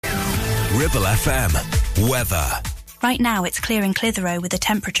Ribble FM. Weather. Right now it's clear in Clitheroe with a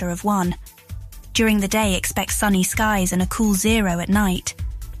temperature of 1. During the day, expect sunny skies and a cool 0 at night.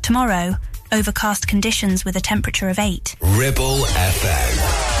 Tomorrow, overcast conditions with a temperature of 8. Ribble FM.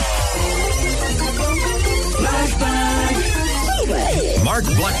 Mark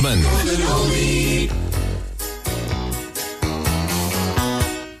Blackman.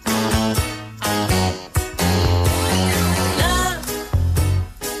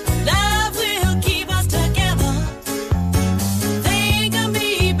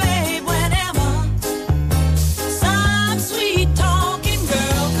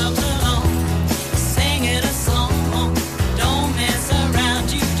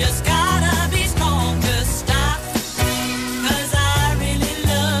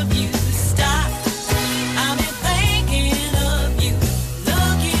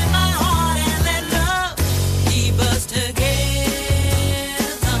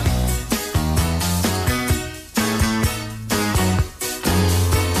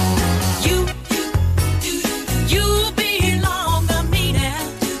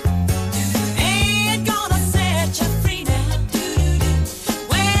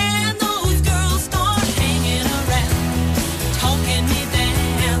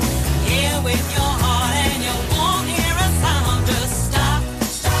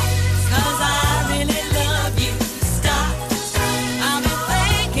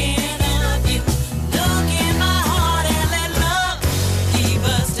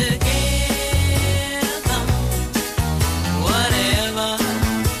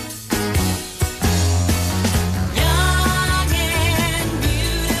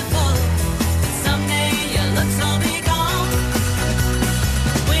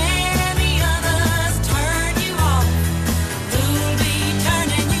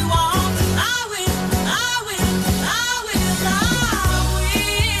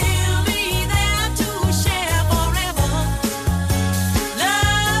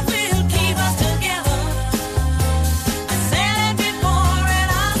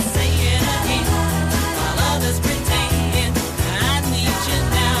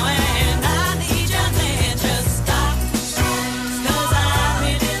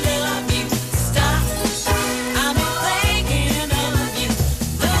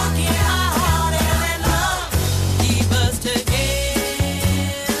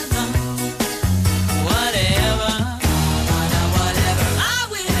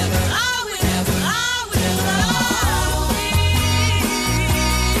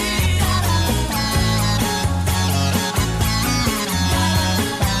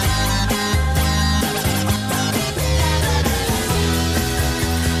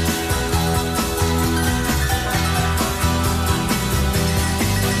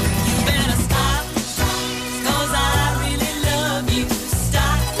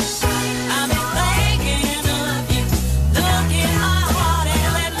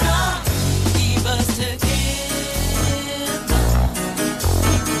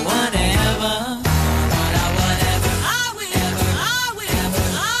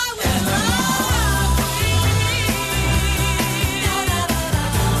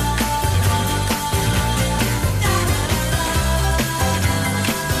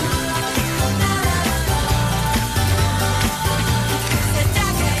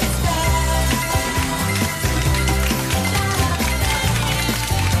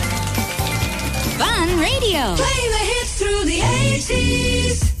 Radio. Play the hits through the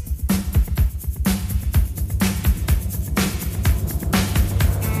 80s.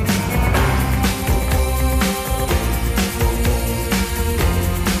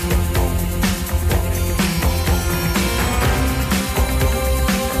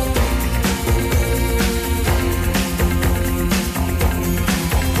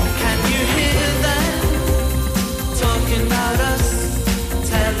 Talking about us,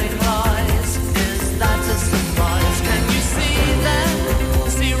 telling lies, is that a surprise?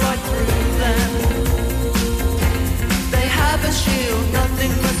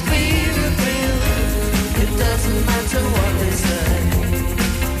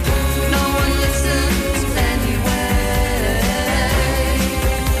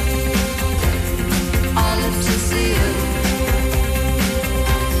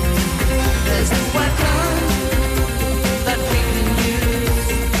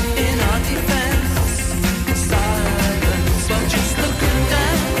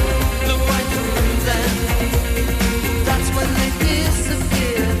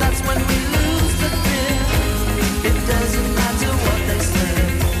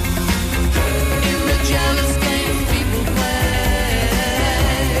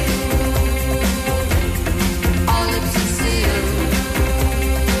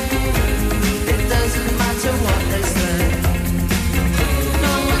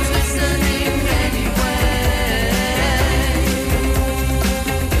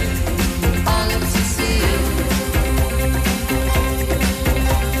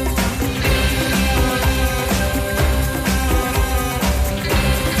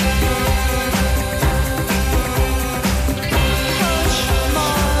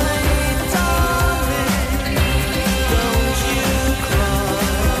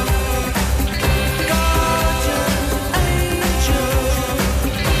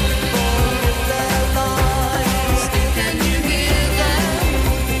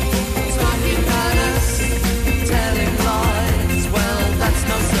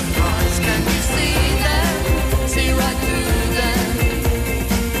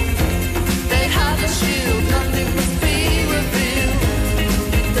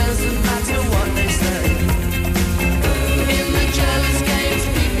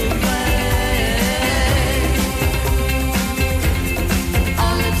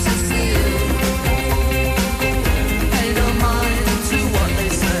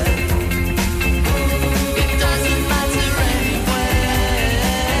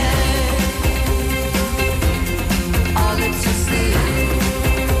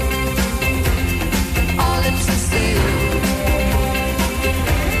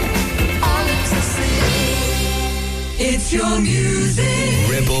 your music.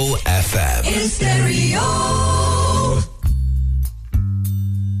 Ribble FM. In stereo.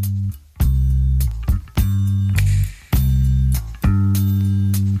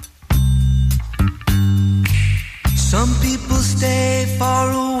 Some people stay far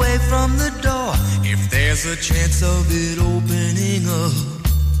away from the door if there's a chance of it opening up.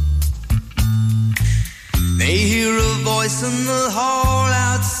 They hear a voice in the hall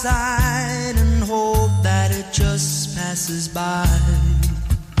outside and hope that it just passes by.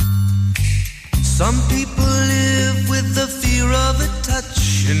 Some people live with the fear of a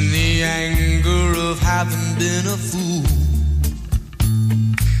touch and the anger of having been a fool.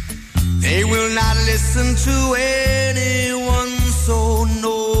 They will not listen to anyone, so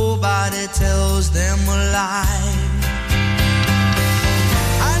nobody tells them a lie.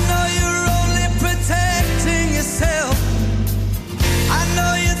 I know you're only protecting yourself. I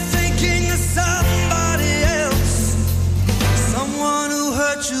know you're thinking of somebody else, someone who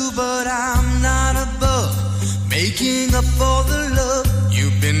hurt you, but I'm not above making up for the love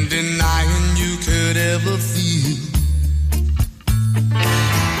you've been denying you could ever feel.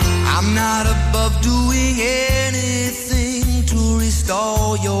 I'm not above doing anything to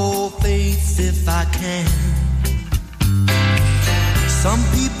restore your faith if I can. Some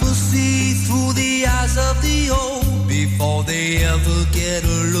people see through the eyes of the old before they ever get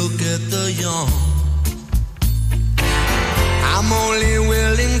a look at the young. I'm only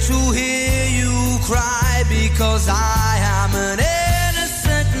willing to hear you cry because I am an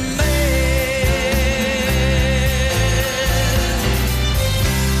innocent man.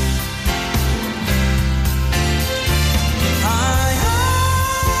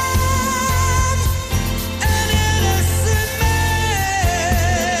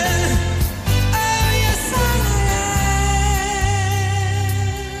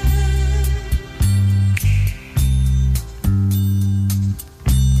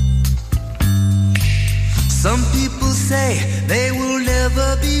 Some people say they will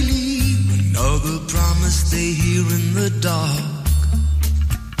never believe another promise they hear in the dark,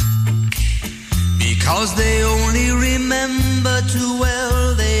 because they only remember too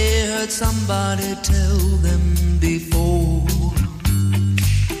well they heard somebody tell them before.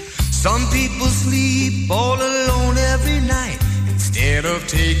 Some people sleep all alone every night instead of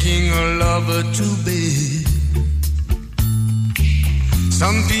taking a lover to bed.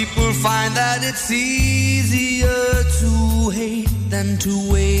 Some people find that it's easier to hate than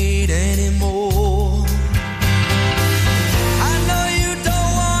to wait anymore. I know you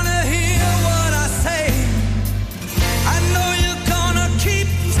don't want to hear what I say. I know you're gonna keep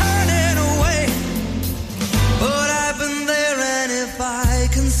turning away. But I've been there, and if I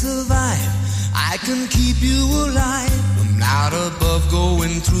can survive, I can keep you alive. I'm not above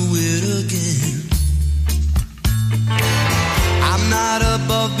going through it again. I'm not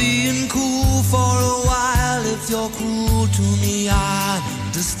above being cool for a while. If you're cruel to me, I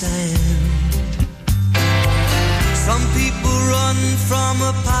understand. Some people run from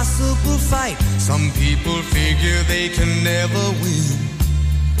a possible fight. Some people figure they can never win.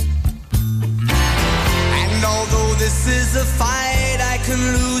 And although this is a fight I can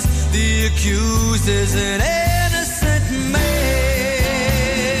lose, the accused is an innocent man.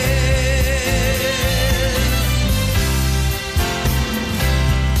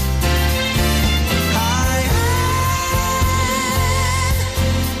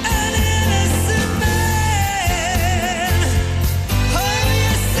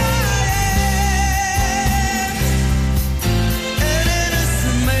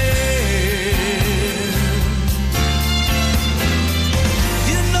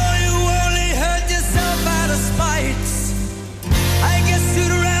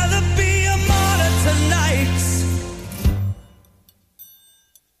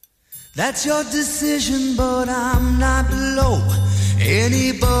 That's your decision, but I'm not below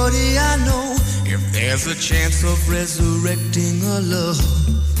anybody I know. If there's a chance of resurrecting a love,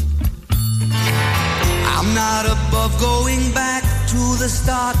 I'm not above going back to the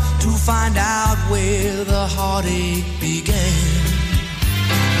start to find out where the heartache began.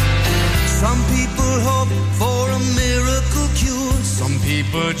 Some people hope for a miracle cure. Some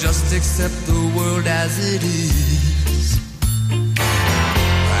people just accept the world as it is.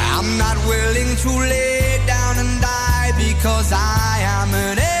 I'm not willing to lay down and die because I am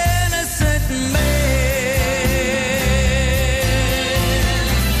an innocent man.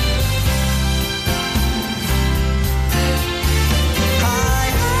 I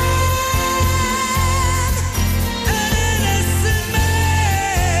am an innocent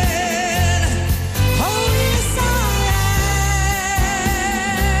man. Oh yes, I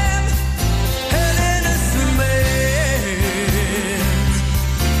am an innocent man.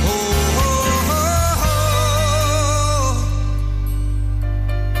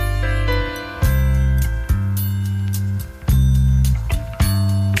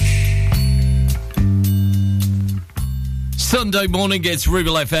 Sunday morning, it's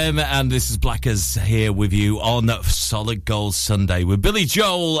Ribble FM, and this is Blackers here with you on Solid Gold Sunday with Billy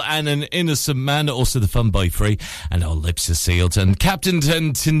Joel and An Innocent Man, also the Fun by Free, and Our Lips Are Sealed, and Captain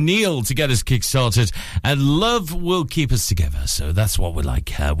to Neil to get us kick-started, and Love Will Keep Us Together. So that's what we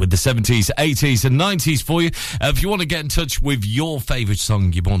like with the 70s, 80s and 90s for you. If you want to get in touch with your favourite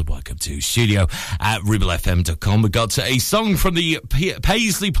song, you're more than welcome to studio@ribblefm.com. We've got a song from the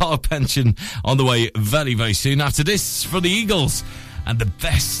Paisley Park Pension on the way very, very soon. After this, from the Eagles and The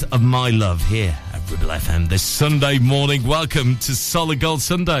Best of My Love here at Ribble FM this Sunday morning. Welcome to Solid Gold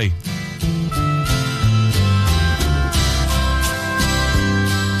Sunday.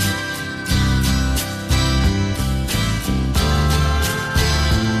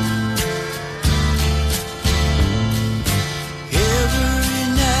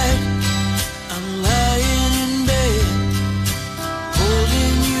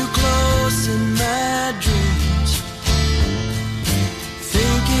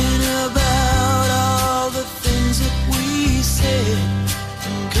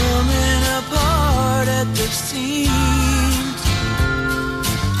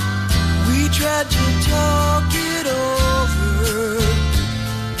 Tried to talk it over,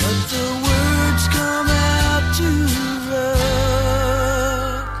 but the words come out too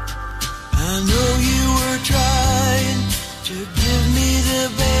rough. I know you were trying to give me the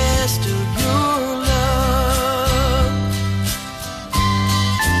best of your love.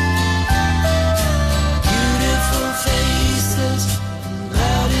 Beautiful faces and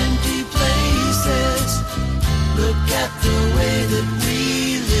loud empty places. Look at the way that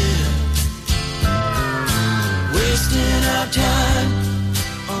we live, wasting our time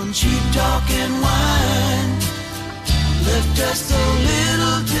on cheap talk and wine. Left us so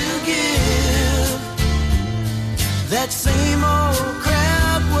little to give. That same old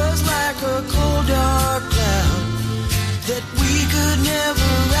crowd was like a cold dark cloud that we could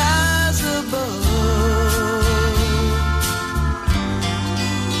never rise above.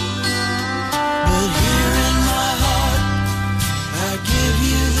 But here in my heart, I give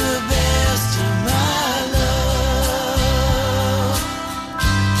you the best of my love.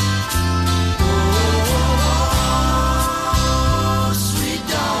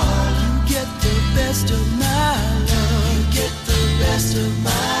 Best of my love, get the best of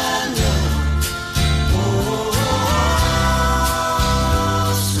my love. Oh,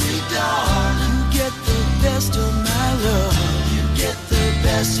 sweet darling, get the best of my love. You get the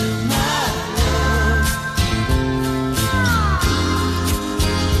best of my love.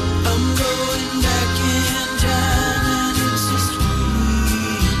 I'm going back in time and it's a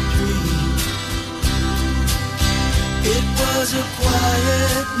sweet dream. It was a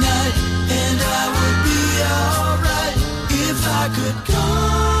quiet night and I would be alright if I could go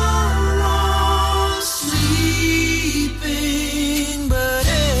on sleeping. But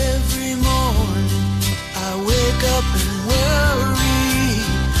every morning I wake up and worry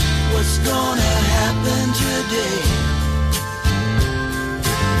what's gonna happen today.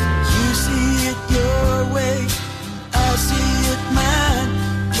 You see it your way, I see it mine,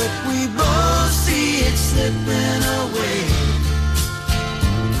 but we both see it slipping away.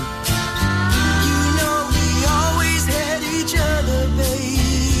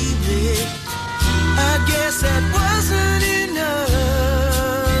 Baby,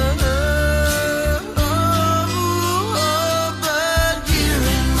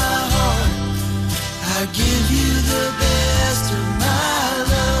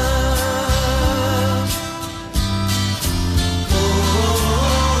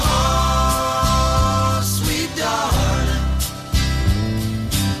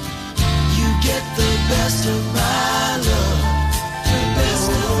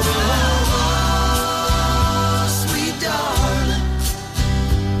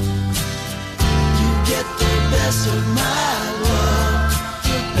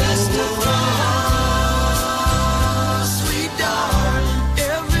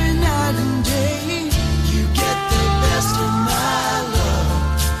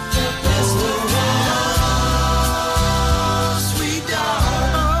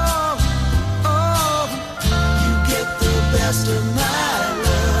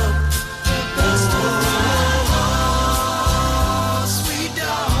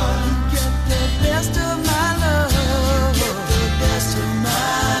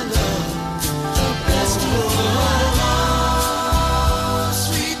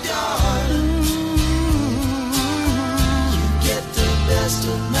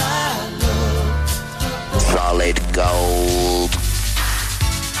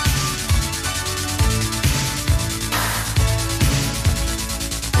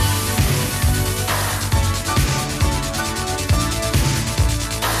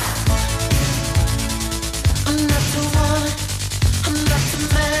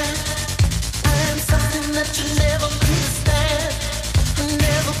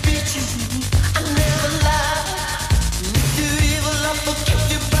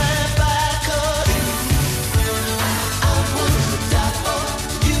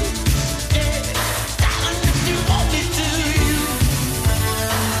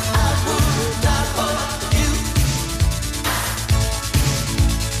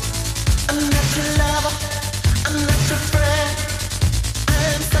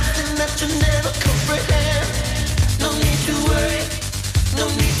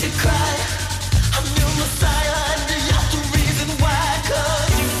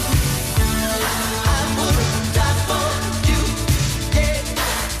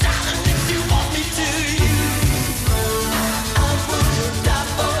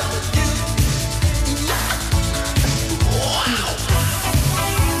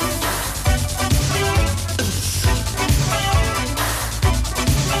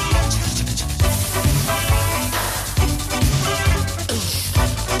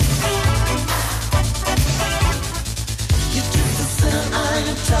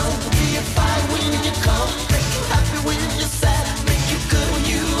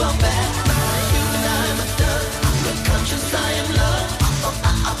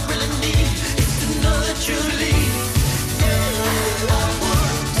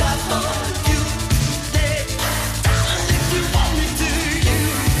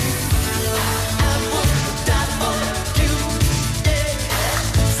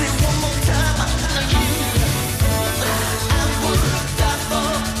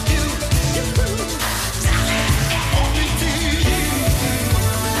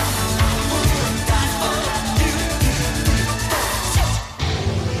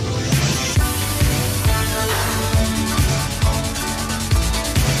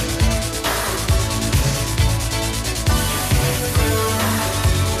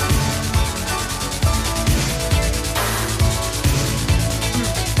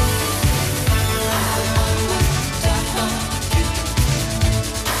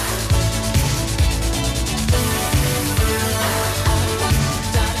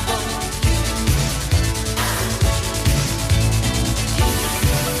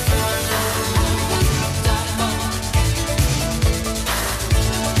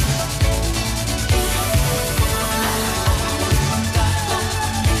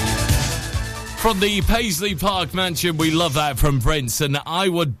 From the Paisley Park Mansion, we love that from Prince, and I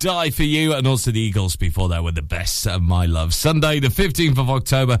Would Die For You, and also the Eagles before that were the best of my love. Sunday, the 15th of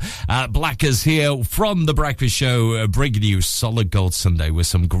October, Blackers here from The Breakfast Show, bringing you Solid Gold Sunday with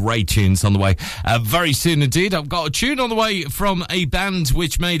some great tunes on the way. Very soon indeed, I've got a tune on the way from a band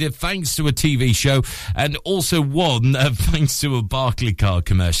which made it thanks to a TV show, and also one thanks to a Barclaycard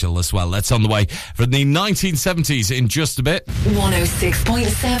commercial as well. That's on the way from the 1970s in just a bit.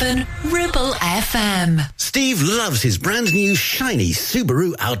 106.7 Ribble FM. Steve loves his brand new shiny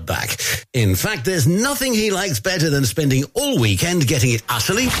Subaru Outback. In fact, there's nothing he likes better than spending all weekend getting it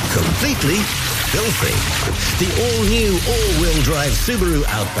utterly, completely filthy. The all-new, all-wheel drive Subaru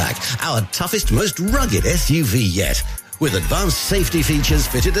Outback, our toughest, most rugged SUV yet. With advanced safety features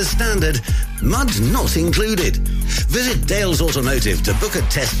fitted as standard, mud not included. Visit Dales Automotive to book a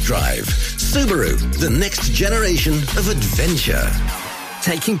test drive. Subaru, the next generation of adventure.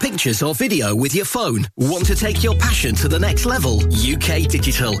 Taking pictures or video with your phone? Want to take your passion to the next level? UK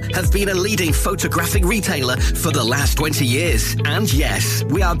Digital have been a leading photographic retailer for the last 20 years. And yes,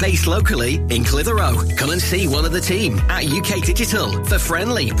 we are based locally in Clitheroe. Come and see one of the team at UK Digital for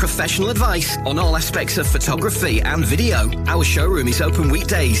friendly, professional advice on all aspects of photography and video. Our showroom is open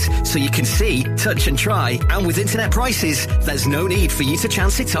weekdays, so you can see, touch and try. And with internet prices, there's no need for you to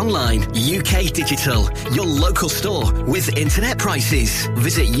chance it online. UK Digital, your local store with internet prices.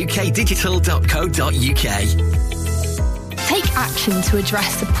 Visit ukdigital.co.uk. Take action to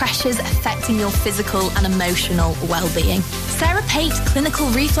address the pressures affecting your physical and emotional well-being. Sarah Pate Clinical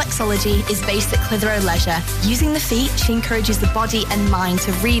Reflexology is based at Clitheroe Leisure. Using the feet, she encourages the body and mind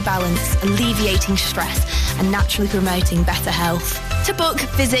to rebalance, alleviating stress and naturally promoting better health. To book,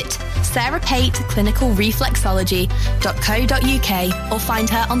 visit sarahpateclinicalreflexology.co.uk or find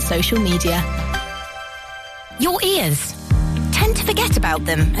her on social media. Your ears. Tend to forget about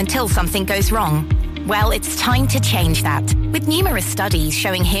them until something goes wrong. Well, it's time to change that. With numerous studies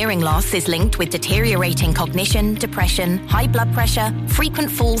showing hearing loss is linked with deteriorating cognition, depression, high blood pressure, frequent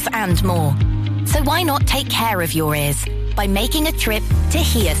falls and more. So why not take care of your ears by making a trip to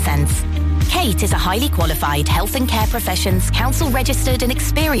HearSense? Kate is a highly qualified health and care professions council registered and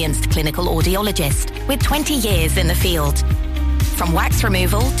experienced clinical audiologist with 20 years in the field. From wax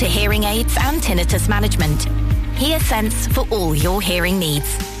removal to hearing aids and tinnitus management, HearSense for all your hearing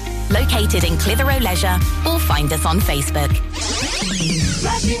needs. Located in Clitheroe Leisure or find us on Facebook.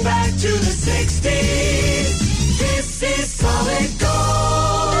 Flashing back to the 60s, this is Solid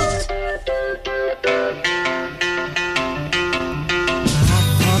Gold. I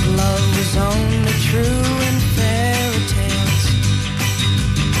thought love was only true in fairy tales,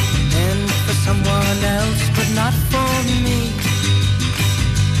 and for someone else, but not for me.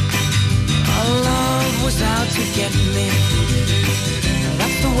 Our love was out to get me,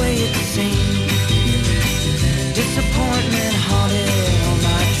 that's the way it seemed. Disappointment haunted all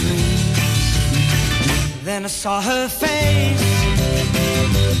my dreams. Then I saw her face,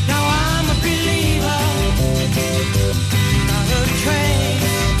 now I'm a believer. Not a trace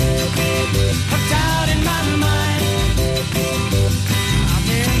of doubt in my mind. I'm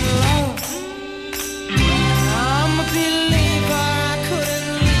in love, I'm a believer. I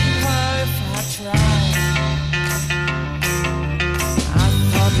couldn't leave her if I tried. I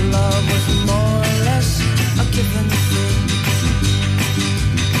thought love was more or less a given thing.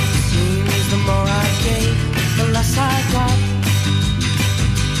 Seems the more I gave, the less I got.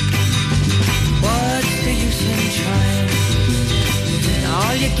 What's the use in trying?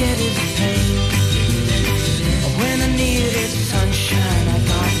 All you get is pain. When I needed sunshine, I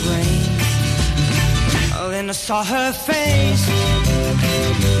got rain. Oh, then I saw her face.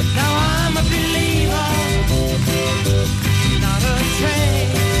 Now I'm a believer. Not a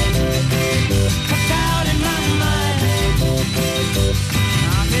trace of doubt in my mind.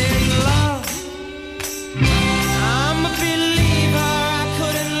 I'm in love. I'm a believer. I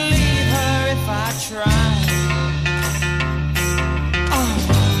couldn't leave her if I tried.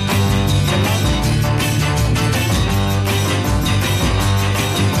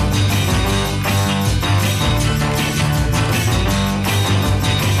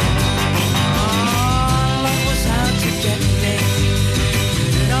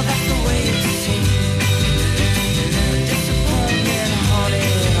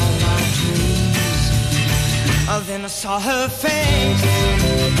 Then I saw her face.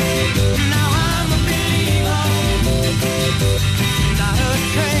 Now I'm a believer. Not a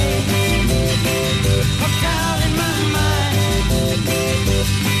trace of doubt in my mind.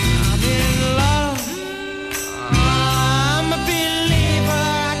 I'm in love. I'm a believer.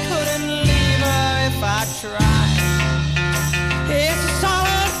 I couldn't leave her if I tried. Yes, I saw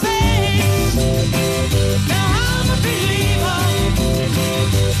her face.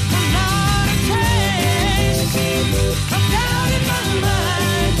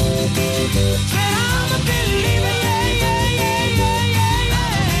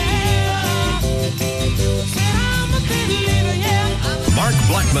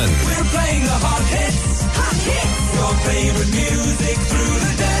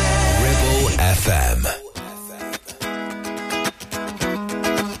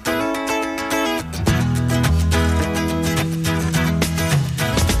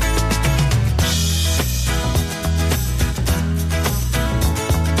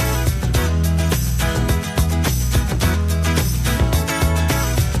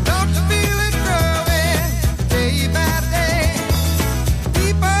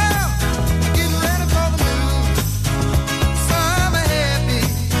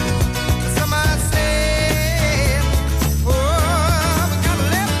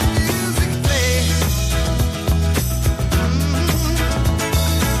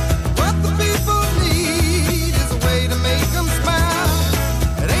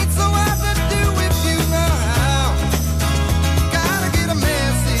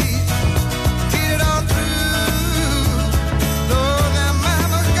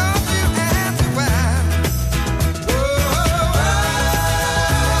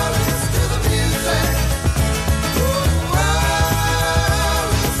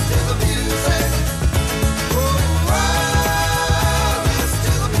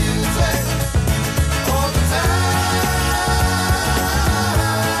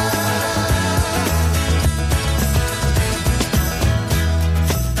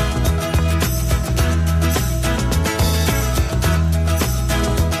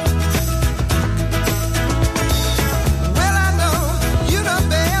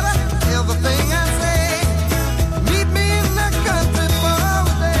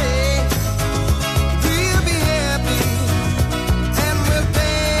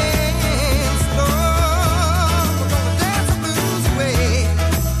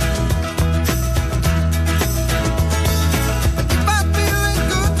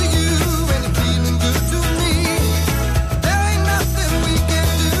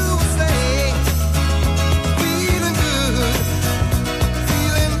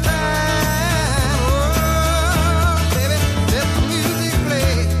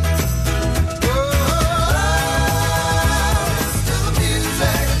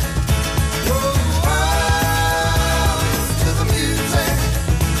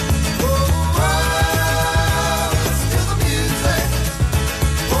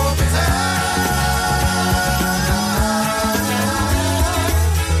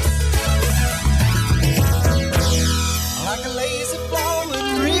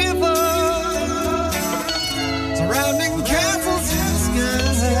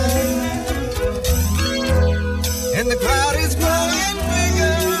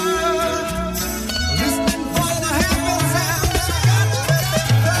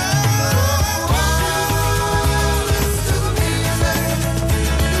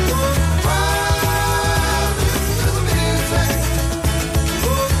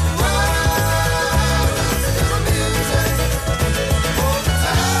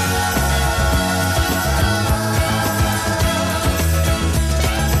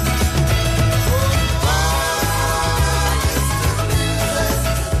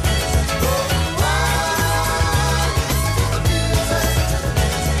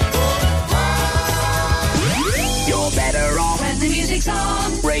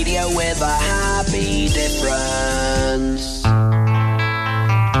 here with a happy difference.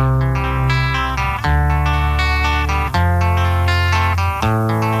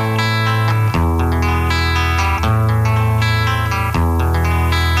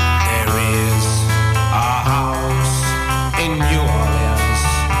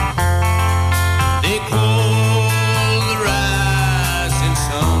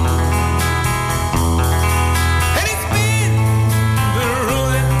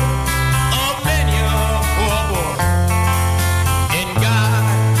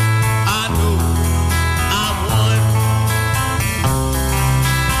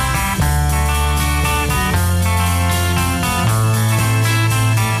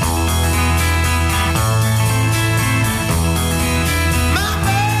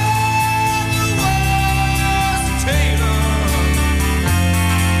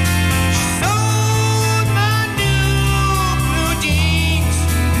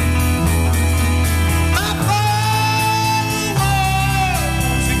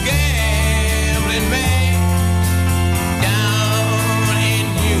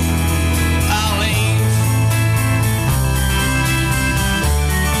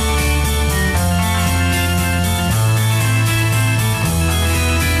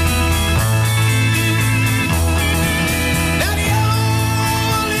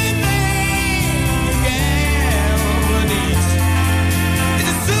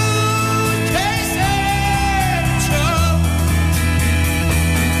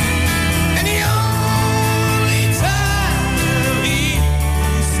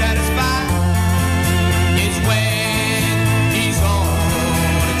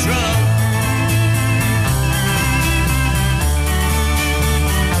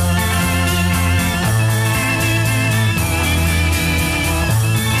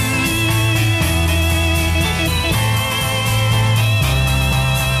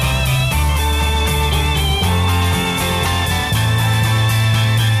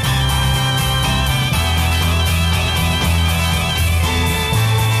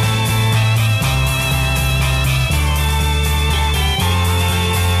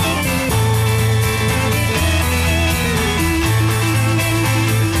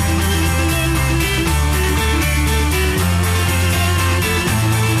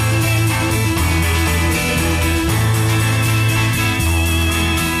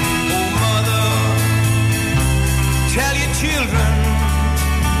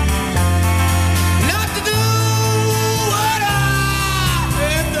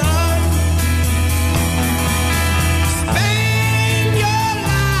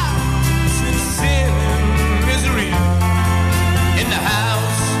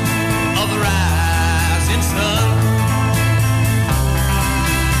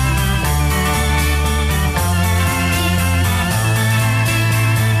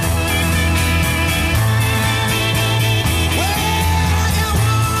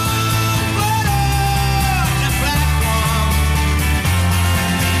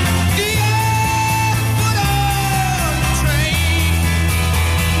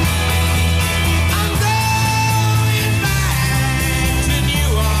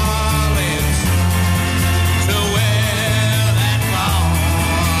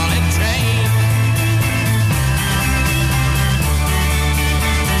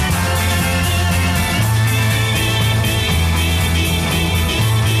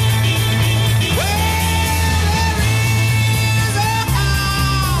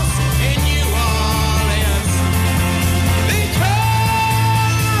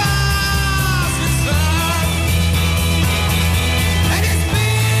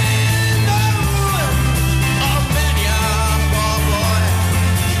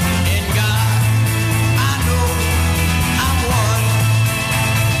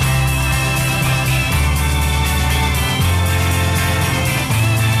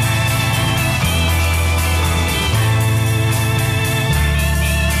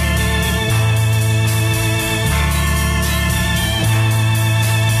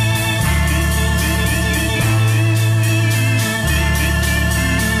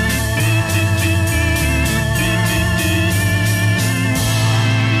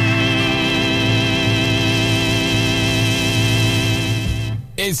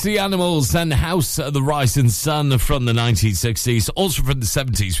 It's the Animals and House of the Rising Sun from the 1960s. Also from the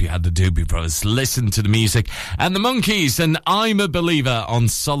 70s, we had the Doobie Brothers. Listen to the music. And the Monkees and I'm a Believer on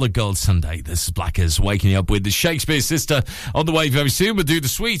Solid Gold Sunday. This is Blackers waking you up with the Shakespeare Sister on the way very soon. We'll do the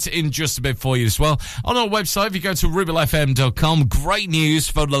sweet in just a bit for you as well. On our website, if you go to ribblefm.com, great news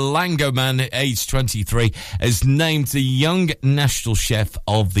for the Lango man, age 23, is named the Young National Chef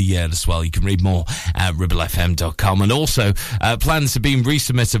of the Year as well. You can read more at ribblefm.com. And also, plans have been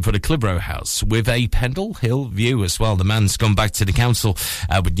resubmitted submitted for the Clitheroe house with a Pendle Hill view as well. The man's gone back to the council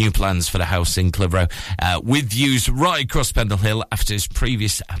with new plans for the house in Clitheroe with views right across Pendle Hill after his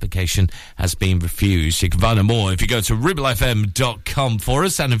previous application has been refused. You can find out more if you go to ribblefm.com for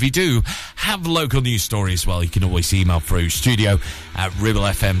us, and if you do have local news stories, well, you can always email through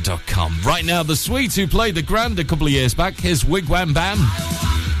studio@ribblefm.com. Right now, the Swedes, who played the Grand a couple of years back, here's Wigwam Bam.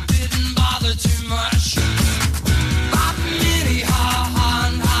 Didn't bother too much. Pop Minnie, ha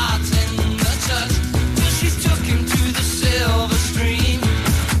and heart in the touch. Till she took him to the silver stream.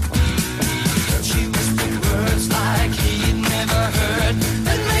 She whispered words like he'd never heard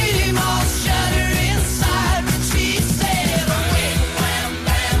and made him all shudder inside. But she said, wham, wham,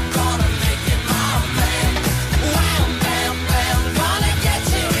 bam, gonna make you my man. Wham, bam, bam, gonna get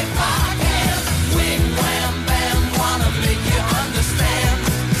you if I can. Wham, wham, bam, wanna make you understand.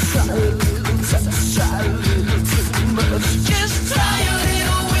 Just try a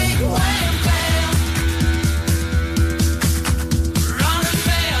little wig, wham, bam. Running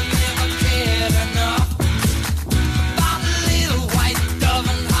man never cared enough about the little white dove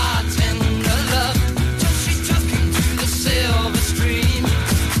and hard tender love. Till she took him to the silver stream.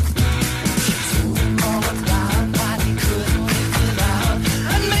 She told him all about what he couldn't live without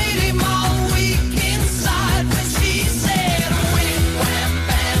and made him all weak inside. When she said, wham, wham,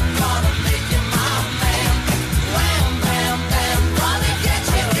 bam, gonna make you my man. Wham, bam, bam, gonna get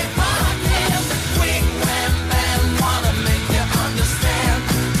you if I can. Wham, wham, bam, wanna make you understand.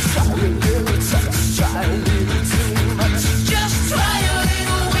 Try a little touch, try a little too much. Just try a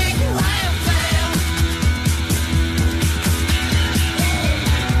little wig, wham, bam.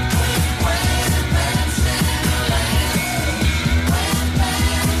 Wham, bam, Cinderland. Wham,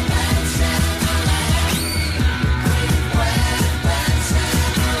 bam, bam, Cinderland. Wham, bam,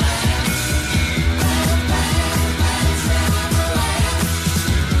 Cinderland. Wham, bam, bam, Cinderland.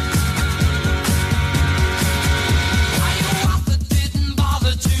 Are you off that didn't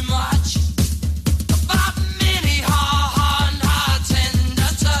bother too much? About Minnie, ha and her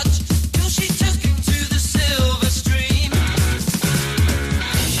tender touch. Till she took him to the silver stream.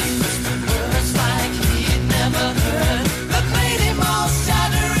 She whispered words like he'd never heard that made him all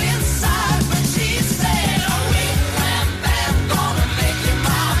shudder inside. But she said, wham, wham, bam, gonna make you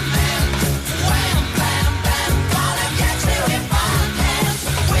my man. Wham, bam, bam, gonna get you if I can.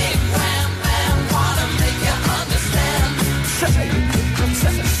 Wham, wham, bam, wanna make you understand. Try a little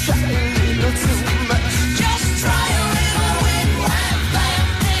touch, try a little too much. Just try a little wig, wham, bam,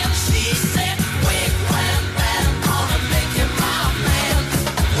 and she said, wig, wham, bam, gonna make you my man.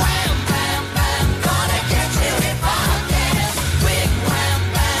 Wham, bam, bam, gonna get you if I can. Wig, wham,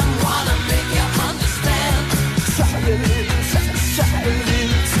 bam, wanna make you understand. Try a little touch, try a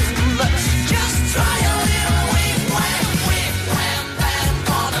little too much. Just try a little wig, wham, bam,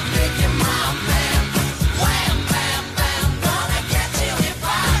 gonna make you my man. Wham, bam, bam, gonna get you if I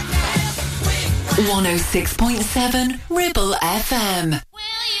can. Wig, 106.7 Ribble FM.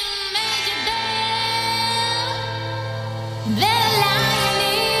 They're lying.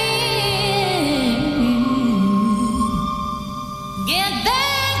 Get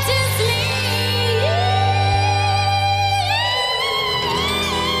back to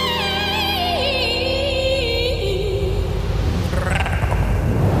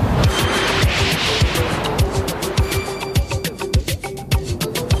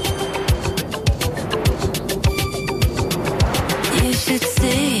You should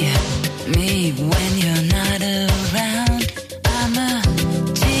see me when you're not around. I'm a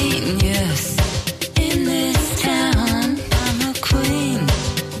genius in this town. I'm a queen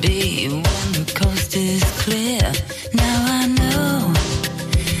bee when the coast is clear. Now I know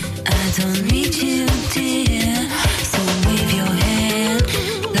I don't need you, dear. So wave your hand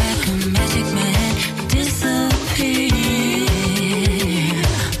like a magic man. Disappear.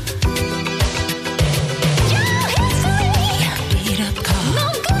 Beat up car.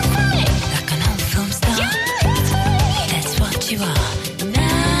 Like an old film star. That's what you are. Na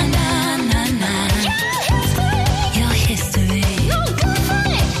na na na. Your history.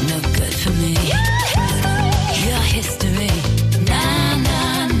 No good for me. Your history. Na na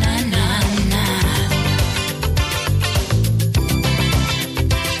na na na.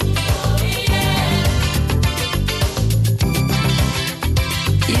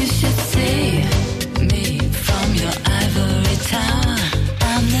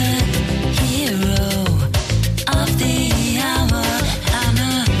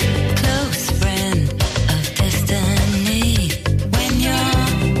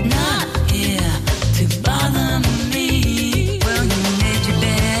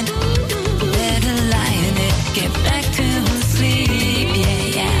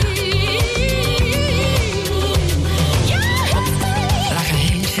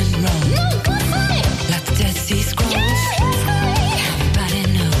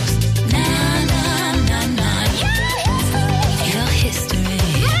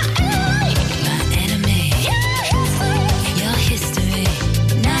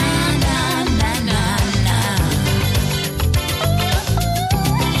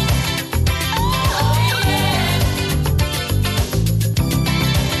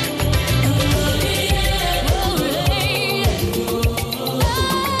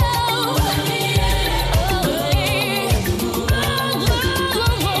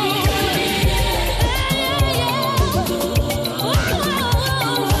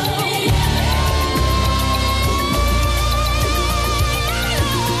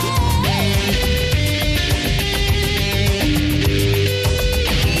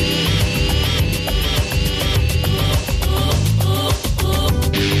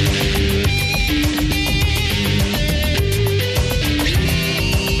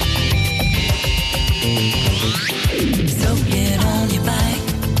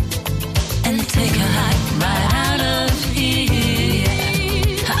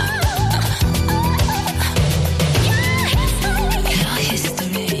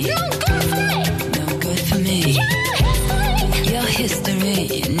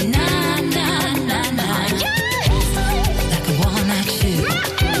 history. Na na na na. Like a walnut shoe.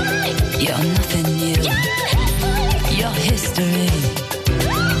 You're nothing new. Your history.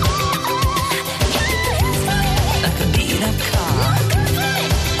 Like a beat up car.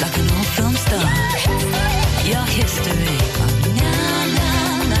 Like an old film star. Your history. Na na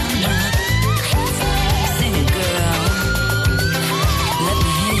na na. Sing it, girl. Let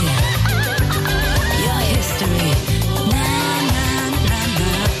me hear you. Your history. Na na na na.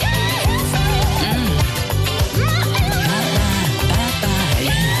 Bye bye bye,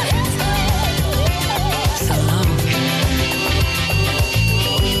 yeah. So long.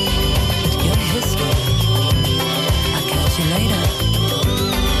 Your history. I'll catch you later.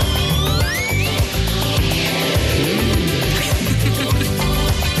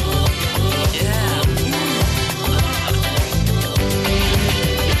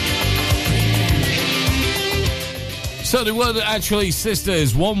 So they were actually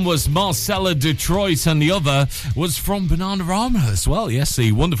sisters. One was Marcella Detroit and the other was from Bananarama as well. Yes,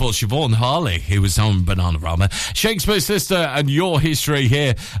 the wonderful Siobhan Harley, who was on Bananarama. Shakespeare's Sister and Your History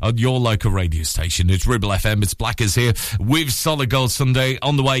here on your local radio station. It's Ribble FM. It's Blackers here with Solid Gold Sunday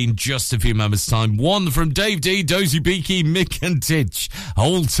on the way in just a few moments' time. One from Dave D, Dozy Beaky, Mick and Titch.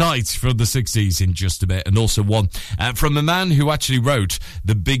 Hold tight from the 60s in just a bit. And also one from a man who actually wrote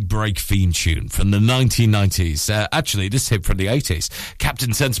the Big Break theme tune from the 1990s. Actually, this hit from the 80s.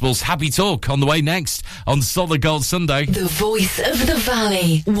 Captain Sensible's Happy Talk on the way next on Solid Gold Sunday. The voice of the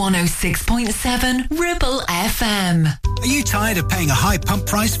valley, 106.7 Ribble FM. Are you tired of paying a high pump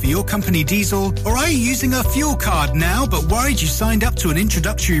price for your company diesel? Or are you using a fuel card now but worried you signed up to an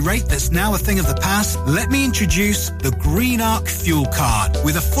introductory rate that's now a thing of the past? Let me introduce the Green Arc Fuel Card.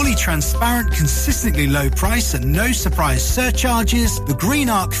 With a fully transparent, consistently low price and no surprise surcharges, the Green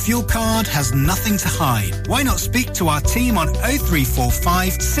Arc Fuel Card has nothing to hide. Why not speak to our team on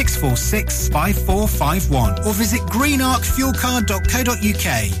 0345 646 5451 or visit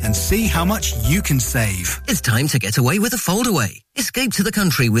greenarcfuelcard.co.uk and see how much you can save. It's time to get away with a foldaway. Escape to the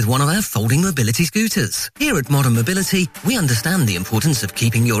country with one of our folding mobility scooters. Here at Modern Mobility, we understand the importance of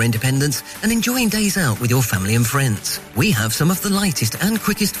keeping your independence and enjoying days out with your family and friends. We have some of the lightest and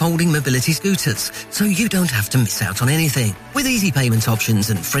quickest folding mobility scooters, so you don't have to miss out on anything. With easy payment options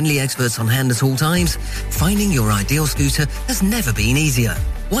and friendly experts on hand at all times, finding your ideal scooter has never been easier.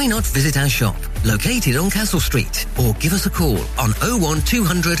 Why not visit our shop, located on Castle Street, or give us a call on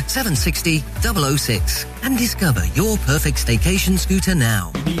 01200 760 006 and discover your perfect staycation scooter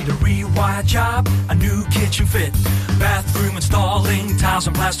now. You need a rewire job, a new kitchen fit, bathroom installing, tiles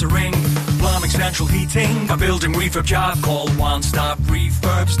and plastering, plumbing, central heating, a building refurb job. Call One Stop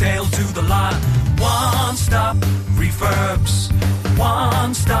Refurbs, Dale to the lot. One Stop Refurbs.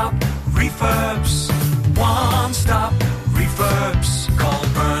 One Stop Refurbs. One Stop Refurbs. Call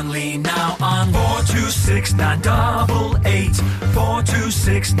Burnley now on 426-988.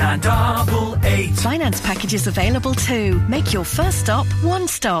 426-988. Finance packages available too. Make your first stop One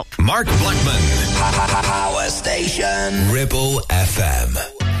Stop. Mark Blackman. Power Station. Ribble FM.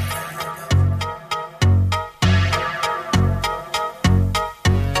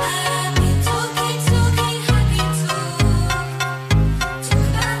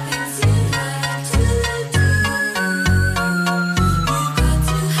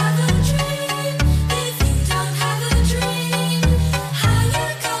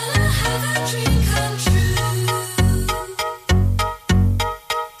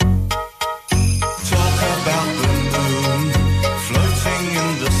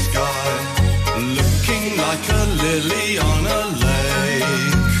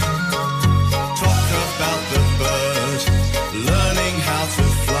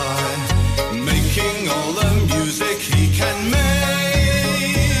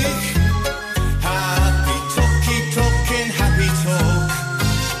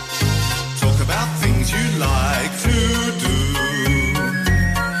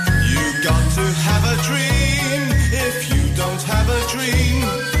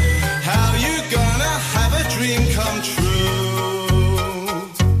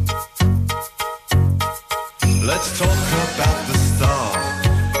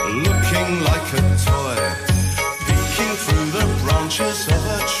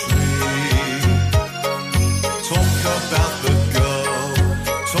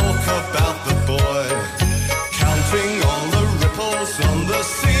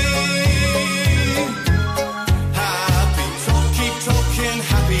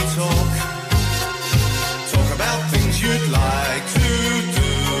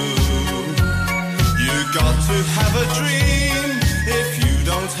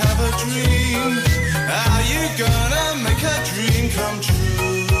 How you gonna make a dream come true?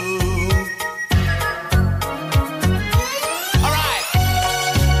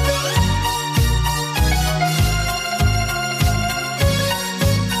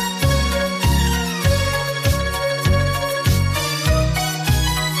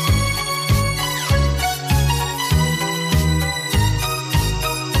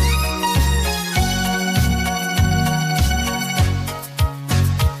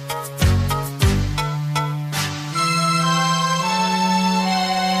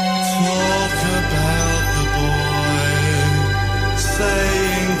 Talk about the boy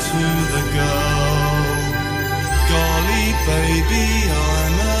saying to the girl, golly baby,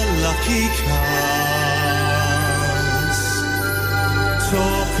 I'm a lucky cuss.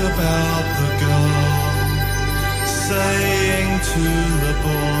 Talk about the girl saying to the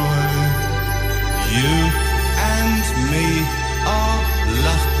boy, you and me are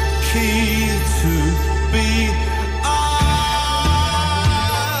lucky to be us.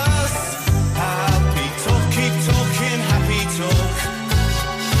 Happy talk, keep talking, happy talk.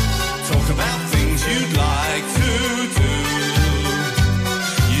 Talk about things you'd like to do.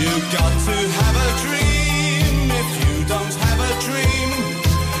 You've got to have a dream. If you don't have a dream,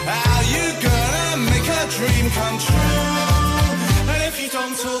 how you gonna make a dream come true? And if you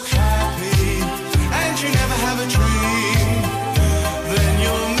don't talk happy and you never have a dream, then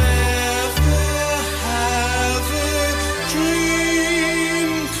you'll never have a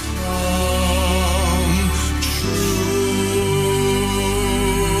dream come true.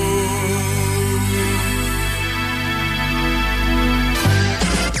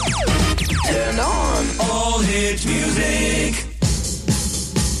 Turn on all hit music.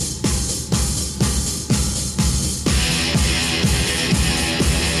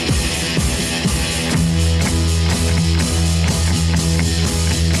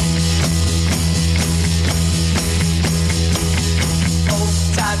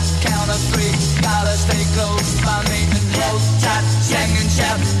 Count of three, gotta stay close by me and hold tight, sing and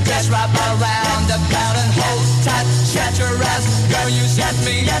shout, just wrap around the crowd and hold tight, shut your ass, girl, you set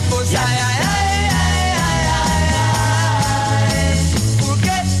me up for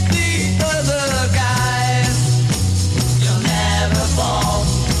forget the other guys, you'll never fall,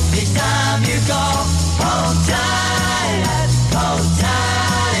 each time you go, hold tight, hold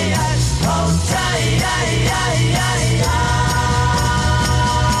tight, hold tight,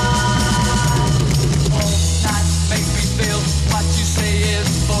 what you say is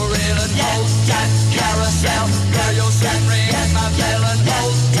for real and hold tight, carousel, girl, you'll send ring my bell and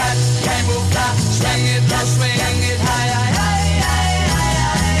hold tight, can't move fly, swing it low, swing it high,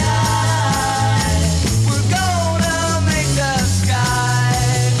 we're gonna make the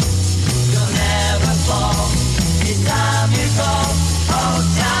sky, you'll never fall, each time you go, hold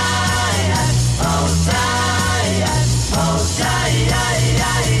tight, hold tight, hold tight,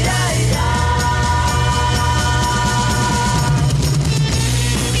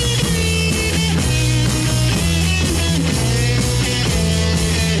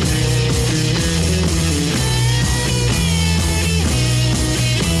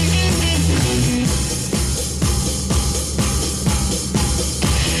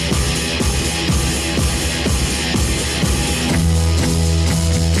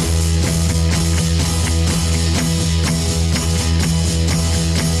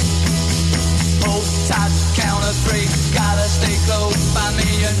 count of three, gotta stay close by me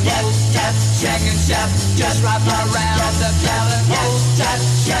and hold tight, shake and shout, just wrap around the crowd and hold tight,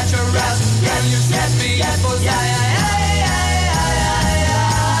 shut your ass, girl, you set me up for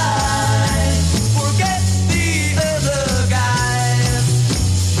forget the other guys,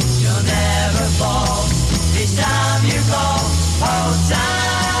 you'll never fall, each time you go, hold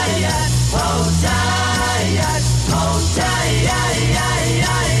tight, hold tight, hold tight,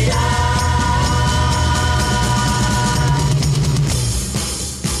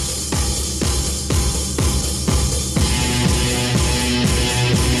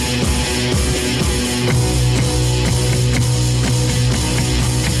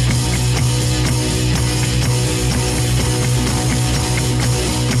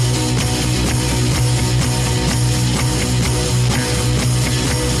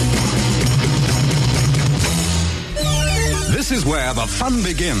 This is where the fun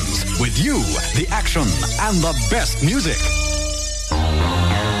begins. With you, the action, and the best music.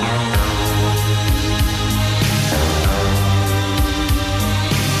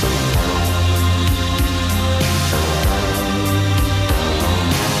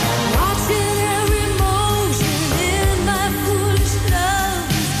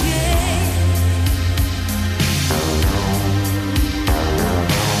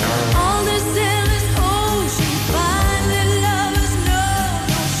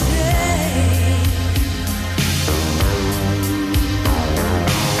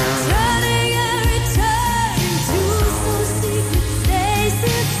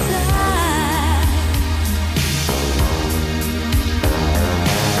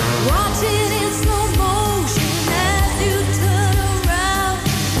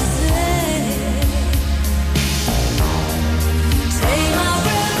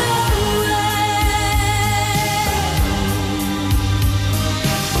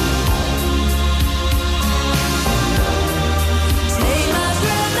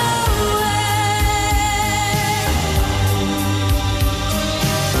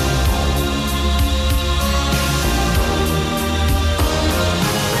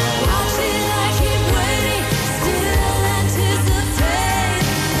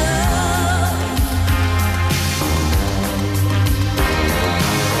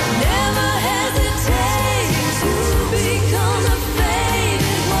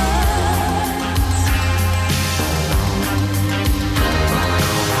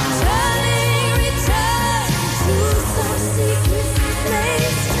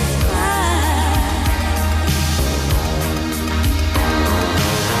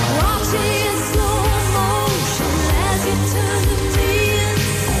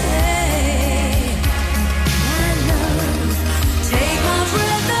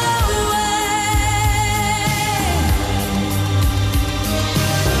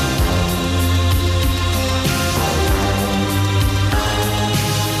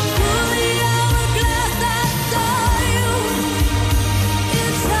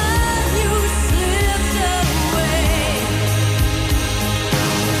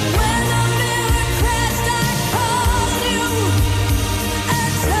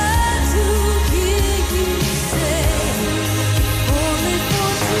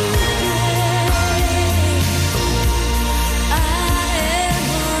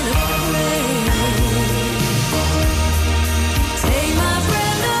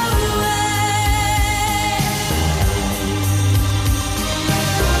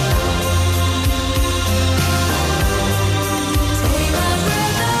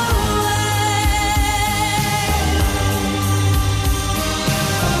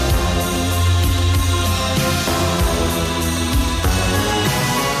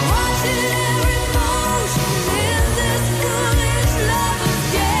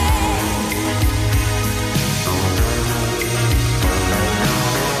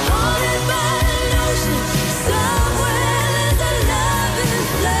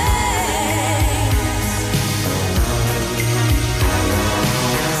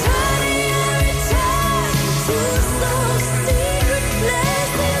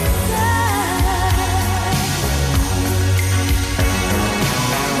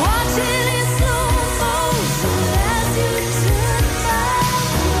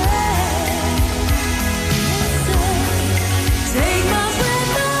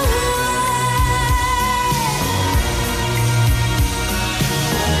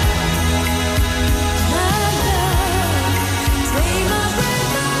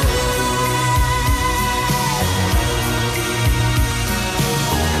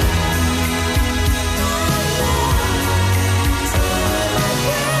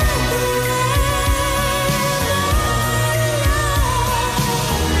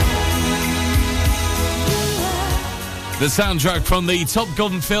 The soundtrack from the Top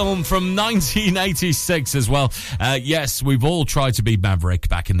Gun film from 1986 as well. Yes, we've all tried to be Maverick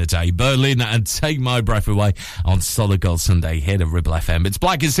back in the day. Berlin and Take My Breath Away on Solid Gold Sunday here at Ribble FM. It's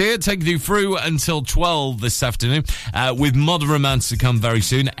Blackers here, taking you through until 12 this afternoon, with Modern Romance to come very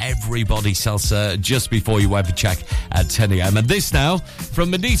soon. Everybody Salsa just before your weather check at 10 a.m. And this now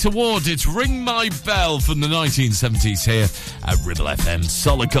from Anita Ward, it's Ring My Bell from the 1970s here at Ribble FM.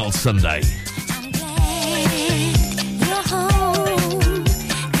 Solid Gold Sunday.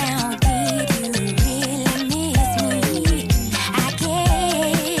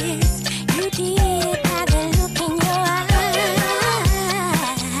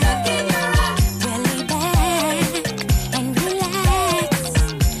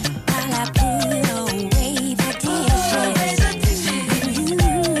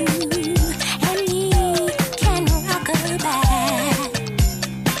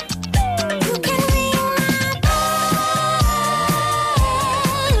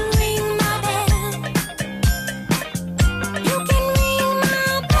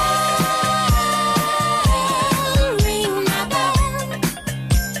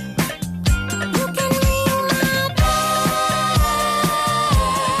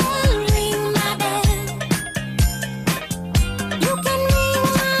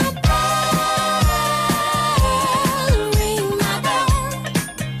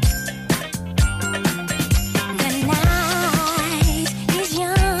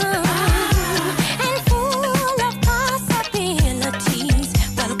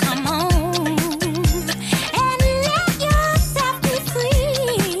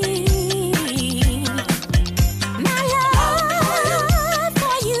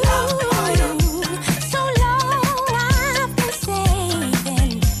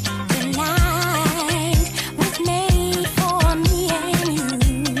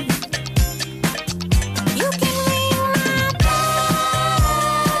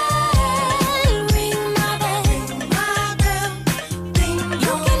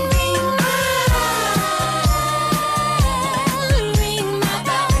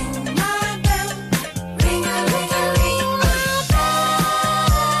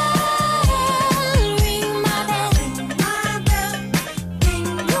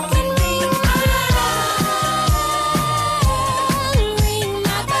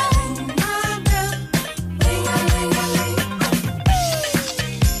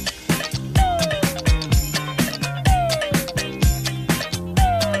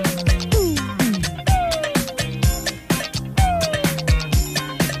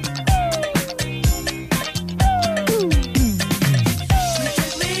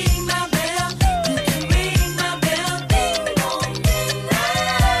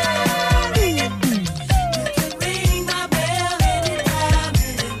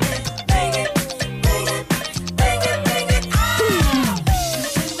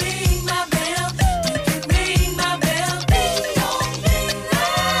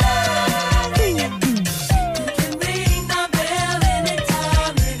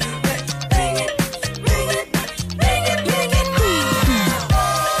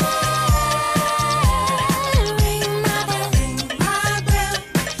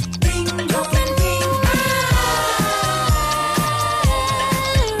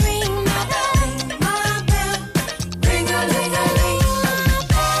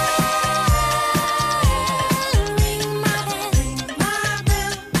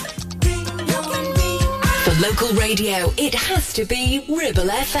 Local radio, it has to be Ribble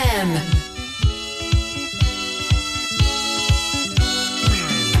FM.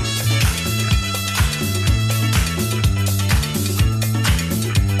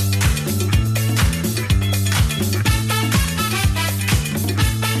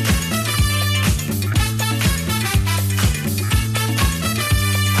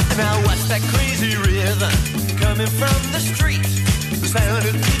 Now what's that crazy rhythm coming from the street? The sound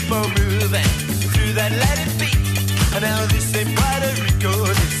of people moving through that Latin beat. And now this ain't Puerto Rico,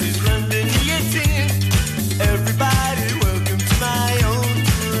 this is London E18. Everybody, welcome to my own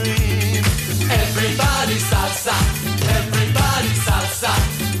dream. Everybody salsa, everybody salsa,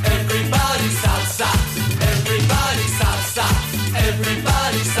 everybody salsa, everybody salsa,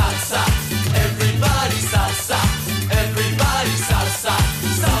 everybody salsa, everybody salsa, everybody salsa,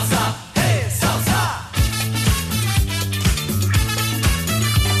 salsa, hey salsa.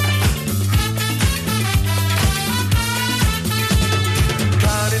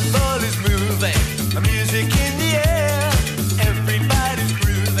 Carnival is moving, music in the air. Everybody's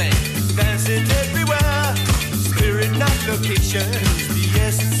grooving, dancing everywhere. Spirit not location is the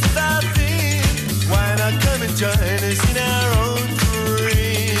essence of our thing. Why not come and join us in our own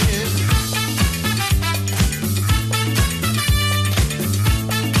dream?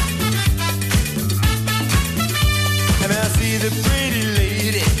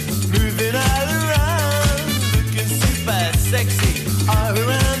 all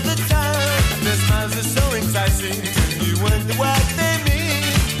around the town. Their smiles are so enticing, and you wonder what they mean.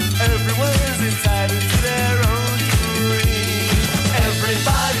 Everyone's entitled to their own dream.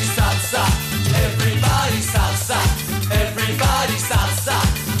 Everybody salsa, everybody salsa, everybody salsa,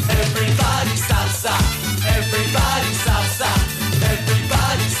 everybody salsa, everybody salsa,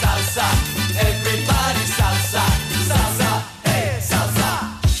 everybody salsa, everybody salsa, salsa, hey salsa.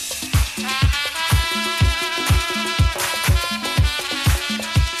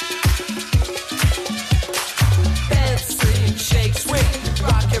 Dancing, shake, swing,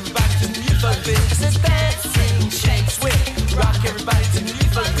 rock everybody to the music of the beat. I said dancing, shake, swing, rock everybody to the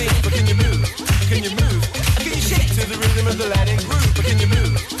music of the beat. But can you move? Can you move? Can you shake to the rhythm of the Latin groove? But can you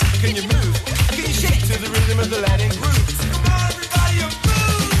move? Can you move? Can you shake to the rhythm of the Latin groove? Come on, everybody, you move!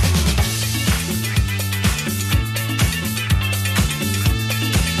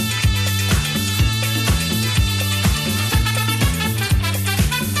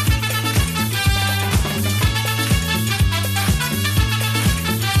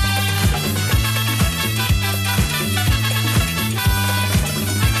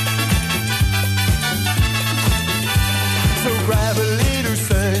 So grab a little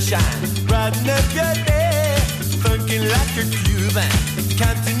sunshine, brighten up your day, funkin' like a Cuban,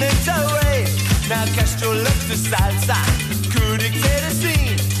 continental way. Now cast your love to salsa, could dictate a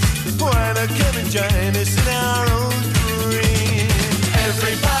scene. Why not come and join us in our own dream?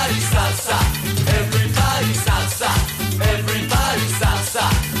 Everybody salsa, everybody salsa, everybody salsa,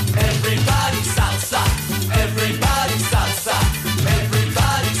 everybody salsa, everybody salsa,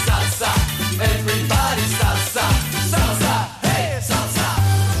 everybody salsa, everybody salsa, salsa, hey salsa.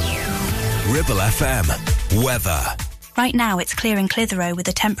 Ribble FM. Weather. Right now it's clear in Clitheroe with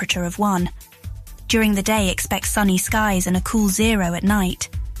a temperature of 1. During the day, expect sunny skies and a cool 0 at night.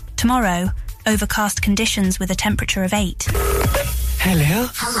 Tomorrow, overcast conditions with a temperature of 8. Hello?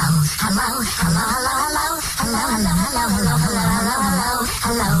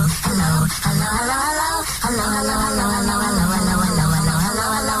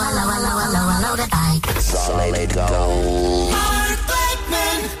 Solid gold. Mark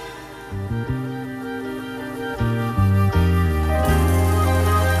Blackman.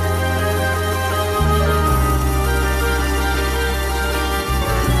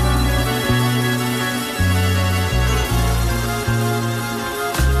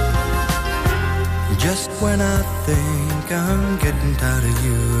 Just when I think I'm getting tired of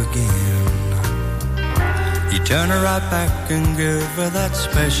you again, you turn her right back and give her that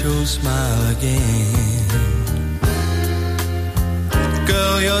special smile again.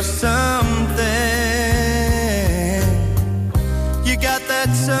 Girl, you're something. You got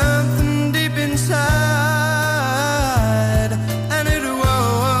that something deep inside, and it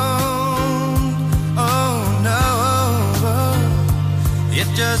won't, oh no, it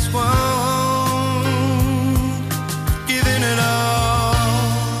just won't.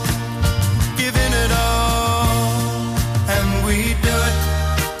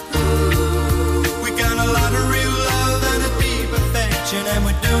 And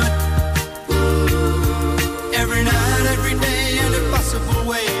we do it every night, every day, in a possible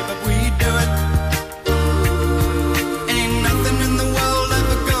way, but we do it. Ain't nothing in the world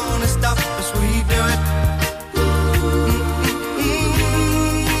ever gonna stop us. We do it.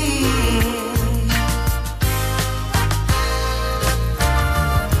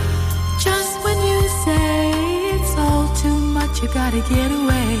 Just when you say it's all too much, you gotta get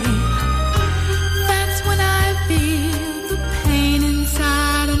away. That's when I feel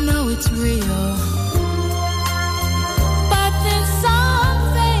inside, I know it's real, but there's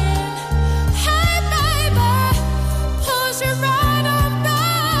something, hey baby, pulls you right on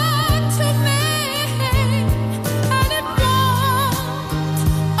back to me, and it won't,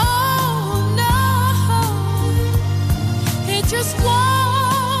 oh no, it just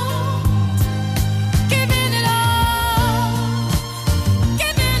won't, giving it all,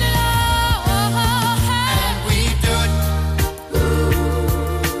 giving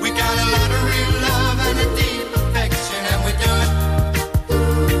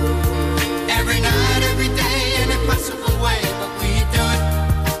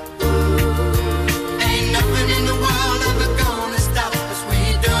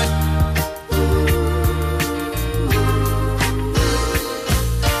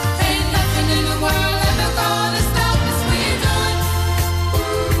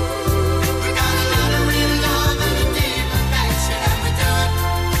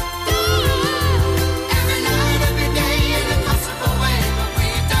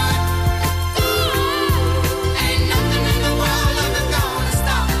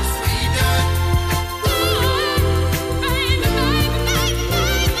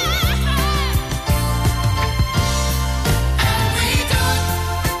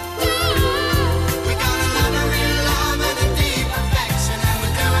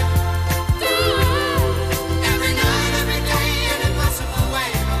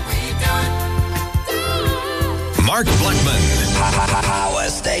Mark Blackman. Power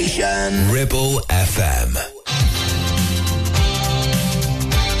Station. Ribble FM.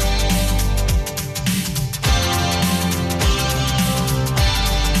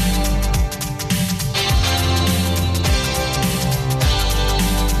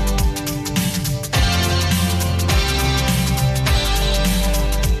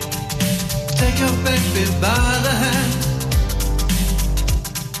 Take your baby by the hand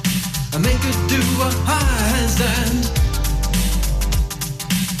and make her do a high handstand.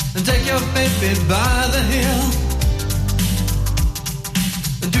 And take your baby by the heel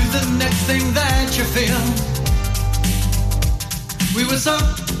and do the next thing that you feel. We were so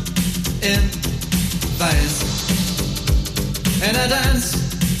in phase in a dance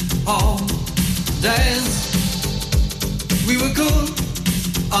all days. We were cool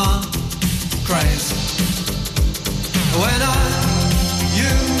on craze. When I,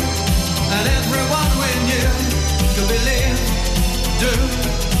 you, and everyone we knew could believe, do,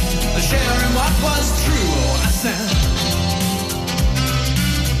 sharing what was true. Oh, I said,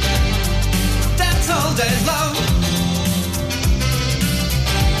 dance all days long.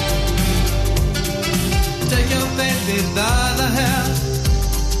 Take your baby by the hair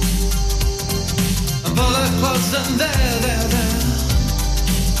and pull her close and there.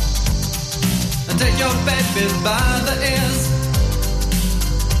 And take your baby by the ears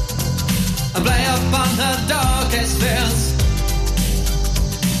and play upon her darkest fears.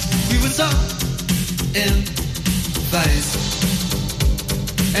 We were so in phase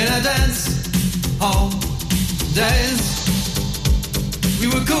in a dance hall days. We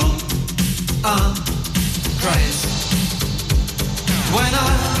were cool on craze. When I,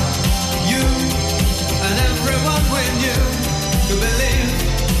 you, and everyone we knew could believe,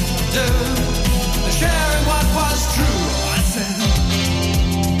 do, sharing what was true. I said,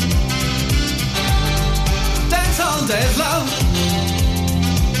 dance all days, love.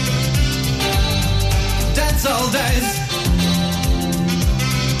 Dance all days.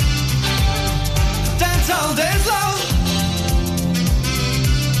 Dance all days, love.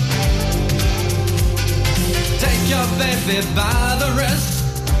 Take your baby by the wrist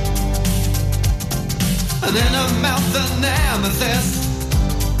and in her mouth an amethyst.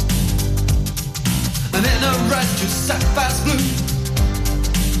 And in a rush to sapphire's blue.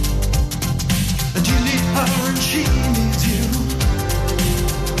 And you need her and she needs you.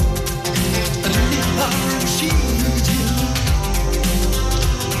 And you need her and she needs you.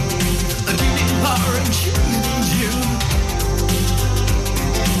 And you need her and she needs you.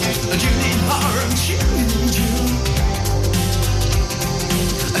 And you need her and she needs you.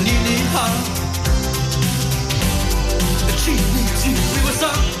 And you need her and she needs you. We were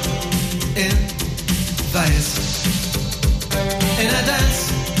so in phase in a dance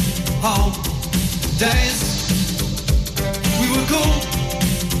hall days. We were cool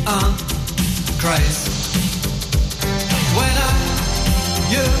on craze. When I,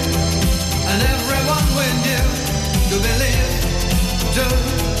 you, and everyone we knew could believe, do,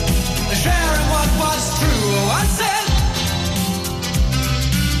 sharing what was true. Oh, I said,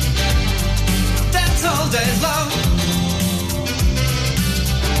 dance all days, love.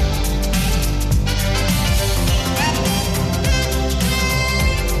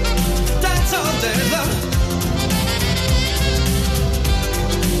 Dance all day, love.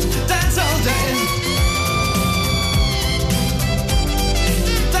 Dance all day.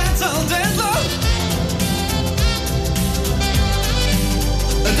 Dance all day, love.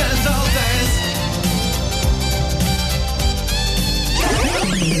 Dance all days.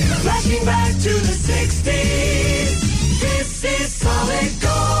 Flashing back to the 60s. This is Solid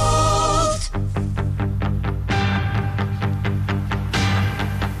Gold.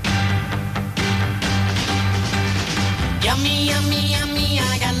 Yummy, yummy, yummy,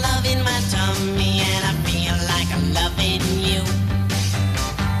 I got love in my tummy and I feel like I'm loving you.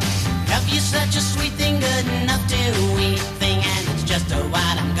 Love you such a sweet thing, good enough to eat thing, and it's just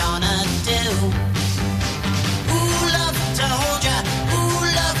what I'm gonna do. Ooh, love to hold ya, ooh,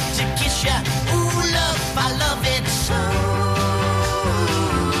 love to kiss ya, ooh, love, I love it so.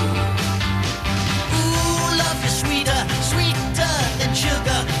 Ooh, love is sweeter, sweeter than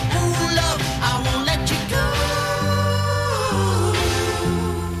sugar. Ooh, love, I won't let you go.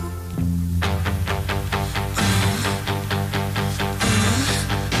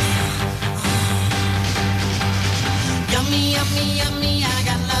 Yummy, yummy, yummy, I got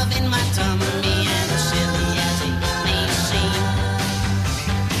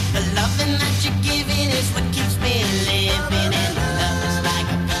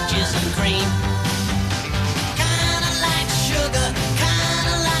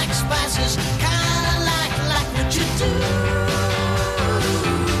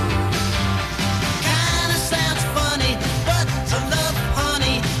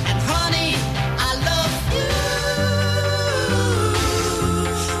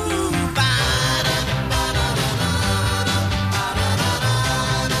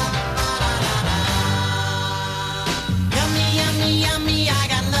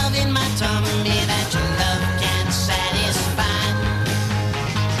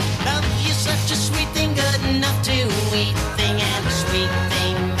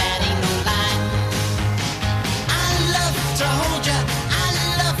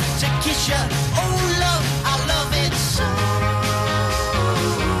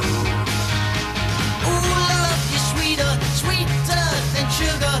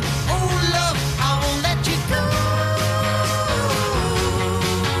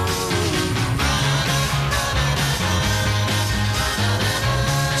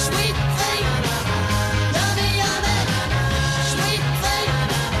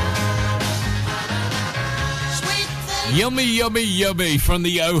Yummy, yummy, yummy from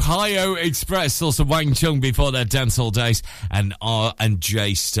the Ohio Express. Also Wang Chung before their dancehall days. And R and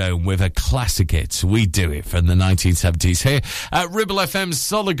J Stone with a classic hit. We Do It from the 1970s here at Ribble FM's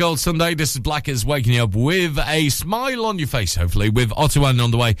Solid Gold Sunday. This is Blackers waking you up with a smile on your face, hopefully, with Ottawan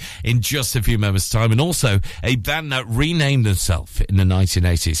on the way in just a few moments' time. And also a band that renamed themselves in the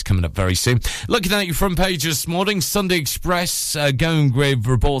 1980s coming up very soon. Looking at your front page this morning, Sunday Express going with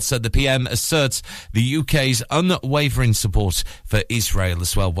reports that the PM asserts the UK's unwavering support for Israel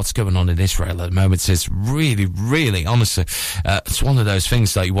as well. What's going on in Israel at the moment is really, really, honestly, it's one of those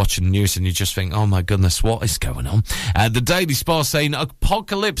things that you watch in the news and you just think, oh my goodness, what is going on? The Daily Star saying,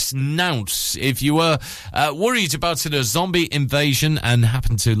 apocalypse nounce. If you were worried about a zombie invasion and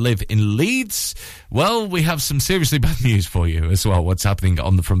happen to live in Leeds, well, we have some seriously bad news for you as well. What's happening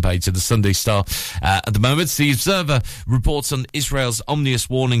on the front page of the Sunday Star at the moment? The Observer reports on Israel's ominous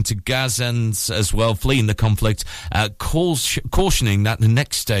warning to Gazans as well, fleeing the conflict, cautioning that the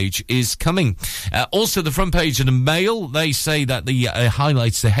next stage is coming. Also, the front page of the Mail, they say that the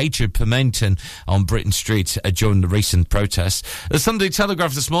highlights the hatred fermenting on Britain Street during the recent protests. The Sunday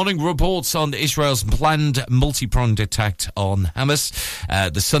Telegraph this morning reports on Israel's planned multi-pronged attack on Hamas.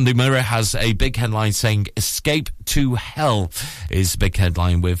 The Sunday Mirror has a big headline saying, escape to hell is a big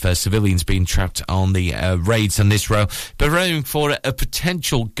headline, with civilians being trapped on the raids on Israel, preparing for a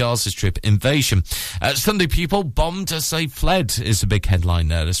potential Gaza Strip invasion. Sunday People, bombed as they fled is a big headline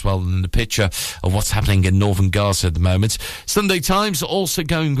there as well, in the picture of what's happening in northern Gaza at the moment. Sunday Times also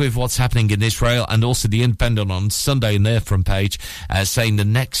going with what's happening in Israel, and also the Independent on Sunday in their front page saying the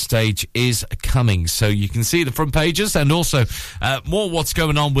next stage is coming. So you can see the front pages and also more what's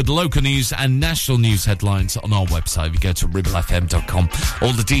going on with local news and national news headlines on our website. If you go to ribblefm.com,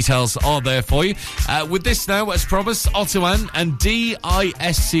 all the details are there for you. With this now, as promised, Ottawan and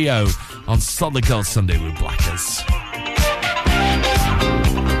DISCO on Solid Gold Sunday with Blackers.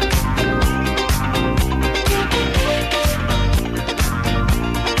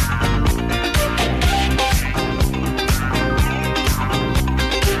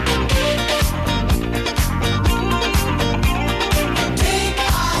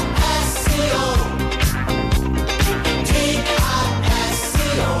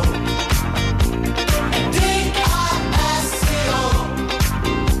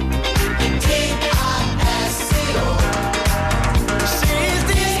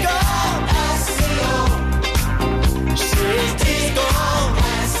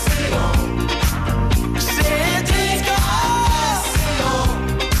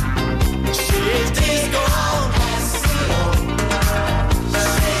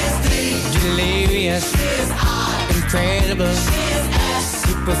 Incredible,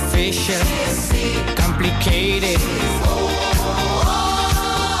 superficial, complicated.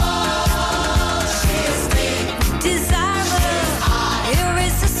 Desirable,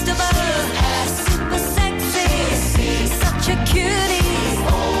 irresistible, super sexy, such a cutie.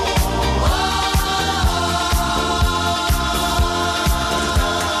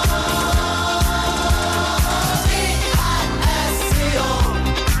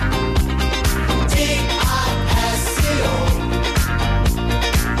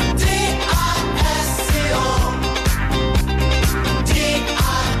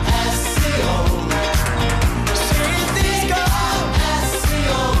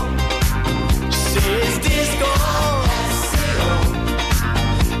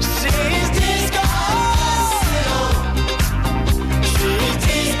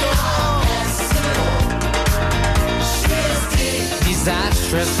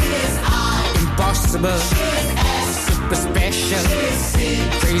 Impossible, super special,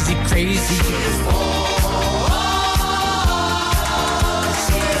 crazy, crazy.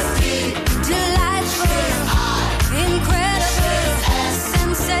 Delightful, incredible,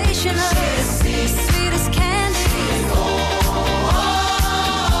 sensational, sweet as candy.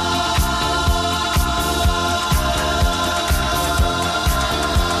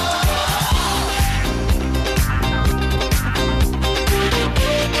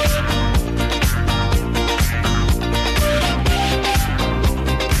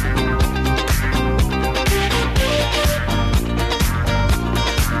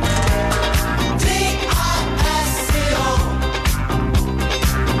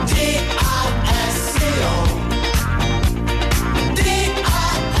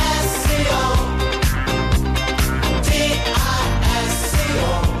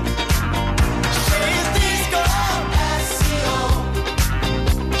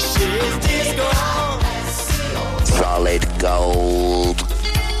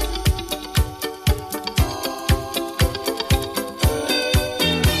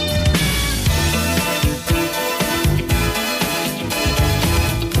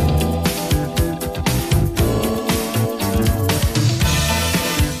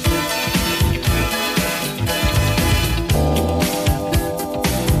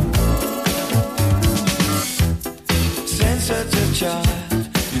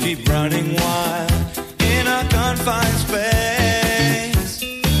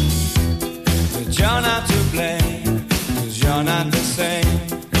 you're not to blame, 'cause you're not the same.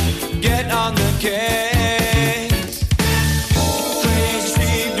 Get on the case. Crazy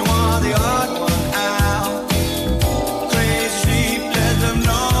sheep, you are the odd one out. Crazy sheep, let them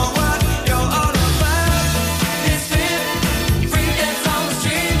know what you're all about. It's it, free dance on the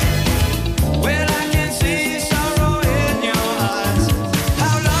street. Well, I can see sorrow in your eyes.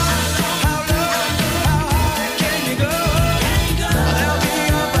 How long, how high can you go? There'll be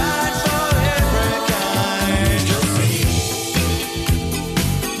a ride for every kind. You'll see.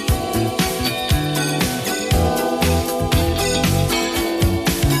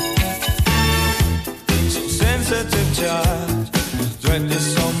 So sensitive child, threat is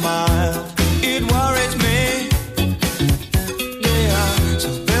so mild, it worries me. Yeah, so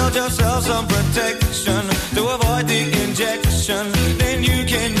build yourself some protection to avoid the injection, then you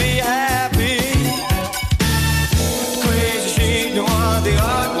can be happy. Crazy sheep, you are the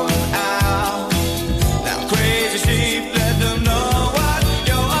odd one out. Now crazy sheep, let them know what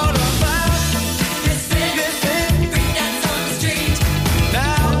you're all about. This is free dance on the street.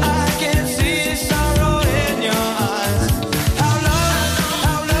 Now I can see sorrow in your eyes. How low,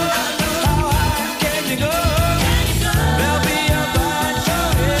 how high can you go? There'll be a ride for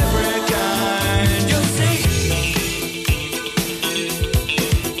every kind. You'll see.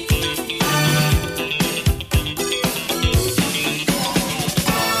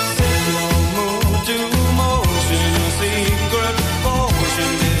 Set your mood to motion, a secret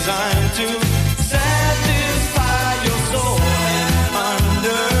potion designed to satisfy your soul. And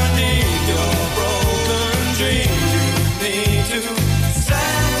underneath your broken dreams, you need to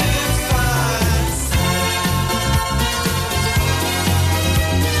satisfy.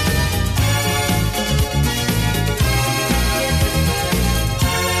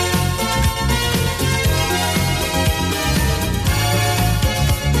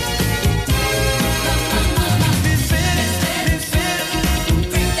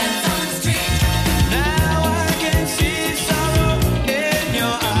 Now I can see sorrow in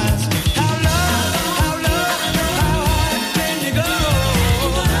your eyes. How low, how high can you go?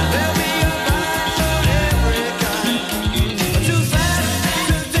 There'll be a ride for every kind. Too fast,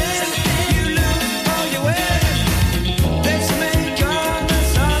 too dead, you lose all your way. Let's make all the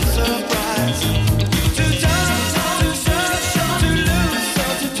sun surprise. Too tough, too short, too loose,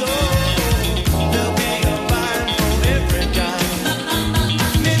 or too tall. There'll be a ride for every kind.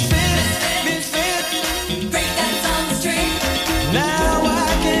 Misfit, free dance on the street. Now I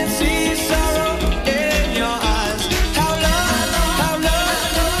can see sorrow in your eyes. How low,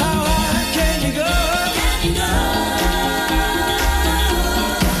 how high can you go? No,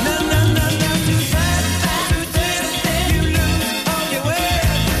 too fast, too dead, you lose all your way.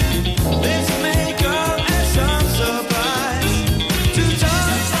 Let's make all and some surprise. Too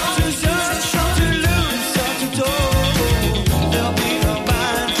tough, too short, too loose, or too tall. There'll be a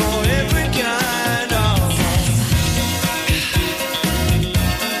ride for every kind of.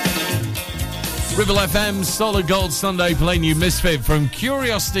 Ribble FM, Solid Gold Sunday, playing you Misfit from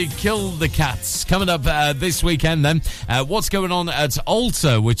Curiosity Kill the Cats. Coming up this weekend then, what's going on at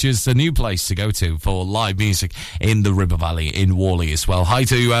Altar, which is the new place to go to for live music in the Ribble Valley in Worley as well. Hi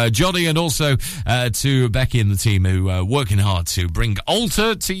to Johnny and also to Becky and the team who are working hard to bring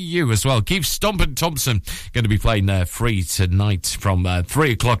Altar to you as well. Keith Stompin Thompson going to be playing free tonight from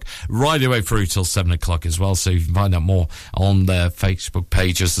 3 o'clock right away through till 7 o'clock as well, so you can find out more on their Facebook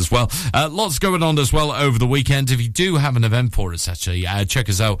pages as well. Lots going on as well over the weekend. If you do have an event for us, actually, check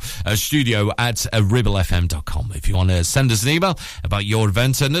us out, studio at ribblefm.com if you want to send us an email about your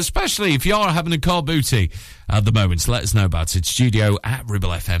event, and especially if you are having a car booty at the moment, let us know about it. Studio at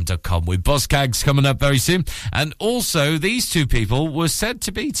ribblefm.com, with Boss Gags coming up very soon. And also, these two people were said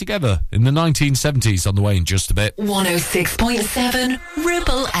to be together in the 1970s, on the way in just a bit. 106.7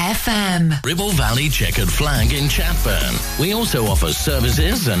 Ribble FM. Ribble Valley Checkered Flag in Chatburn. We also offer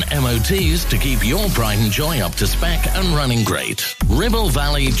services and MOTs to keep your pride and joy up to spec and running great. Ribble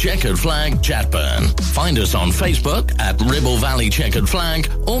Valley Checkered Flag, Chatburn. Find us on Facebook at Ribble Valley Checkered Flag,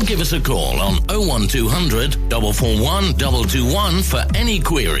 or give us a call on 01200 441 221 for any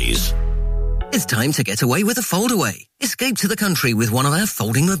queries. It's time to get away with a foldaway. Escape to the country with one of our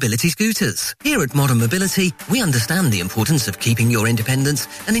folding mobility scooters. Here at Modern Mobility, we understand the importance of keeping your independence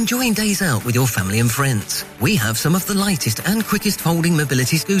and enjoying days out with your family and friends. We have some of the lightest and quickest folding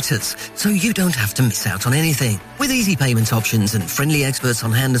mobility scooters, so you don't have to miss out on anything. With easy payment options and friendly experts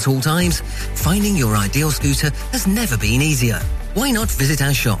on hand at all times, finding your ideal scooter has never been easier. Why not visit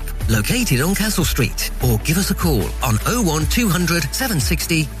our shop, located on Castle Street, or give us a call on 01200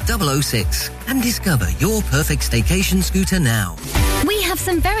 760 006 and discover your perfect staycation scooter now. We have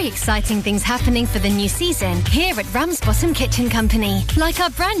some very exciting things happening for the new season here at Ramsbottom Kitchen Company, like our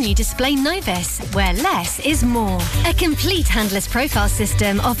brand new display Novus, where less is more. A complete handless profile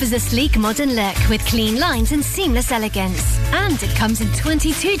system offers a sleek modern look with clean lines and seamless elegance. And it comes in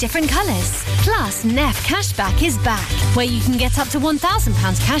 22 different colours. Plus, Neff Cashback is back, where you can get up to £1,000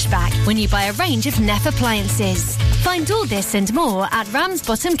 cashback when you buy a range of Neff appliances. Find all this and more at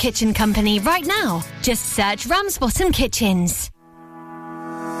Ramsbottom Kitchen Company right now. Just search Ramsbottom Kitchens.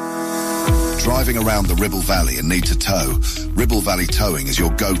 Driving around the Ribble Valley and need to tow? Ribble Valley Towing is your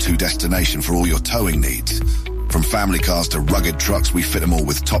go-to destination for all your towing needs. From family cars to rugged trucks, we fit them all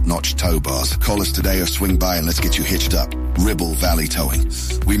with top-notch tow bars. Call us today or swing by and let's get you hitched up. Ribble Valley Towing.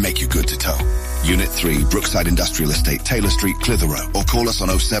 We make you good to tow. Unit 3, Brookside Industrial Estate, Taylor Street, Clitheroe. Or call us on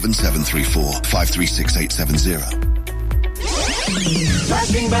 07734 536870.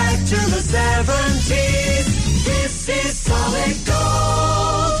 Flashing back to the 70s, this is Solid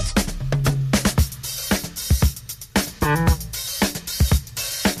Gold.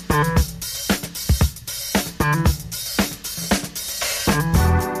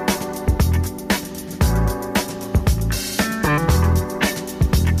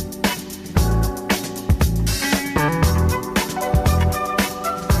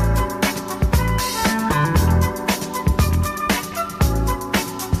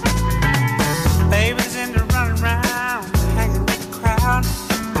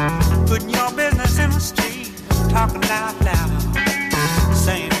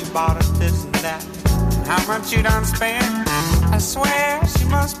 You done spent, I swear she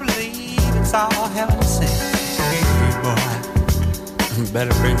must believe it's all hell to say. Hey boy,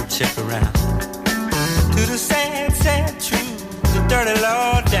 better bring the chick around to the sad, sad truth, the dirty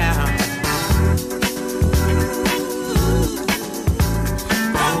low down.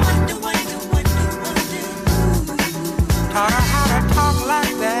 Taught her how to talk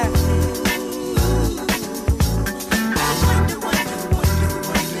like that.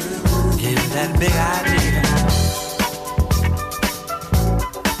 Gave her that big idea.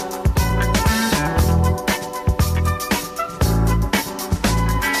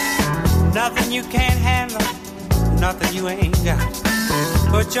 Nothing you can't handle, nothing you ain't got.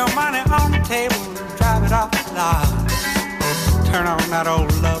 Put your money on the table, drive it off the lot. Turn on that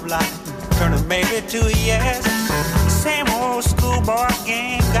old love light, turn a maybe to a yes. Same old schoolboy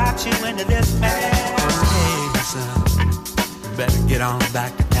game got you into this mess. Hey son, you better get on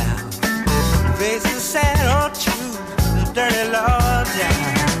back to town. Face the sad old truth, the dirty law down.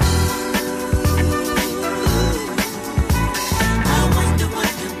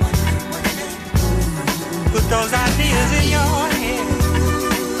 Put those ideas in your head.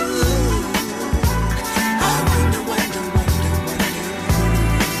 I wonder, wonder, wonder,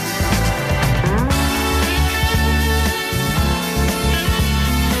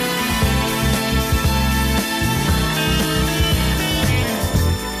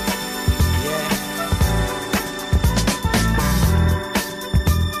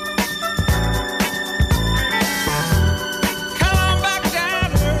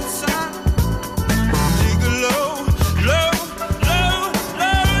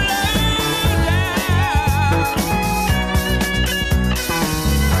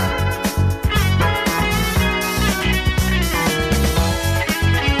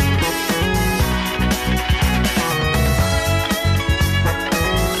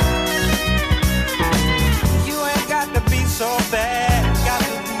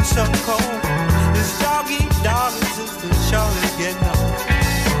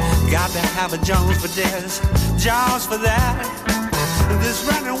 have a Jones for this, Jones for that. This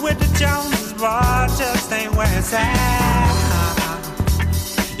running with the Joneses, boy, just ain't where it's at.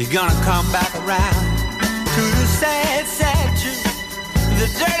 You're gonna come back around to the sad, sad truth, the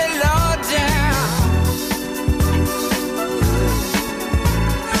dirty low down.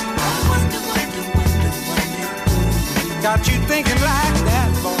 Got you thinking like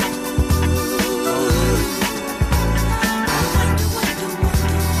that, boy.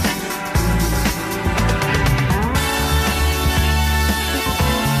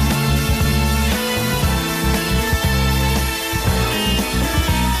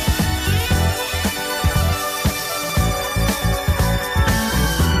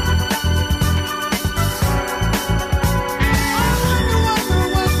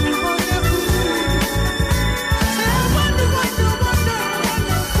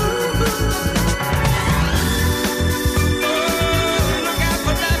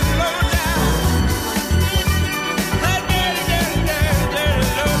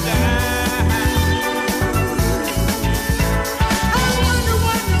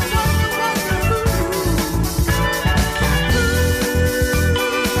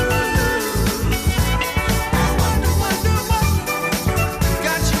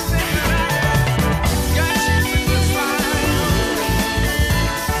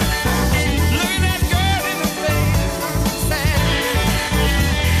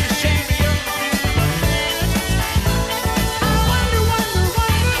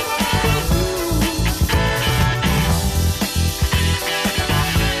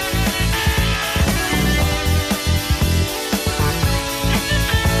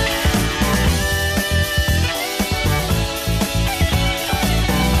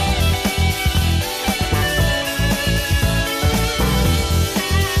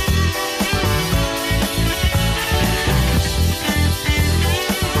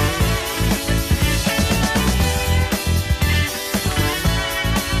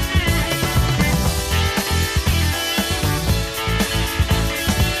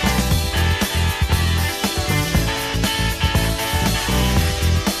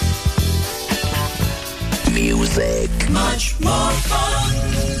 music. Much more fun.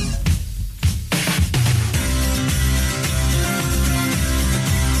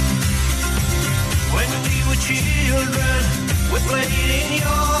 When we were children, we played in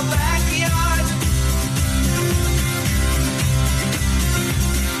your backyard.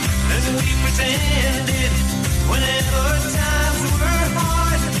 And we pretended whenever times were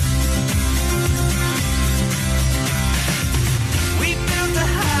hard. We built a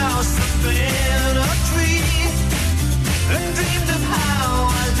house up in a tree and dreamed of how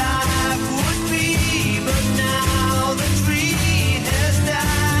our life would be. But now the tree has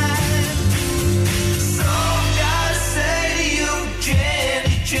died. So gotta say to you,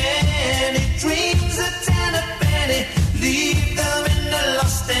 Jenny, Jenny, dreams a ten a penny, leave them in the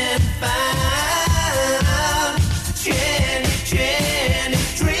lost and found. Jenny, Jenny,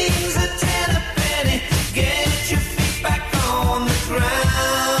 dreams a ten a penny, get your feet back on the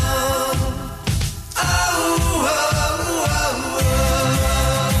ground. Oh, oh, oh, oh.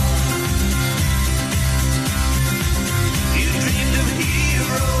 You dreamed of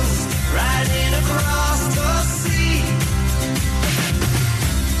heroes riding across the sea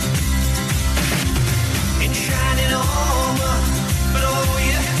in shining armor, but all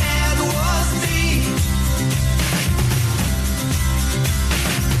you had was me.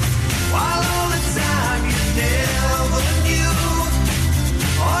 While all the time you never knew,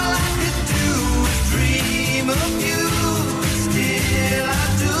 all I could do was dream of you. Still I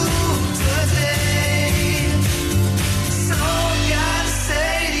do today. So gotta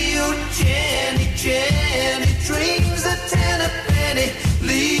say to you, Jenny, Jenny, dreams a ten a penny,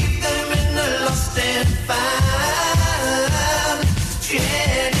 leave them in the lost and found.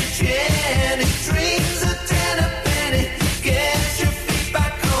 Jenny, Jenny, dreams a ten a penny, get your feet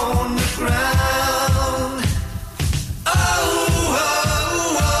back on the ground. Oh,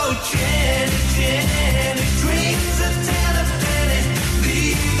 oh, oh, Jenny, Jenny, dreams a ten a penny,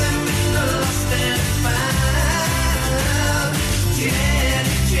 leave them in the lost and found.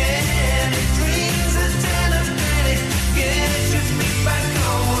 Jenny, Jenny, dreams a ten a penny, get your feet back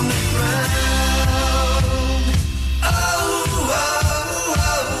on the ground. Oh, oh,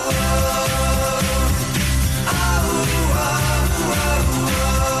 oh, oh. Oh,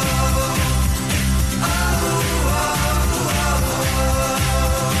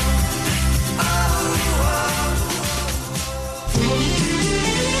 oh,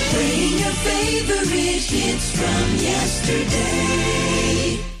 Playing your favorite hits from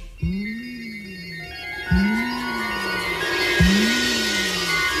yesterday.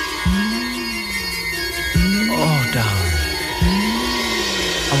 Oh, darling.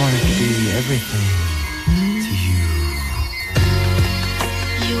 I wanted to be everything to you.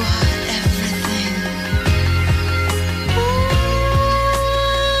 You are everything.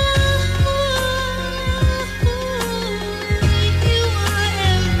 You are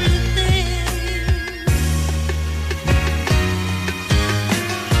everything.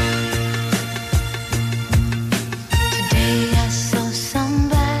 Today I saw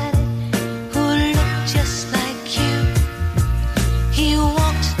somebody who looked just like you. He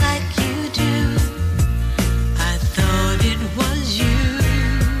walked like you do.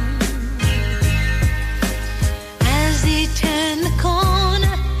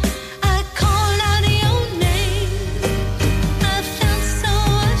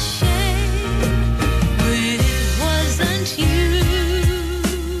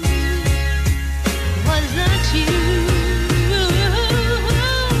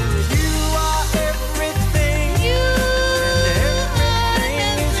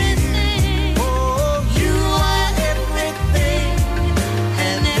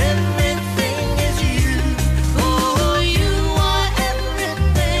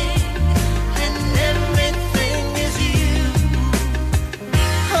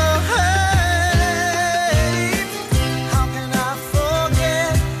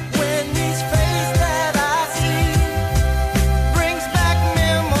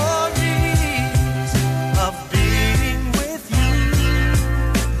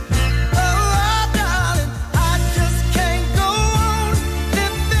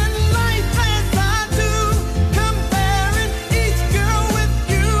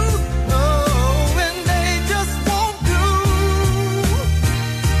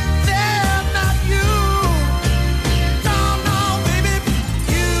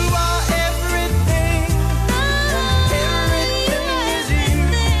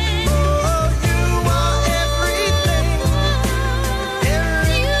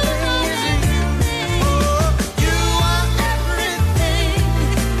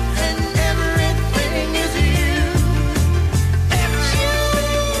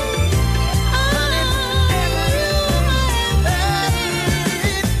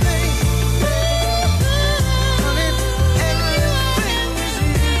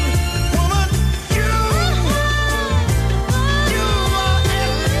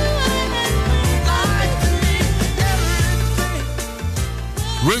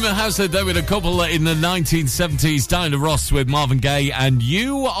 House there with a couple in the 1970s, Diana Ross with Marvin Gaye, and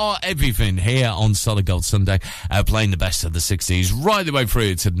You Are Everything here on Solid Gold Sunday, playing the best of the 60s right the way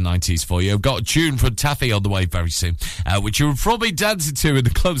through to the 90s for you. I've got a tune from Taffy on the way very soon, which you were probably dancing to in the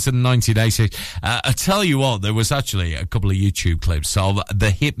clubs in the 1980s. I tell you what, there was actually a couple of YouTube clips of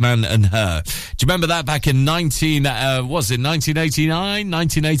The Hitman and Her. Do you remember that back in 1989,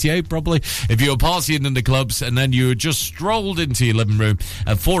 1988 probably? If you were partying in the clubs and then you just strolled into your living room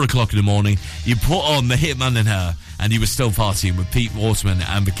at 4 o'clock in the morning, you put on The Hitman and Her, and you were still partying with Pete Waterman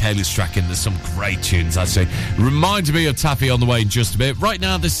and Michaela Strachan. There's some great tunes, I'd say. Reminds me of Taffy on the way in just a bit. Right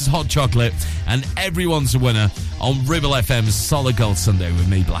now, this is Hot Chocolate, and everyone's a winner on Ribble FM's Solid Gold Sunday with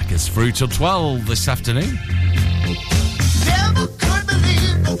me, Blackers, through till 12 this afternoon. Never could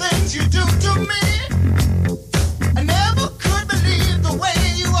believe the things you do to me. I never could believe the way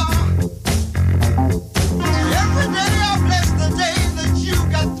you are. Every day I bless the day that you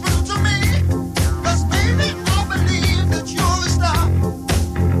got through to me. 'Cause baby, I believe that you're a star.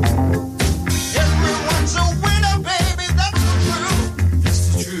 Everyone's a winner, baby, that's the truth. That's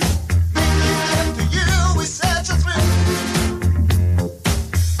the truth. Making love to you is such a thrill.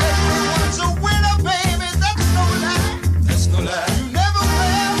 Everyone's a winner, baby, that's no lie. That's no lie. You never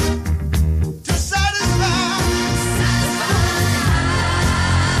fail to satisfy.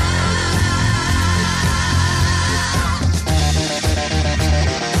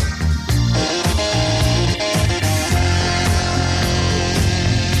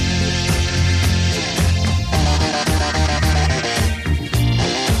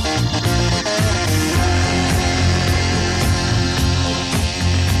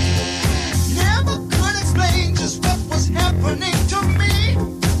 Never could explain just what was happening to me.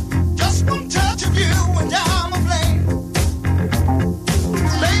 Just one touch of you and I'm aflame.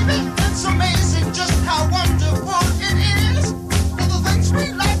 Baby, it's amazing just how wonderful it is. All the things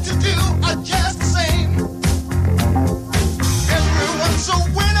we like to do are just the same. Everyone's a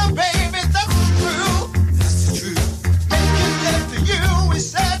winner, baby, that's the truth. That's the truth. Making love to you is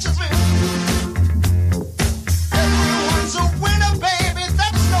such a thrill. Everyone's a winner, baby,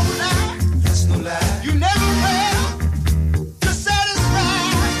 that's no lie. That's no lie. You never fail to satisfy.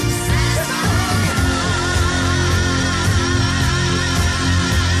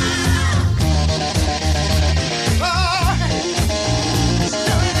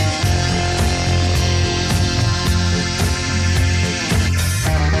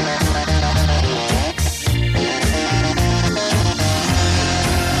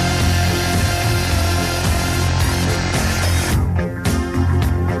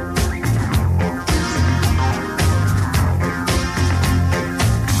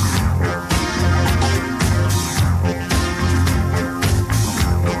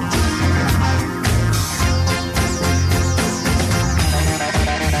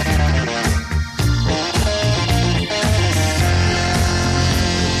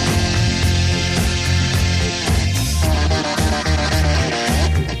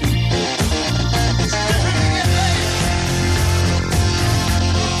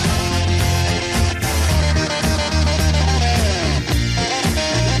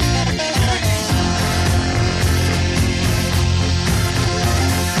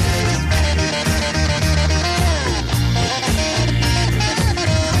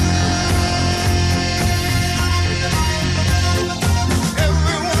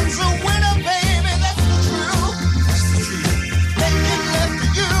 Everyone's a winner, baby, that's the truth. That's the truth. Making love to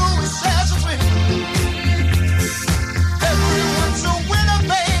you is such a thrill. Everyone's a winner,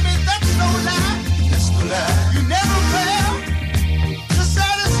 baby, that's no lie. That's no lie. You never fail to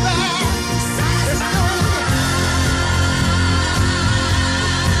satisfy.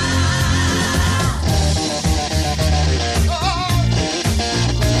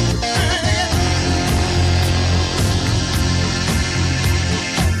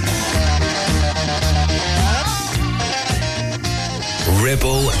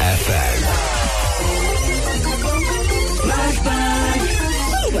 Ribble FM.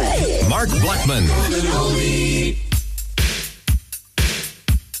 Mark Blackman.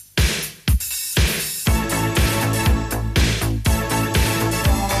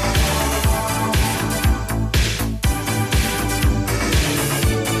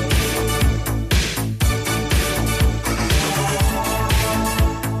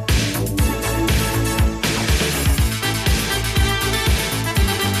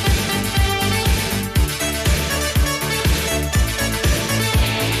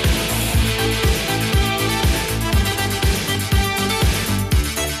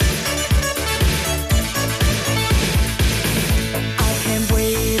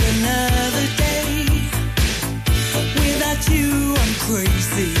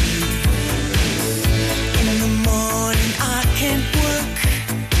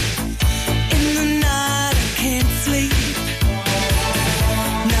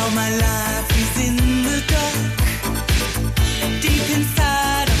 my life is in the dark. Deep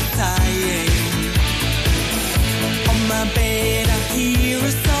inside I'm dying. On my bed I hear a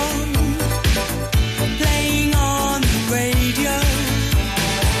song playing on the radio.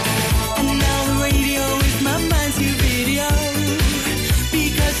 And now the radio is my mind's new video.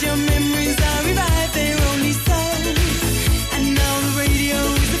 Because your memories are revived, they're only songs. And now the radio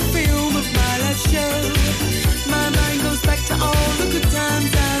is a film of my life show. My mind goes back to all the good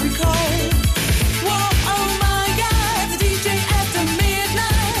times I recall. Whoa, oh my God, the DJ after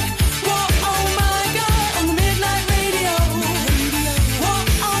midnight. Whoa, oh my God, on the midnight radio. Whoa,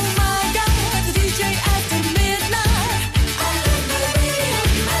 oh my God, the DJ after midnight. I love my radio,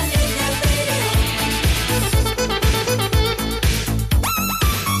 my midnight radio.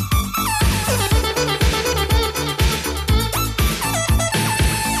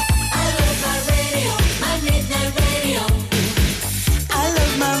 I love my radio, my midnight radio. I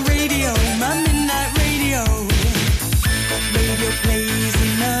love my radio, my midnight radio. Radio plays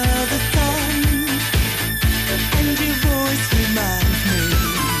another song, and your voice reminds me.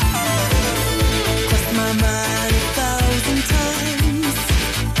 Crossed my mind 1,000 times.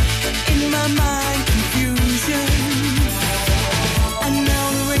 In my mind, confusion. And now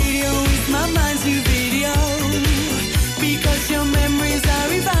the radio is my mind's new video. Because your memories are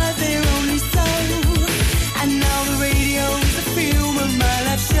revived, they're only so. And now the radio is a film of my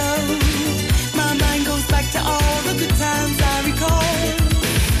life show. My mind goes back to all the good times I recall.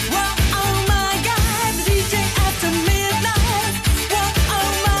 Whoa, oh my God, the DJ after midnight. Whoa, oh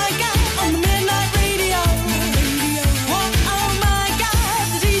my God, on the midnight radio. Whoa, oh my God,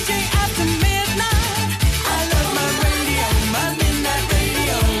 the DJ after midnight. I love my radio, my midnight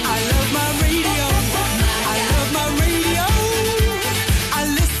radio. I love my radio. I love my radio. I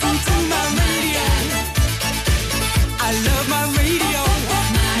listen to my radio. I love my radio,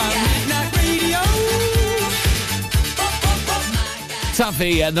 my midnight radio.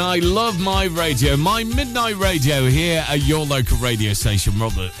 Taffy, and I love my radio, my midnight radio here at your local radio station,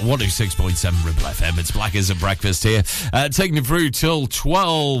 Robert 106.7 Ribble FM. It's Blackers at Breakfast here, taking you through till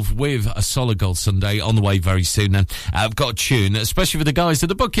 12 with a Solid Gold Sunday on the way very soon. And I've got a tune, especially for the guys at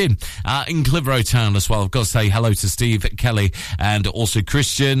the booking in Clitheroe Town as well. I've got to say hello to Steve, Kelly, and also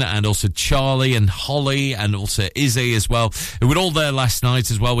Christian, and also Charlie and Holly, and also Izzy as well, who were all there last night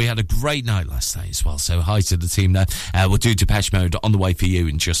as well. We had a great night last night as well, so hi to the team there. We'll do Depeche Mode on the way for you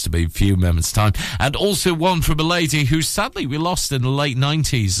in just a few moments' time. And also one from a lady who sadly we lost in the late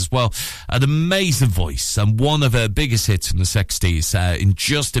 90s as well. An amazing voice and one of her biggest hits from the 60s in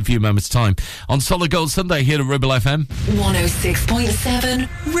just a few moments' time on Solid Gold Sunday here at Ribble FM. 106.7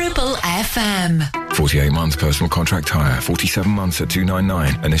 Ribble FM. 48 months personal contract hire, 47 months at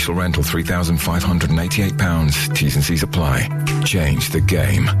 $299. Initial rental £3,588. T's and C's apply. Change the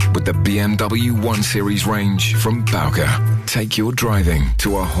game with the BMW 1 Series range from Bowker. Take your driving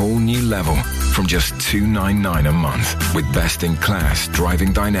to a whole new level from just $299 a month with best-in-class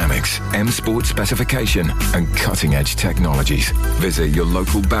driving dynamics, M Sport specification and cutting-edge technologies. Visit your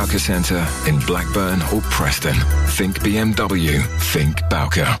local Bowker Centre in Blackburn or Preston. Think BMW. Think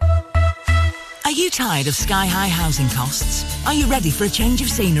Bowker. Are you tired of sky-high housing costs? Are you ready for a change of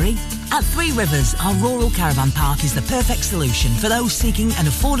scenery? At Three Rivers, our rural caravan park is the perfect solution for those seeking an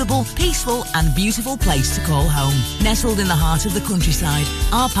affordable, peaceful and beautiful place to call home. Nestled in the heart of the countryside,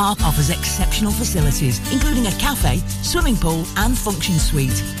 our park offers exceptional facilities, including a cafe, swimming pool and function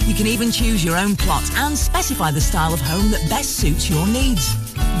suite. You can even choose your own plot and specify the style of home that best suits your needs.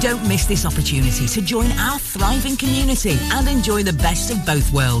 Don't miss this opportunity to join our thriving community and enjoy the best of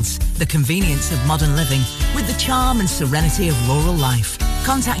both worlds. The convenience of modern living with the charm and serenity of rural life.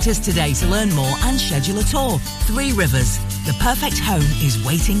 Contact us today to learn more and schedule a tour. Three Rivers, the perfect home is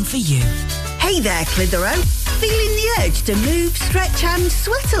waiting for you. Hey there, Clitheroe. Feeling the urge to move, stretch and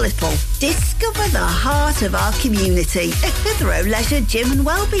sweat a little? Discover the heart of our community at Clitheroe Leisure Gym and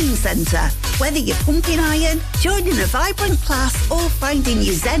Wellbeing Centre. Whether you're pumping iron, joining a vibrant class or finding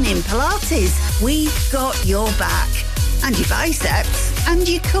your zen in Pilates, we've got your back. And your biceps and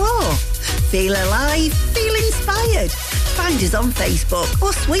your core. Feel alive, feel inspired. Find us on Facebook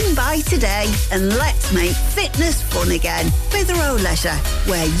or swing by today and let's make fitness fun again. Clitheroe Leisure,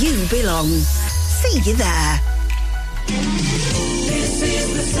 where you belong. See you there. This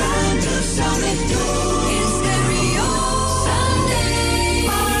is the sound of Solid Gold. In stereo, Sunday.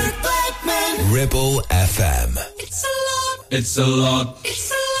 Mark Blackman. Ribble FM. It's a lot. It's a lot. It's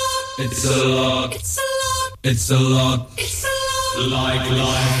a lot. It's a lot. It's a lot. It's a lot. It's a lot. Like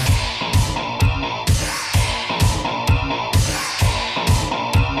life.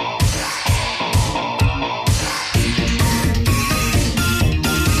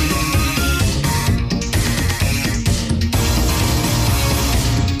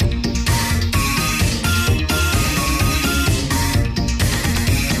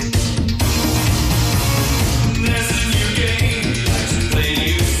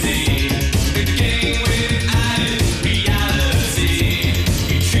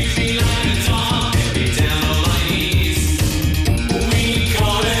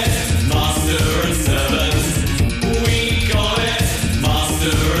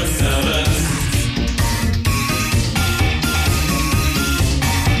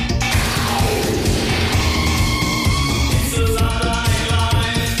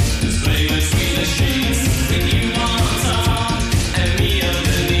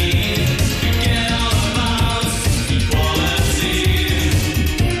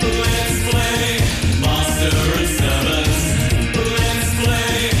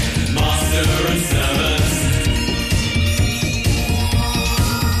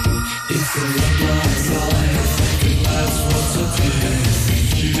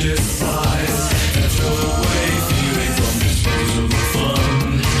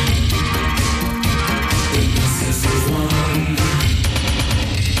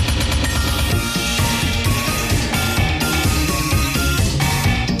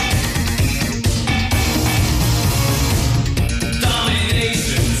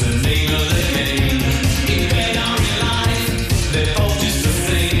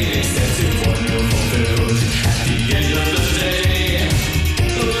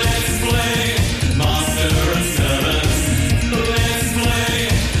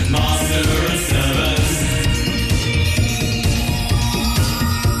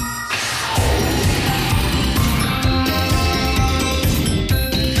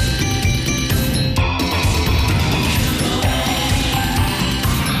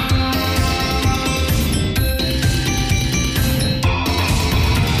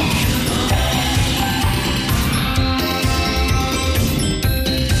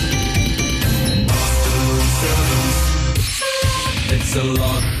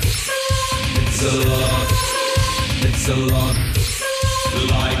 lot.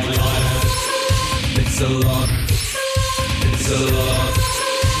 Like life. It's a lot. It's a lot.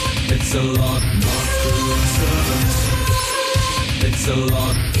 It's a lot. Master and servant. It's a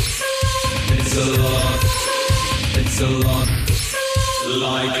lot. It's a lot. It's a lot.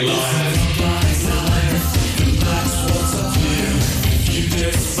 Like life. That's what's up here. If you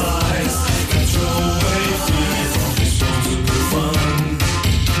despise, control away fear from responsible fun.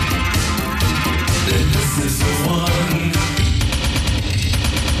 Then this is the one.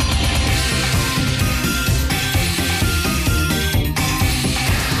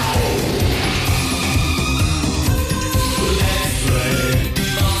 Let's play.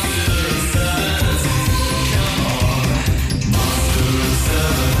 Master and servants. Come on. Master and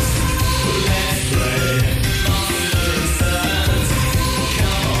servants. Let's play. Master and servants.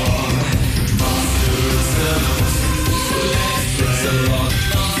 Come on. Master and servants. Let's play. It's a lot.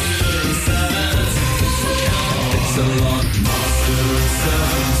 Master and servants. Come on. It's a lot. Master and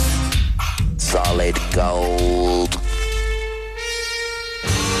servants. Solid gold.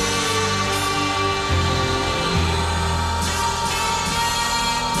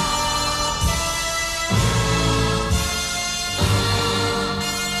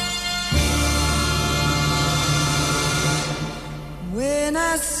 When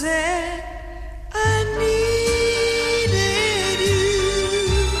I said I needed you,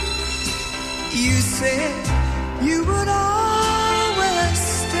 you said you would always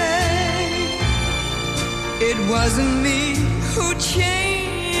stay. It wasn't me who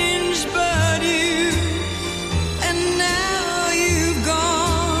changed, but you. And now you've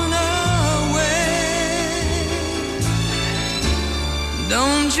gone away.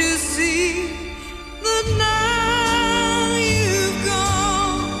 Don't you see that now you've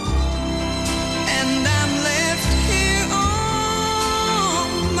gone, and I'm left here on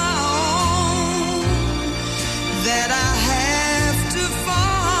my own, that I have to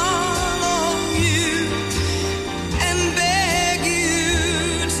follow you and beg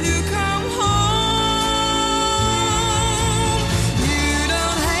you to come home. You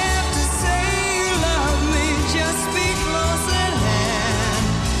don't have to say you love me, just be close at hand.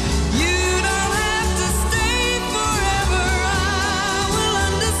 You don't have to stay forever, I will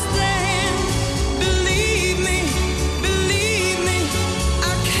understand. Believe me,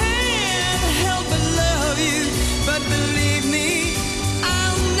 I can't help but love you. But believe me,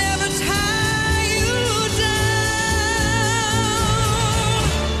 I'll never tie you down.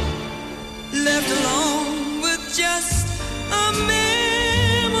 Left alone with just a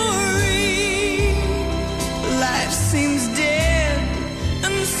memory, life seems dead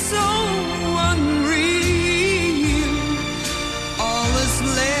and so unreal. All that's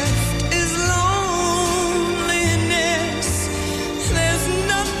left is loneliness. There's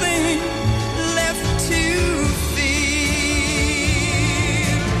nothing left to feel.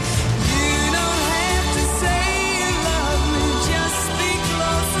 You don't have to say you love me, just be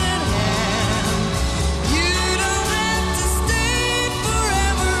close at hand. You don't have to stay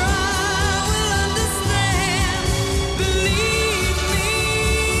forever, I will understand. Believe me,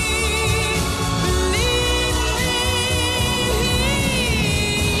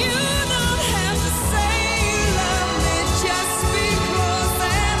 you don't have to say you love me, just be close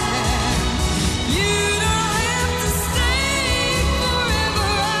at hand. You don't have to stay forever,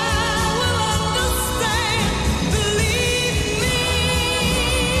 I will understand. Believe me,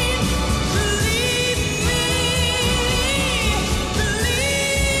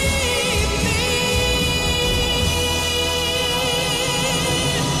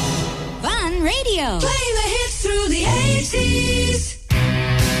 Fun Radio. Playing the hits through the 80s.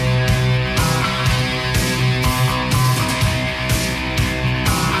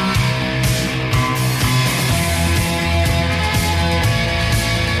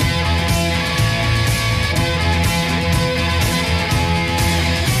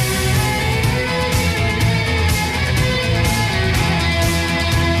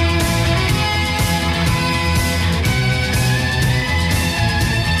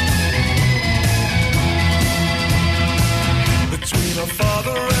 Between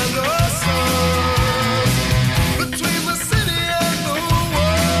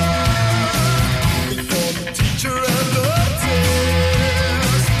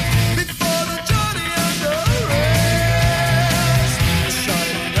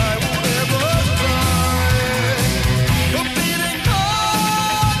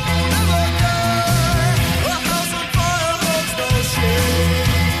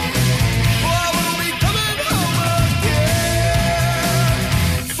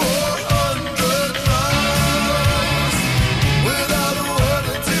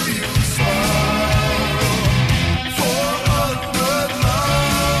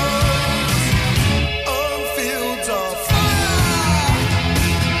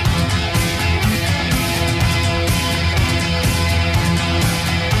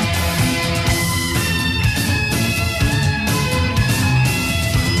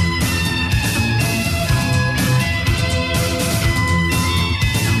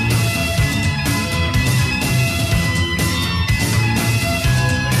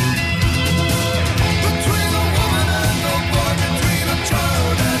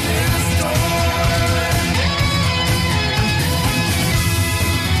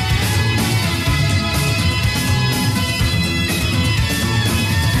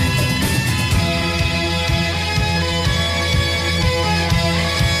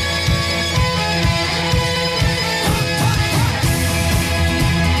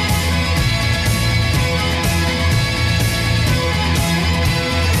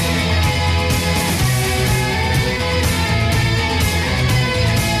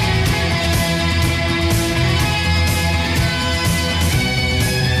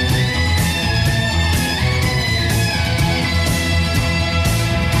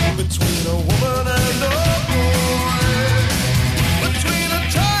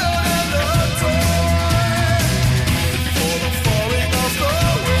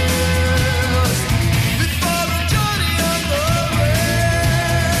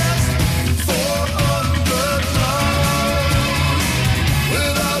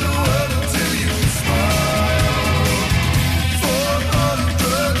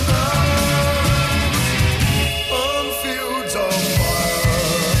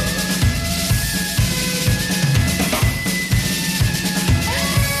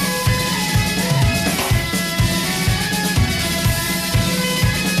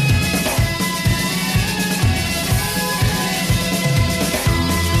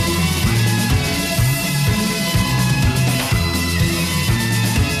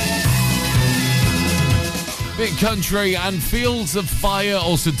Big Country and Fields of Fire.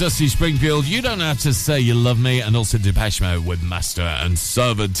 Also Dusty Springfield, You Don't Have to Say You Love Me. And also Depeche Mode with Master and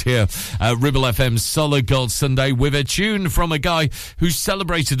Servant here at Ribble FM's Solid Gold Sunday with a tune from a guy who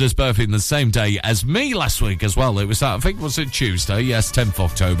celebrated his birthday in the same day as me last week as well. It was, I think, was it Tuesday? Yes, 10th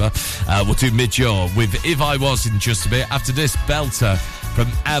October. We'll do Mid-Yaw with If I Was in just a bit. After this, Belter from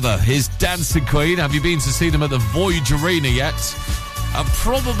ABBA, his Dancing Queen. Have you been to see them at the Voyage Arena yet? I'll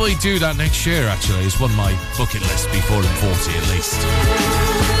probably do that next year, actually. It's one of my bucket lists before I'm 40 at least.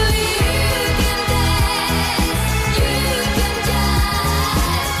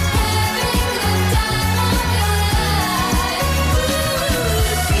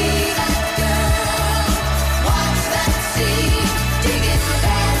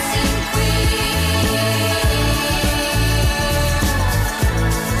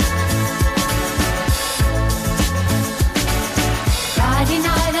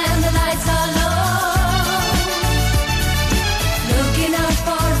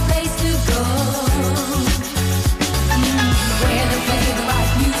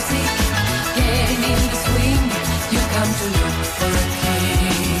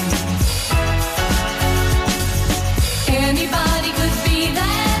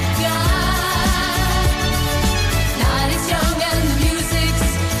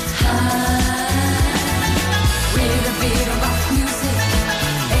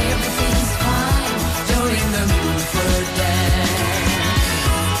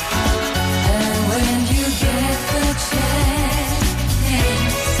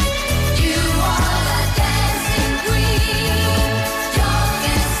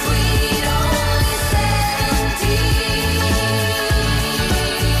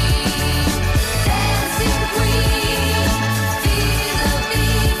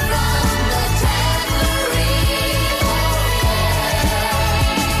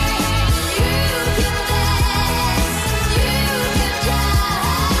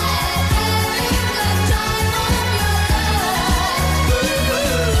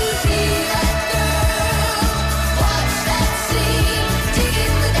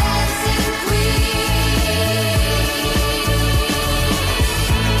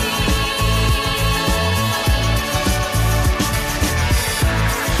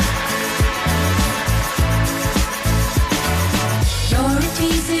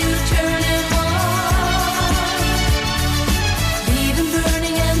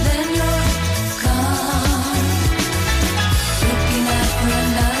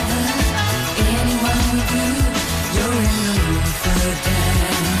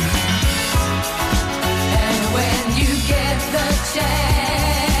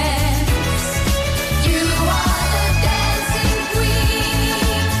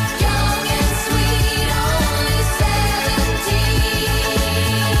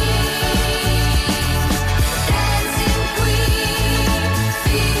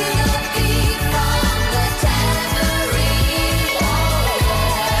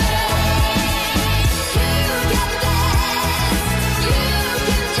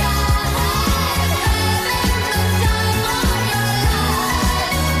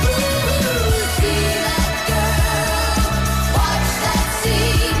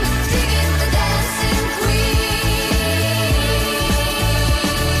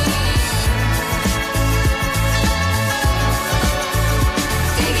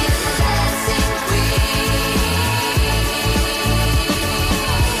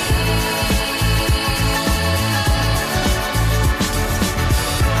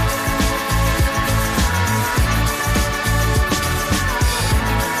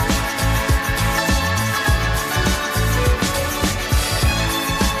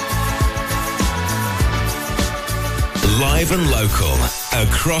 Live and local,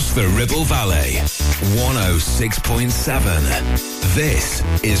 across the Ribble Valley. 106.7. This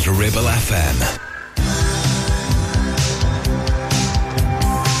is Ribble FM.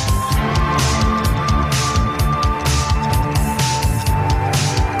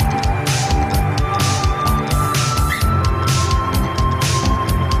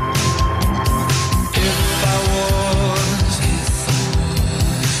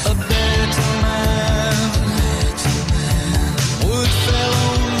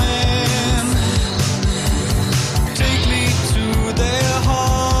 Take me to their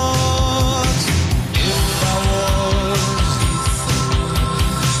heart.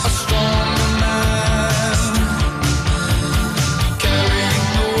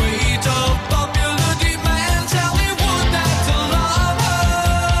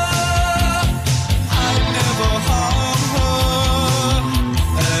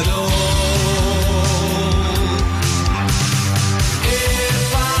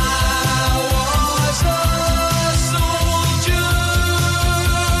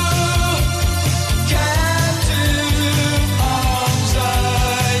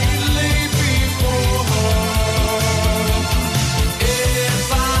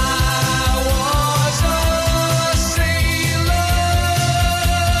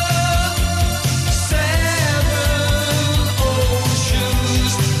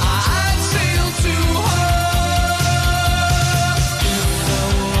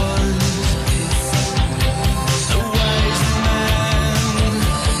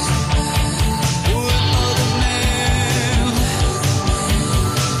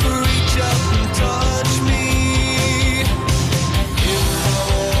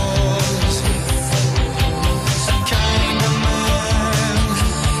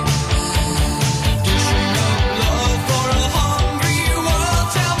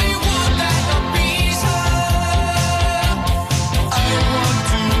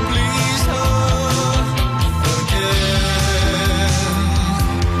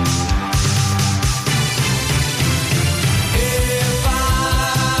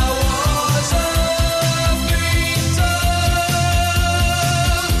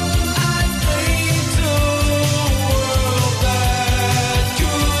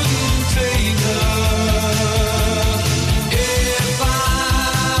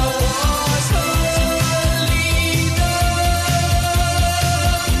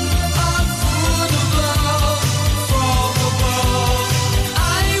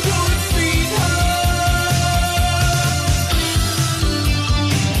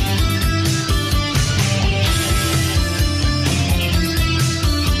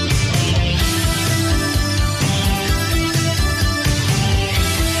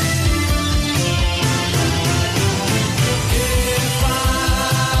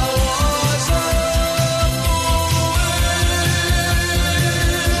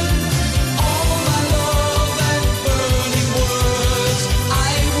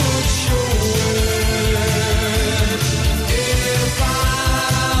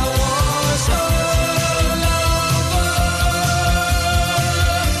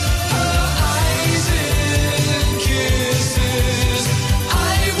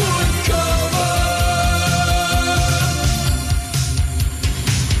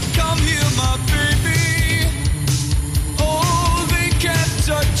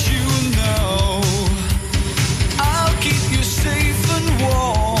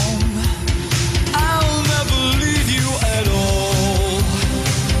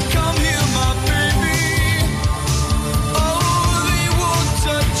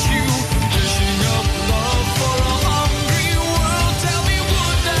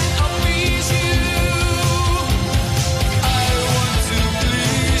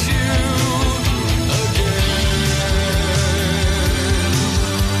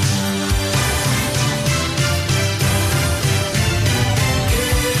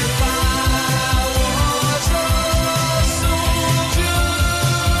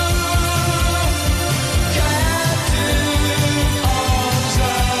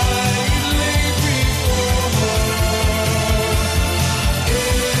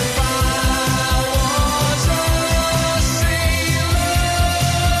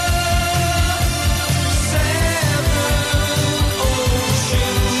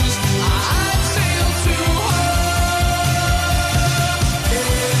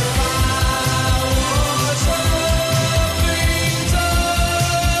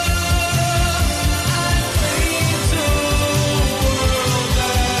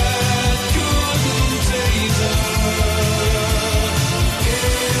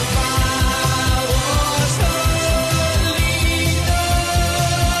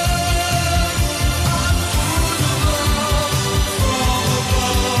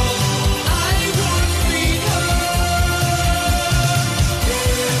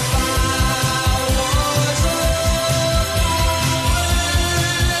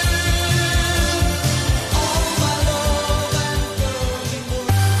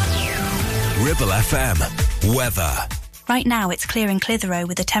 Ribble FM. Weather. Right now it's clear in Clitheroe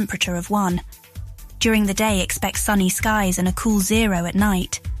with a temperature of 1. During the day, expect sunny skies and a cool 0 at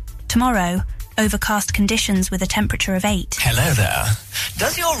night. Tomorrow, overcast conditions with a temperature of 8. Hello there.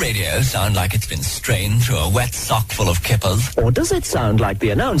 Does your radio sound like it's been strained through a wet sock full of kippers? Or does it sound like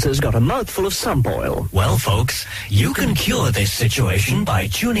the announcer's got a mouthful of sump oil? Well, folks, you can cure this situation by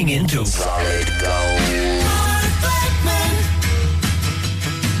tuning in to Solid Gold.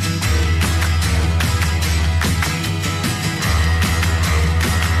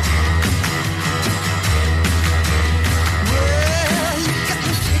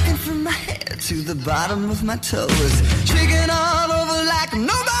 To the bottom of my toes, shaking all over like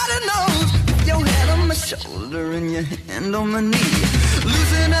nobody knows. With your head on my shoulder and your hand on my knee.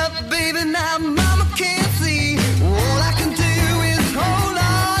 Loosen up, baby, now mama can't see. All I can do is hold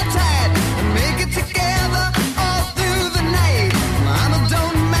on tight and make it together all through the night. Mama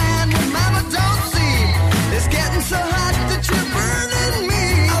don't mind when mama don't see. It's getting so hot that you're burning me.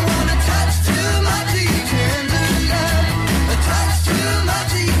 I wanna touch too much, tender love. A touch too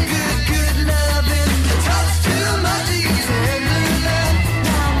much, good loving. A touch too much, tender love.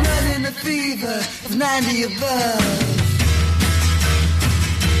 Now I'm running a fever of 90 above.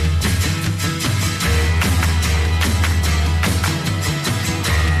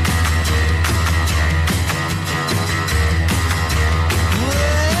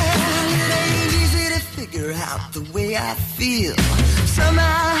 Out the way I feel.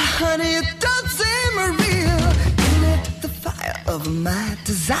 Somehow, honey, it don't seem real. Ain't it the fire of my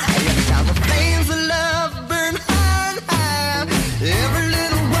desire? Now the flames of love burn high and high. Every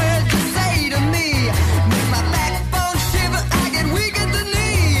little word you say to me make my backbone shiver. I get weak at the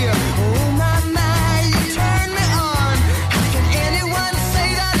knee. Oh my, you turn me on. How can anyone say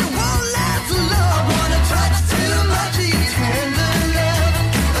that it won't last long? I wanna touch too much of your tender love.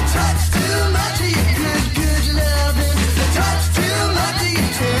 A touch too much of your good loving. A touch too much of your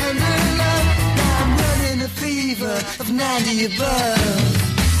tender love. Now I'm running a fever of 90 above.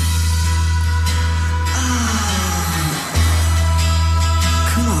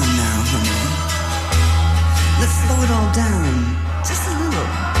 Come on now, honey. Let's slow it all down, just a little.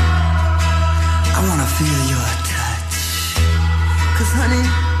 I wanna feel your touch. 'Cause honey,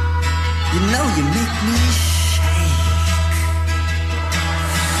 you know you make me shake.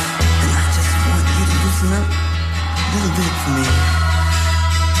 And I just want you to loosen up a little bit for me.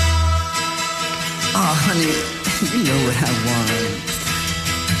 Oh, honey, you know what I want.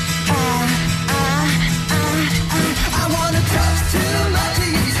 I wanna touch too much of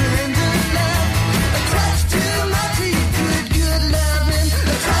your tender love. A touch too much of your good loving.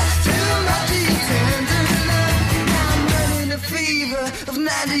 A touch too much of your tender love. Now I'm running a fever of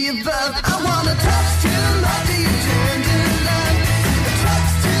 90 above. I wanna touch too much of your tender love. A touch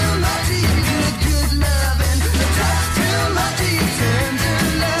too much of your good loving. A touch too much of your tender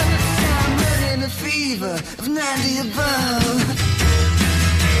love. Now I'm running a fever of 90 above.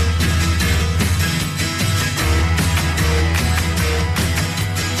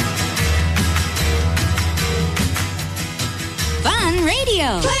 Fun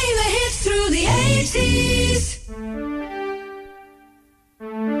Radio. Playing the hits through the 80s.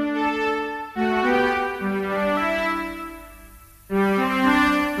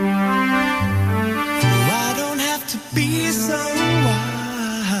 I don't have to be so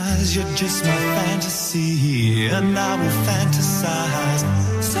wise. You're just my fantasy, and I will fantasize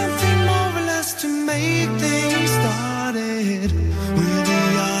something more or less to make things started. We're the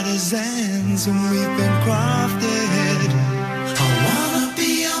artisans, and we've been crafted. I wanna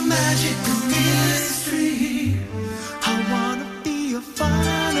be a magical mystery. I wanna be a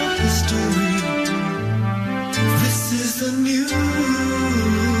final history. This is the news.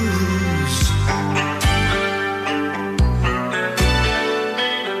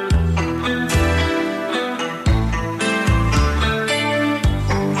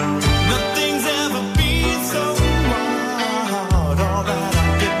 Nothing's ever been so hard. All that I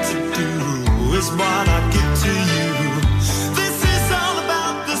get to do is what I give to you.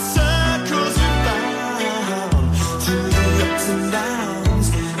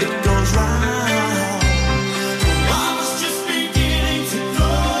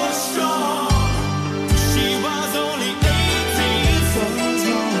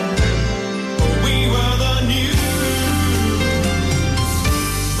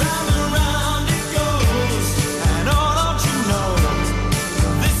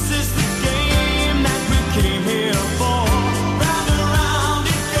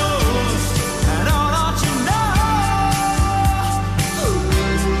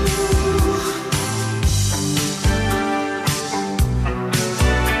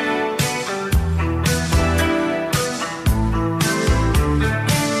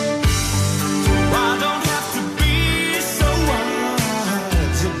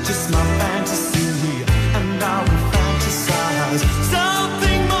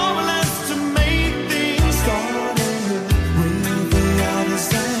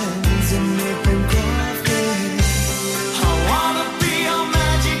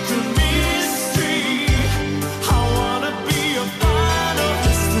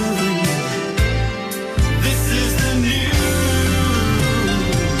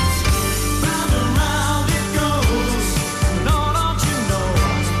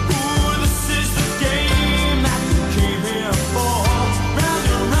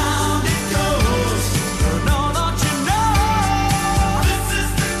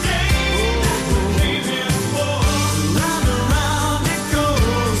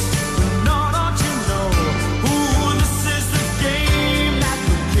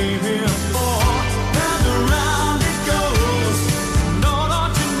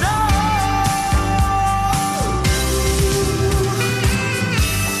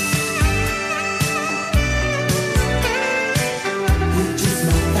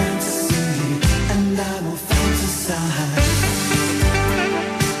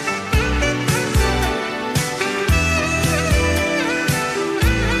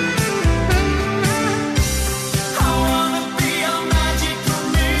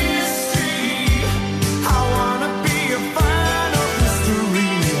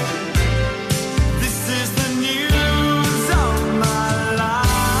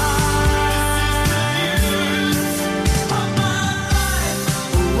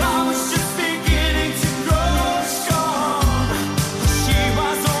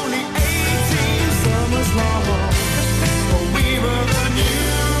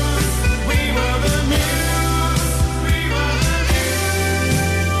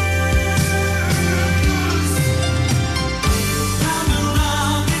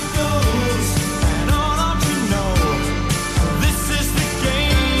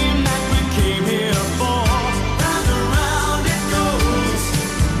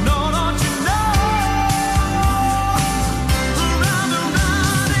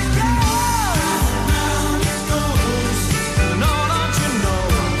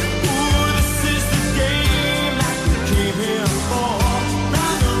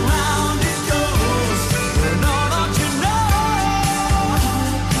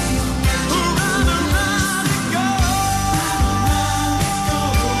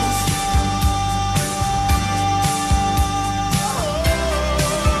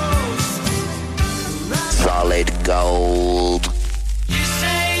 Gold. You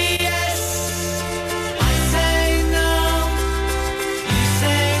say yes, I say no. You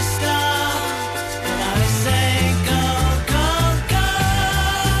say stop, and I say go, go, go.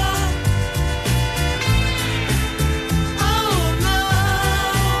 Oh no.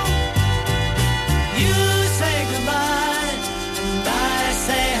 You say goodbye, and I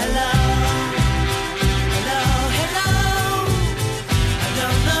say hello. Hello, hello. I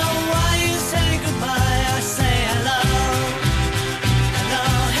don't know why you say goodbye, I say hello. Hello,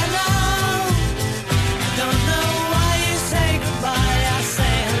 hello. I don't know why you say goodbye, I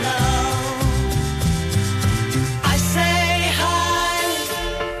say hello. I say hi,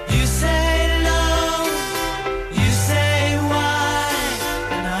 you say no, you say why,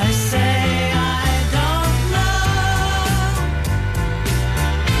 and I say I don't know.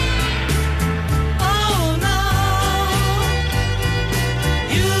 Oh no.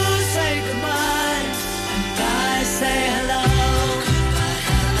 You say goodbye, and I say hello.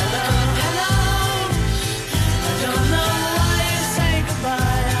 Hello, hello. I don't know why you say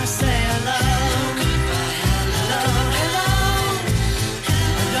goodbye, I say hello. Hello, hello. I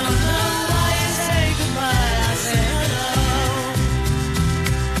don't know why you say goodbye, I say hello.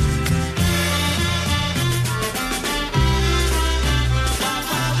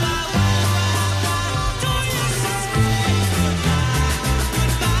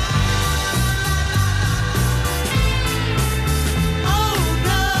 Oh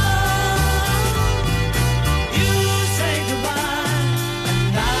no. You say goodbye,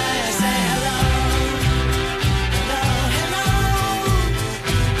 and I say hello. Hello, hello.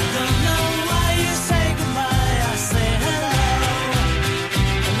 I don't know why you say goodbye, I say hello.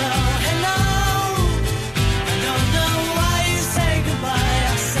 Hello, hello. I don't know why you say goodbye, I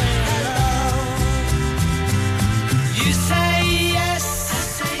say hello. You say yes,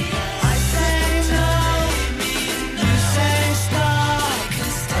 I say no. You say stop,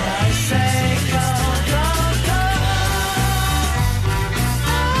 I say go, go, go.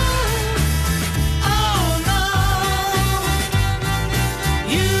 Oh no.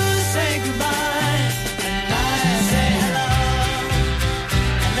 You say goodbye, and I say hello.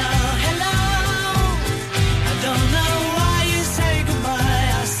 Hello, hello. I don't know why you say goodbye,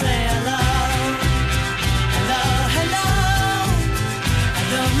 I say hello. Hello, hello. I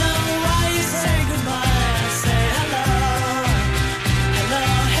don't know why you say goodbye, I say hello. Hello,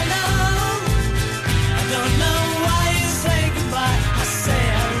 hello. I don't know why you say goodbye, I say hello.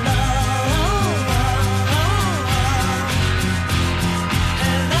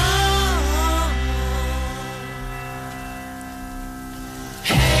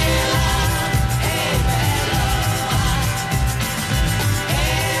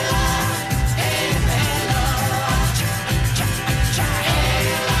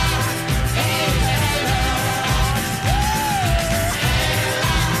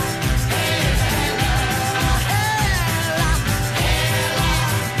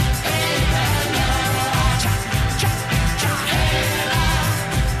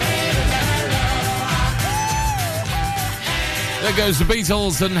 There goes the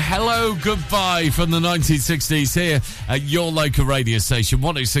Beatles and Hello Goodbye from the 1960s here at your local radio station,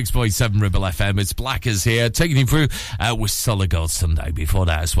 106.7 Ribble FM. It's Blackers here, taking you through with Solid Gold Sunday. Before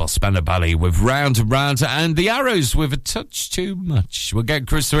that as well, Spanner Ballet with Round and Round, and the Arrows with A Touch Too Much. We'll get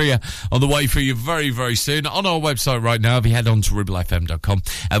Chris Ria on the way for you very, very soon. On our website right now, if you head on to ribblefm.com,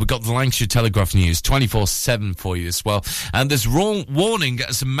 we've got the Lancashire Telegraph News 24/7 for you as well. And there's warning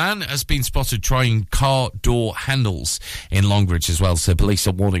as a man has been spotted trying car door handles in Longridge as well. So police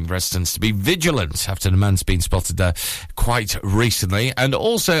are warning residents to be vigilant after the man's been spotted there quite recently. And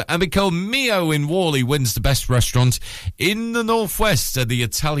also, Amico Mio in Worley wins the best restaurant in the Northwest at the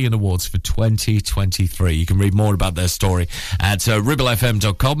Italian Awards for 2023. You can read more about their story at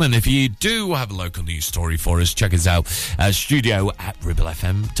ribblefm.com. And if you do have a local news story for us, check us out at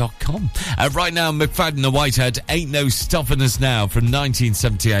studio@ribblefm.com. Right now, McFadden the Whitehead, Ain't No Stopping Us Now from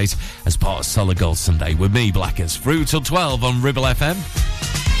 1978 as part of Solid Gold Sunday with me, Blackers, through till 12 on Ribble FM.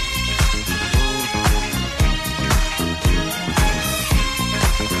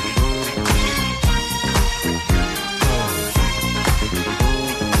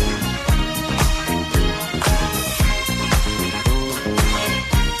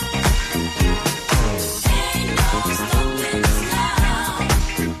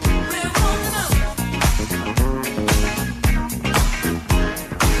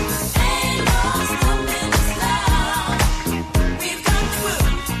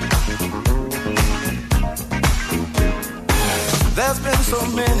 There's been so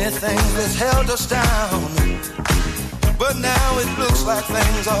many things that's held us down, but now it looks like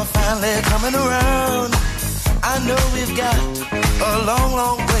things are finally coming around. I know we've got a long,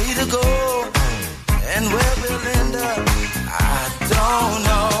 long way to go. And where we'll end up, I don't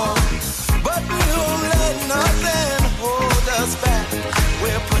know. But we won't let nothing hold us back.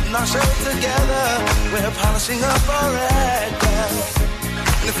 We're putting our show together. We're polishing up our act. And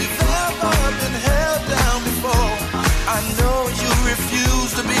if you've ever been held down before, I know you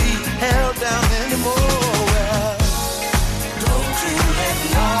refuse to be held down anymore. Well, don't you let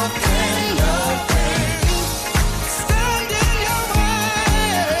nothing stand in your way.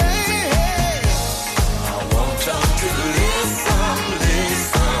 I want y'all to listen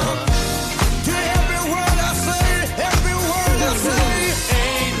to every word I say, every word I say.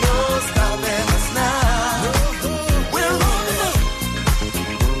 Ain't no stopping us now. We're on the move.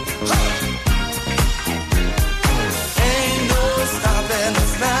 Ain't no stopping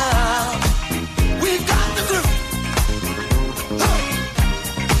us now. We've got the groove.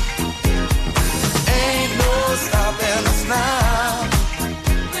 Ain't no stopping us now.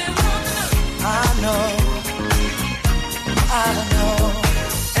 I know.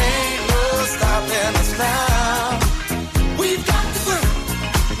 Ain't no stopping us now. We've got the groove.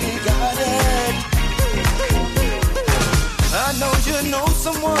 We got it. I know you know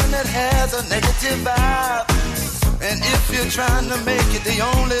someone that has a negative vibe. And if you're trying to make it, they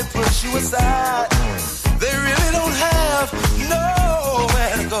only push you aside. They really don't have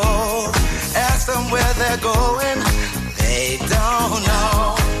nowhere to go. Ask them where they're going, they don't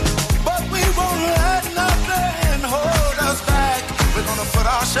know. But we won't let nothing hold us back. We're gonna put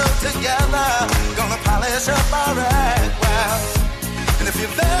our show together, gonna polish up our act. Well, and if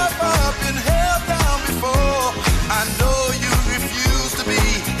you've ever been held down before, I know you refuse to be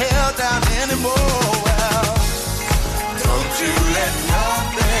held down anymore. Well, don't you let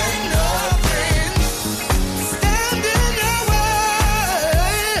nothing stand in your way.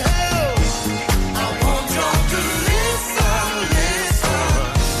 I want y'all to listen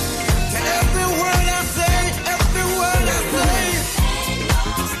to every word I say, every word I say.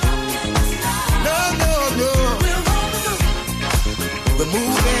 No. We're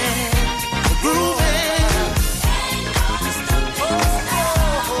moving, we're grooving.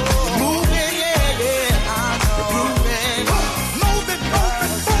 We're moving, yeah. We're grooving. Moving.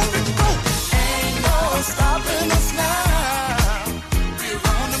 Ain't no stopping us now. We're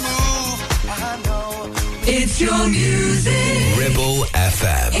on the move, I know. It's your music. Ribble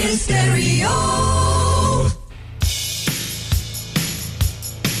FM. In stereo.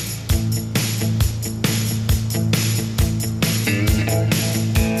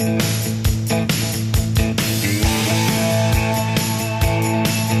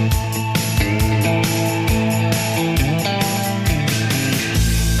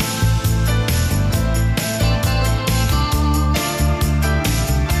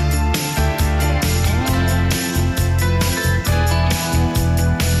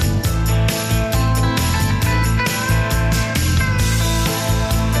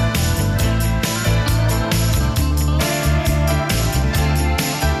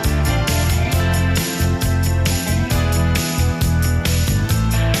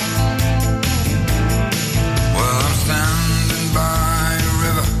 Well, I'm standing by a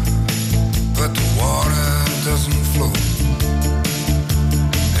river, but the water doesn't flow.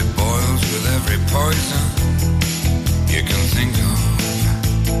 It boils with every poison you can think of.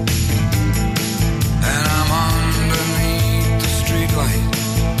 And I'm underneath the streetlight,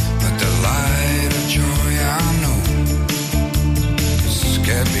 but the light of joy I know is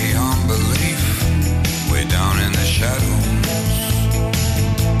scared beyond belief, way down in the shadows.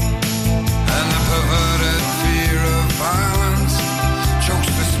 And the perverted fear of violence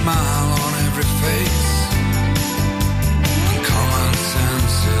chokes the smile on every face. And common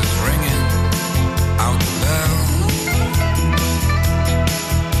sense is ringing out the bell.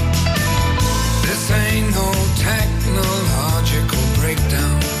 This ain't no technological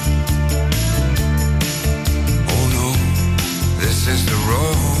breakdown. Oh no, this is the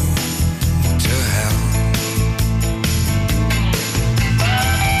road to hell.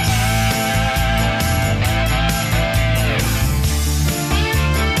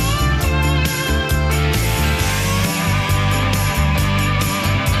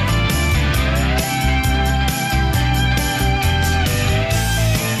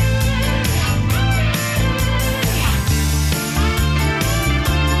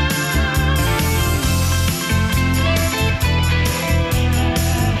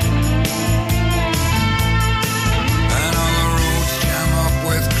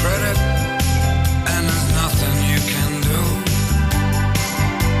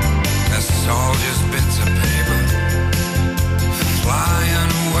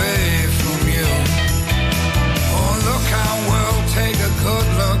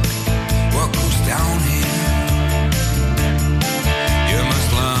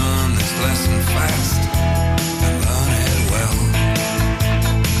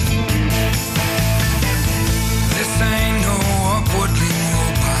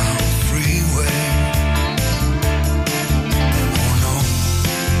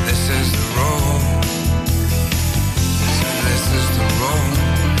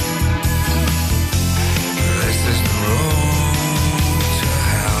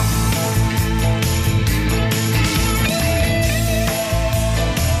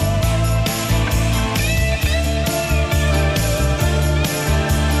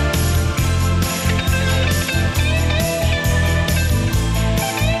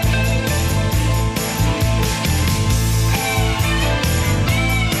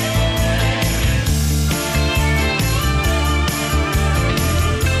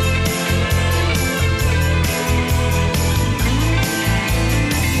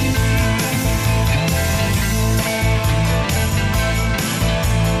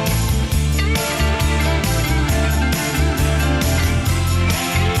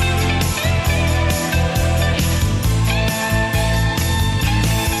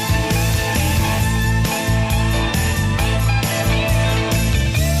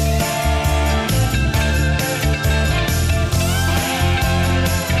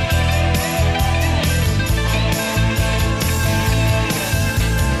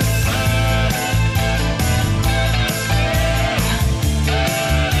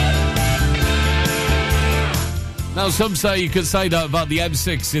 Now, some say you could say that about the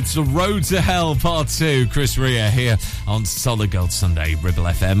M6. It's the Road to Hell Part 2. Chris Rea here on Solid Gold Sunday, Ribble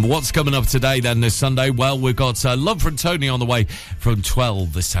FM. What's coming up today then this Sunday? Well, we've got Love from Tony on the way from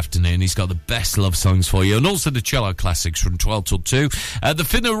 12 this afternoon. He's got the best love songs for you, and also the cello classics from 12 till 2. The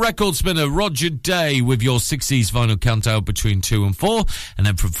Finner record spinner, Roger Day, with your 60s vinyl countdown between 2 and 4. And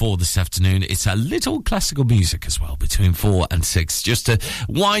then from 4 this afternoon, it's a little classical music as well between 4 and 6. Just to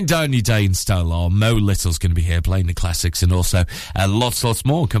wind down your day in style. Mo Little's going to be here playing the classics, and also lots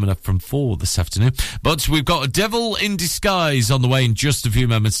more coming up from 4 this afternoon. But we've got a Devil in Disguise on the way in just a few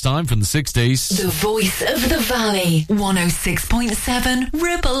moments' time from the 60s. The voice of the valley, 106.7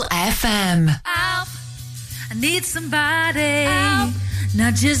 Ribble FM. Help. I need somebody. Help.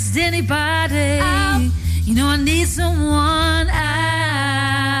 Not just anybody. Help. You know I need someone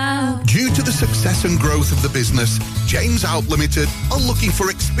out. Due to the success and growth of the business, James Out Limited are looking for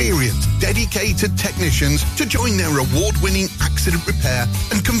experienced, dedicated technicians to join their award-winning accident repair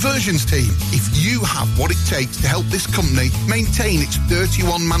and conversions team. If you have what it takes to help this company maintain its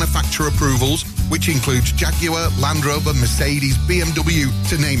 31 manufacturer approvals, which includes Jaguar, Land Rover, Mercedes, BMW,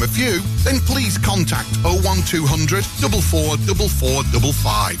 to name a few, then please contact 01200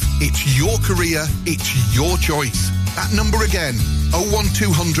 444455. It's your career, it's your choice. That number again,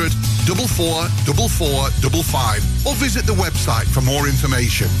 01200 444455, or visit the website for more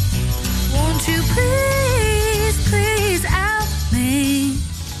information. Won't you please help me?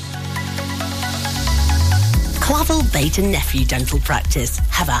 Clavel Bait and Nephew Dental Practice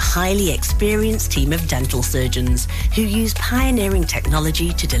have a highly experienced team of dental surgeons who use pioneering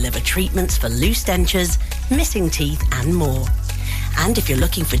technology to deliver treatments for loose dentures, missing teeth and more. And if you're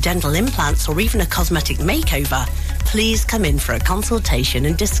looking for dental implants or even a cosmetic makeover, please come in for a consultation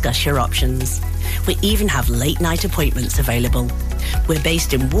and discuss your options. We even have late night appointments available. We're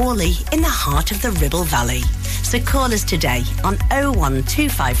based in Worley in the heart of the Ribble Valley. So call us today on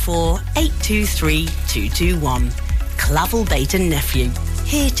 01254 823 221. Clavel Bait and Nephew,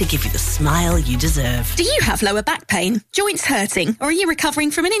 here to give you the smile you deserve. Do you have lower back pain, joints hurting, or are you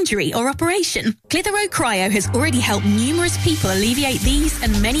recovering from an injury or operation? Clitheroe Cryo has already helped numerous people alleviate these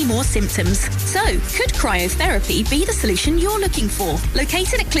and many more symptoms. So, could cryotherapy be the solution you're looking for?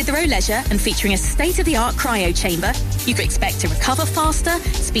 Located at Clitheroe Leisure and featuring a state-of-the-art cryo chamber, you can expect to recover faster,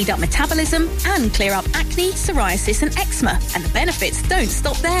 speed up metabolism, and clear up acne, psoriasis, and eczema. And the benefits don't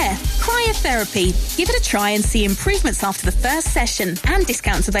stop there. Cryotherapy. Give it a try and see improvements after the first session, and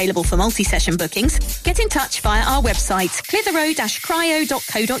discounts available for multi-session bookings. Get in touch via our website,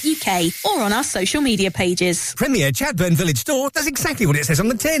 clitheroe-cryo.co.uk, or on our social media pages. Premier Chatburn Village Store does exactly what it says on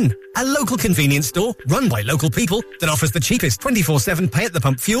the tin. A local convenience store run by local people that offers the cheapest 24/7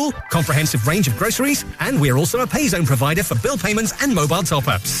 pay-at-the-pump fuel, comprehensive range of groceries, and we're also a pay zone provider for bill payments and mobile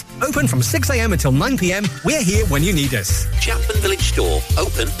top-ups. Open from 6 a.m. until 9 p.m. We're here when you need us. Chatburn Village Store,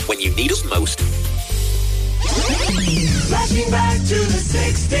 open when you need us most. Flashing back to the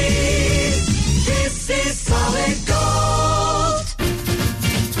 60s, this is Solid Gold.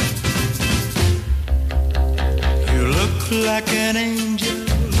 You look like an angel,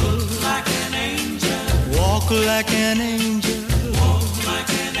 look like an angel. Walk like an angel, walk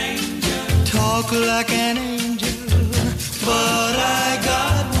like an angel. Talk like an angel, but I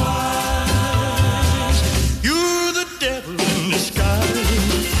got wise. You're the devil in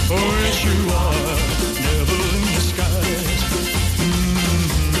disguise, oh yes you are.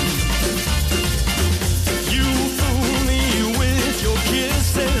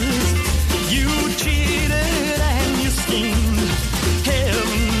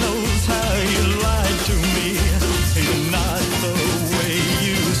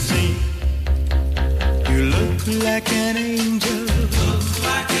 Like an angel, look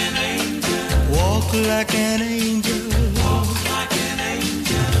like an angel, walk like an angel, walk like an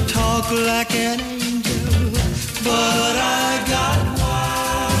angel, talk like an angel, but I got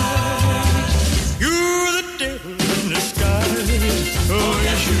wise. You're the devil in disguise, oh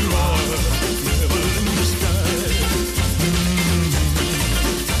yes you are, devil in disguise.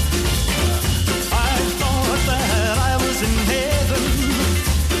 I thought that I was in heaven,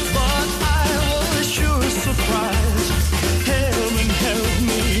 but I was sure surprised.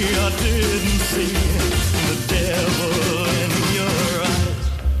 I didn't see the devil in your eyes.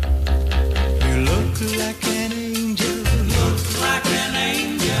 You look like an angel,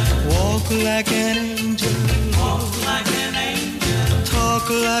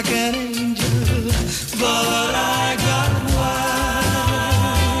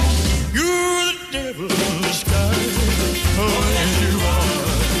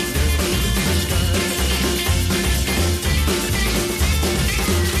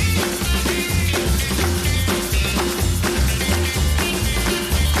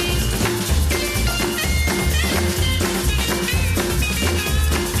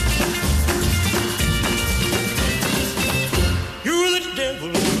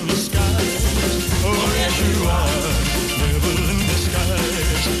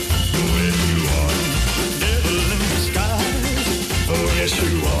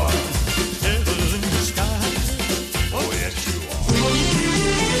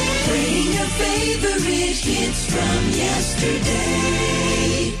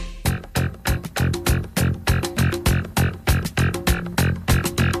 yesterday.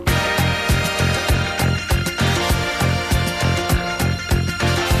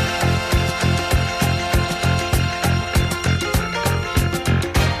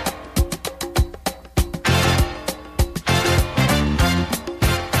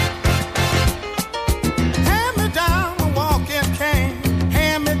 Hand me down a walking cane,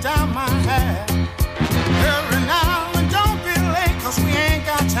 hand me down my hat. Hurry now and don't be late, 'cause we ain't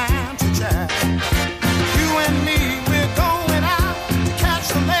got time to chat. You and me, we're going out to catch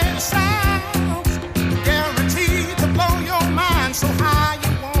the latest sounds. Guaranteed to blow your mind so high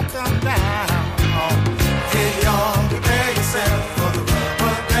you won't come down. Hey, y'all, prepare yourself for the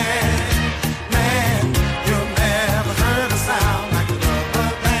rubber band. Man, you've never heard a sound like the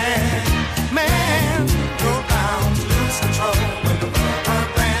rubber band. Man, you're bound to lose control when the rubber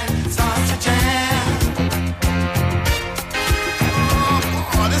band starts to jam.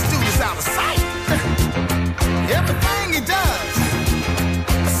 Oh, this dude is out of sight. Everything he does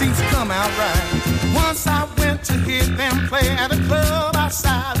seems to come out right. Once I went to hear them play at a club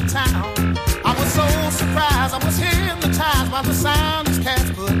outside of town. I was so surprised, I was hypnotized by the sound these cats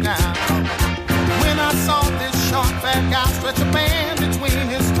put down. When I saw this short fat guy stretch a band between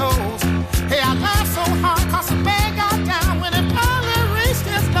his toes, hey, I laughed so hard 'cause the band got down when it finally reached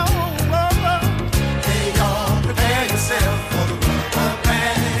his nose. Hey, y'all, prepare yourself for the rubber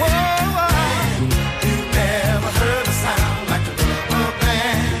band. Man, you never heard a sound like the rubber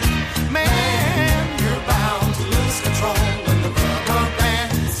band. Man, you're bound to lose control when the rubber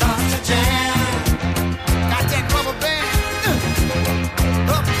band starts to jam. Got that rubber band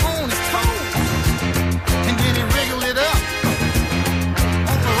up on his toes, and then he wriggled it up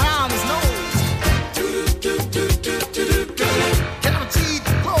all around his nose. Guaranteed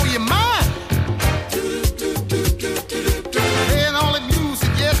to blow your mind. Playing all the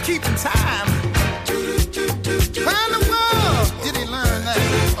music, just keeping time. Where in the world did he learn that?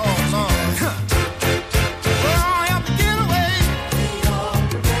 Oh, Lord. Well, I have to get away.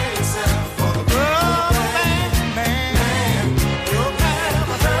 Prepare yourself for the rubber band. Man, you've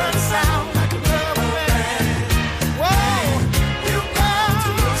never heard a sound like a rubber band. Whoa, you've got to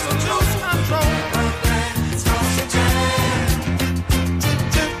lose control. Starts to jam.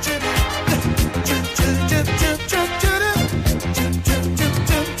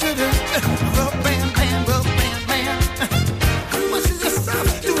 Rubber band, man, rubber band, man. How much of this stuff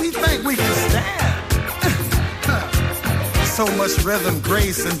do we think we can stand? So much rhythm,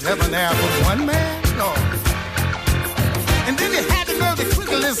 grace, and debonair for one man? No. And then he had to know to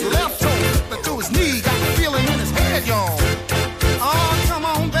twiddle his left toe, but to his knee, got the feeling in his head, y'all. Oh, come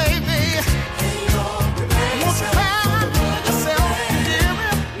on, baby. Won't you find yourself, dear?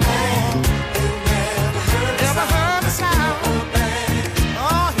 Never heard a sound.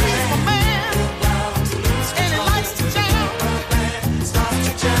 Oh, he's my man, and he likes to jam. Starts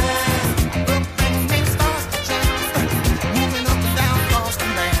to jam. Bang, starts to jam. Moving up and down across the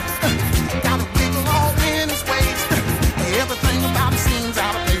land. Got a wiggle all in his waist. Everything about him seems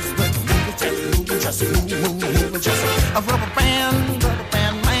out of place, but moving, just a rubber band,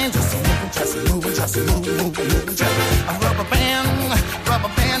 man, just moving, just a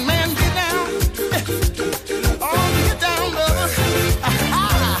rubber band, man, get down. Oh, get down, brother.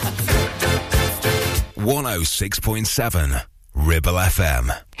 106.7 Ribble FM.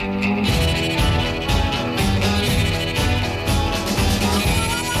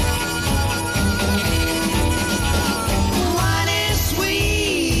 Wine is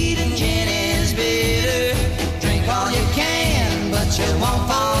sweet and gin is bitter. Drink all you can, but you won't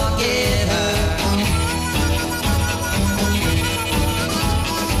forget her.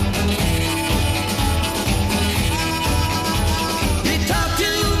 You talk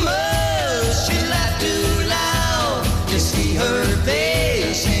too much, she laugh too loud. You see her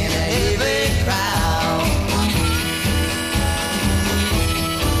face in a heavy crowd.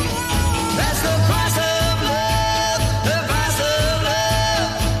 That's the price of love, the price of love,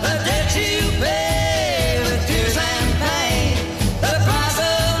 the debt you pay with tears and pain. The price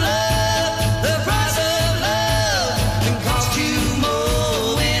of love, the price of love can cost you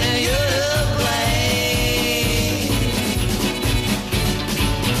more when you're to blame.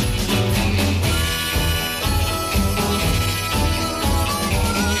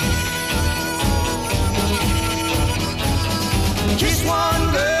 Kiss one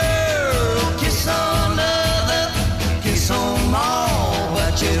girl, kiss another, kiss them all,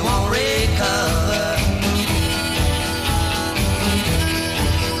 but you won't recover.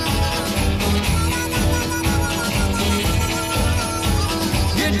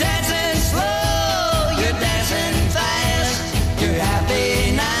 You're dancing slow, you're dancing fast.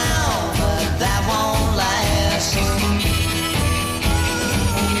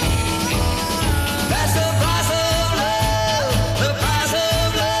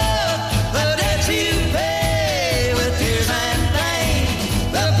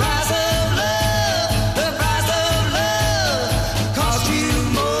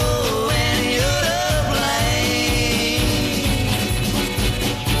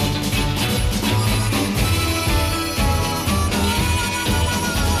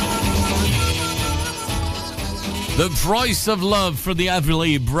 The Price of Love from the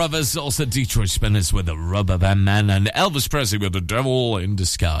Everly Brothers. Also Detroit Spinners with the Rubber Band Man, and Elvis Presley with the Devil in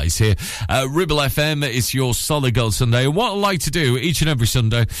Disguise here. Ribble FM is your Solid Gold Sunday. And what I like to do each and every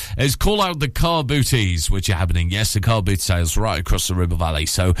Sunday is call out the car booties, which are happening. Yes, the car boot sales right across the Ribble Valley.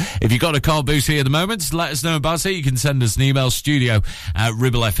 So if you've got a car booty at the moment, let us know about it. You can send us an email,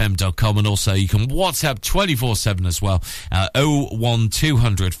 studio@ribblefm.com, and also you can WhatsApp 24/7 as well.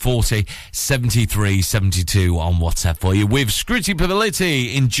 01200 40 73 72 on WhatsApp for you, with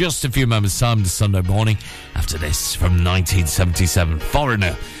Scritty in just a few moments' time this Sunday morning. After this, from 1977,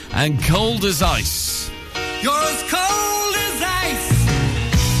 Foreigner and Cold as Ice. You're as cold as ice.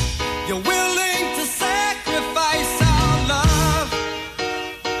 You're willing to sacrifice our love.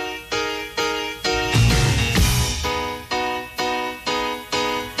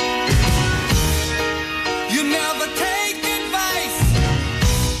 You never take advice.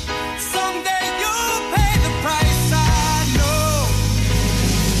 Someday you'll pay the price. I know.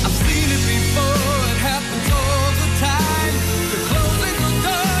 I've seen it before. It happens all the time. You're closing the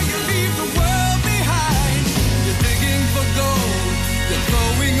door. You leave the world behind. You're digging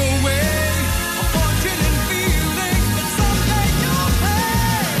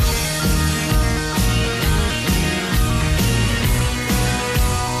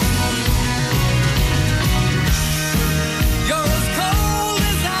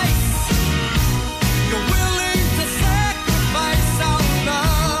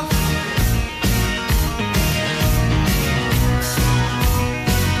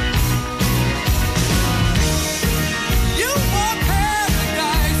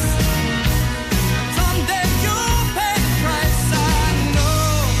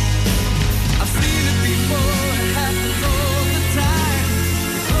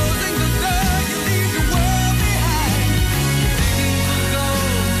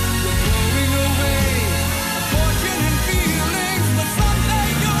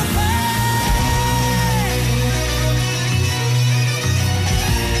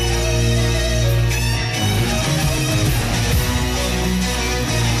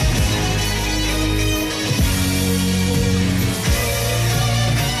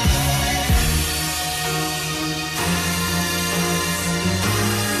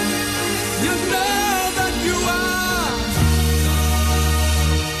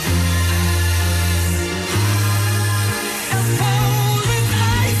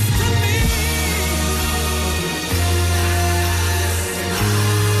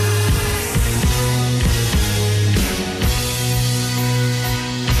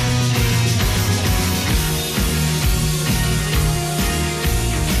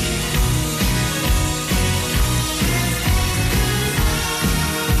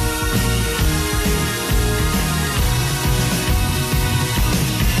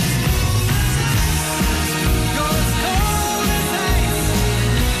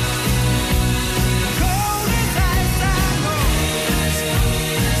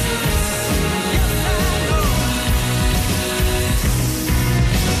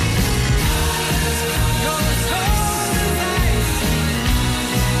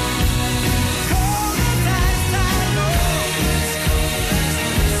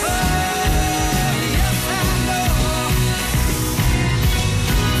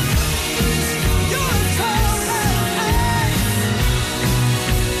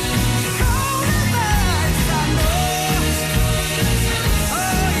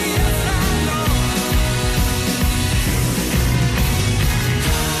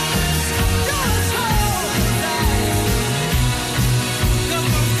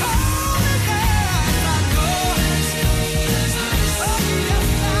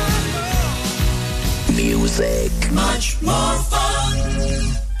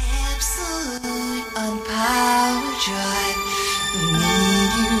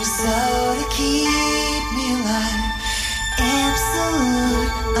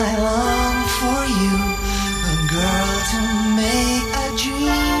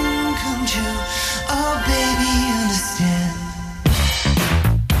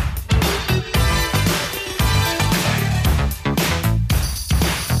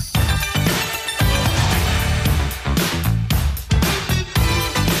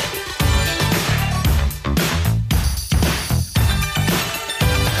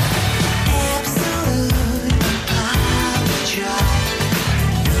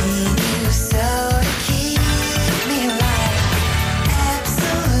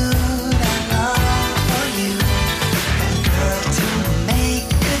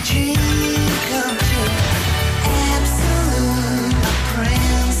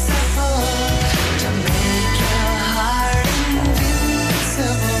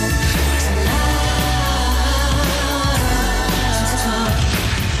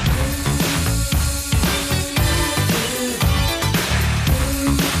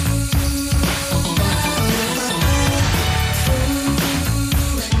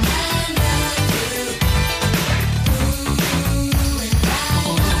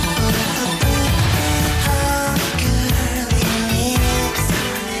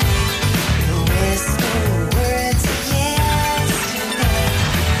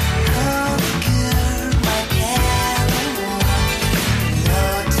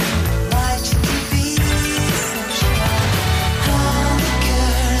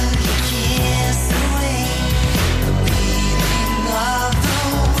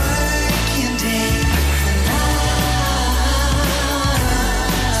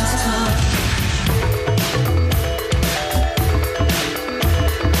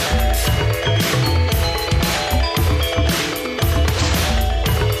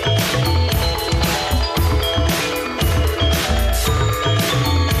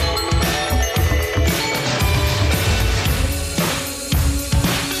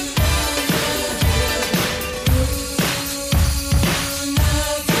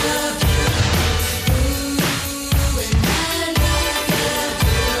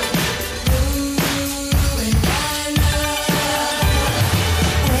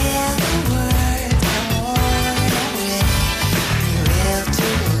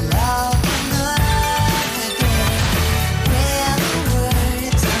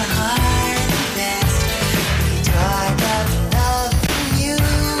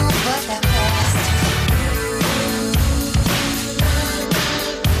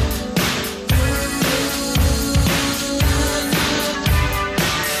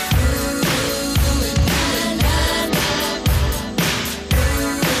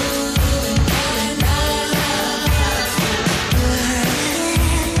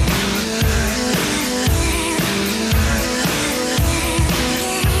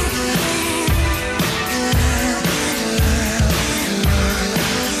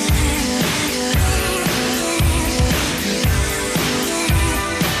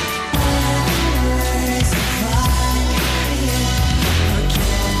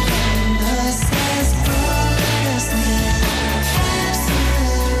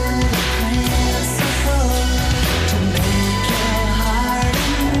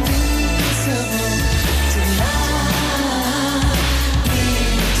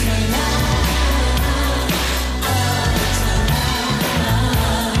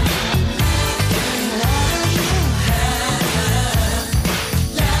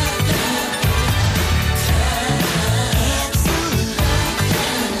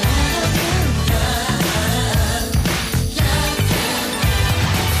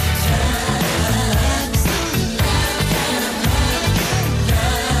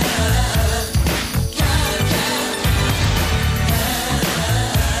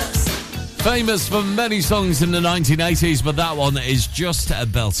famous for many songs in the 1980s, but that one is just a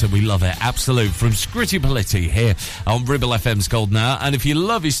belter. We love it. Absolute. From Scritti Politti here on Ribble FM's Golden Hour. And if you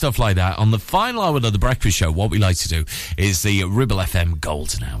love your stuff like that, on the final hour of the breakfast show, what we like to do is the Ribble FM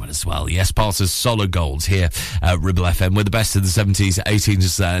Golden Hour as well. Yes, part of Solid Gold here at Ribble FM. We're the best of the 70s,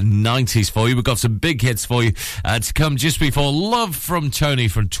 80s, 90s for you. We've got some big hits for you to come just before Love from Tony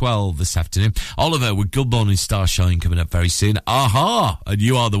from 12 this afternoon. Oliver with Good Morning Starshine coming up very soon. Aha! And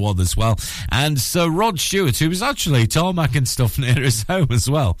You Are the One as well. And Sir Rod Stewart, who was actually tarmacking stuff near his home as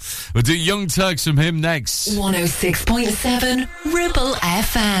well. We'll do Young Turks from him next. 106.7 Ribble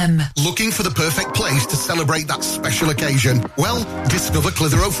FM. Looking for the perfect place to celebrate that special occasion? Well, discover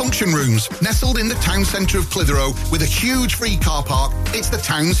Clitheroe Function Rooms. Nestled in the town centre of Clitheroe with a huge free car park, it's the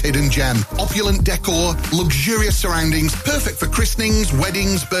town's hidden gem. Opulent decor, luxurious surroundings, perfect for christenings,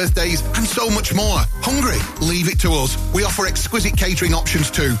 weddings, birthdays, and so much more. Hungry? Leave it to us. We offer exquisite catering options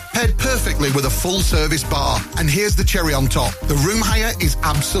too, paired perfectly with a full-service bar. And here's the cherry on top. The room hire is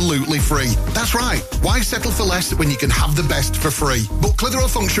absolutely free. That's right. Why settle for less when you can have the best for free? Book Clitheroe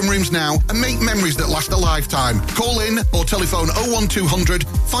Function Rooms now and make memories that last a lifetime. Call in or telephone 01200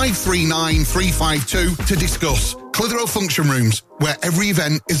 539 352 to discuss. Clitheroe Function Rooms, where every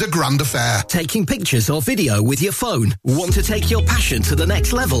event is a grand affair. Taking pictures or video with your phone? Want to take your passion to the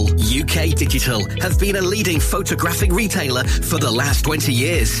next level? UK Digital have been a leading photographic retailer for the last 20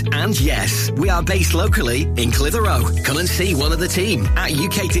 years. And yes, we are based locally in Clitheroe. Come and see one of the team at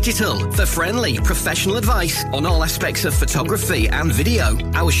UK Digital for friendly, professional advice on all aspects of photography and video.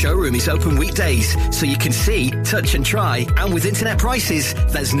 Our showroom is open weekdays, so you can see, touch and try. And with internet prices,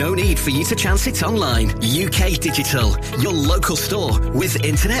 there's no need for you to chance it online. UK Digital, your local store with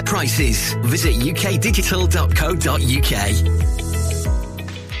internet prices. Visit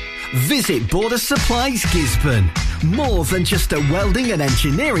ukdigital.co.uk. Visit Border Supplies Gisborne. More than just a welding and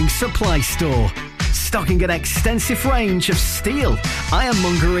engineering supply store. Stocking an extensive range of steel,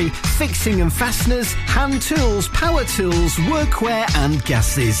 ironmongery, fixing and fasteners, hand tools, power tools, workwear and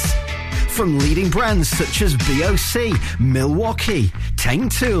gases. From leading brands such as BOC, Milwaukee, Tang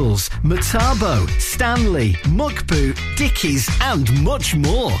Tools, Metabo, Stanley, Muck Boot, Dickies and much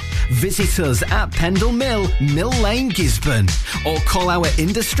more. Visit us at Pendle Mill, Mill Lane, Gisborne, or call our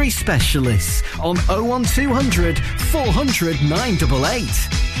industry specialists on 01200 400 988.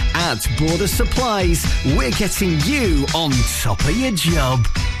 At Border Supplies, we're getting you on top of your job.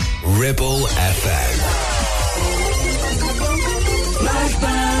 Ribble FM.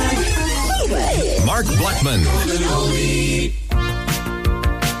 Mark Blackman.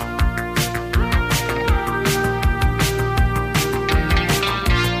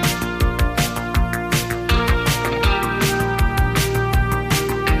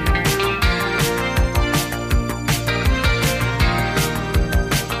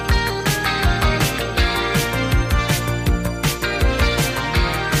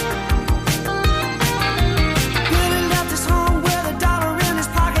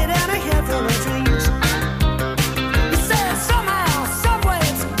 Some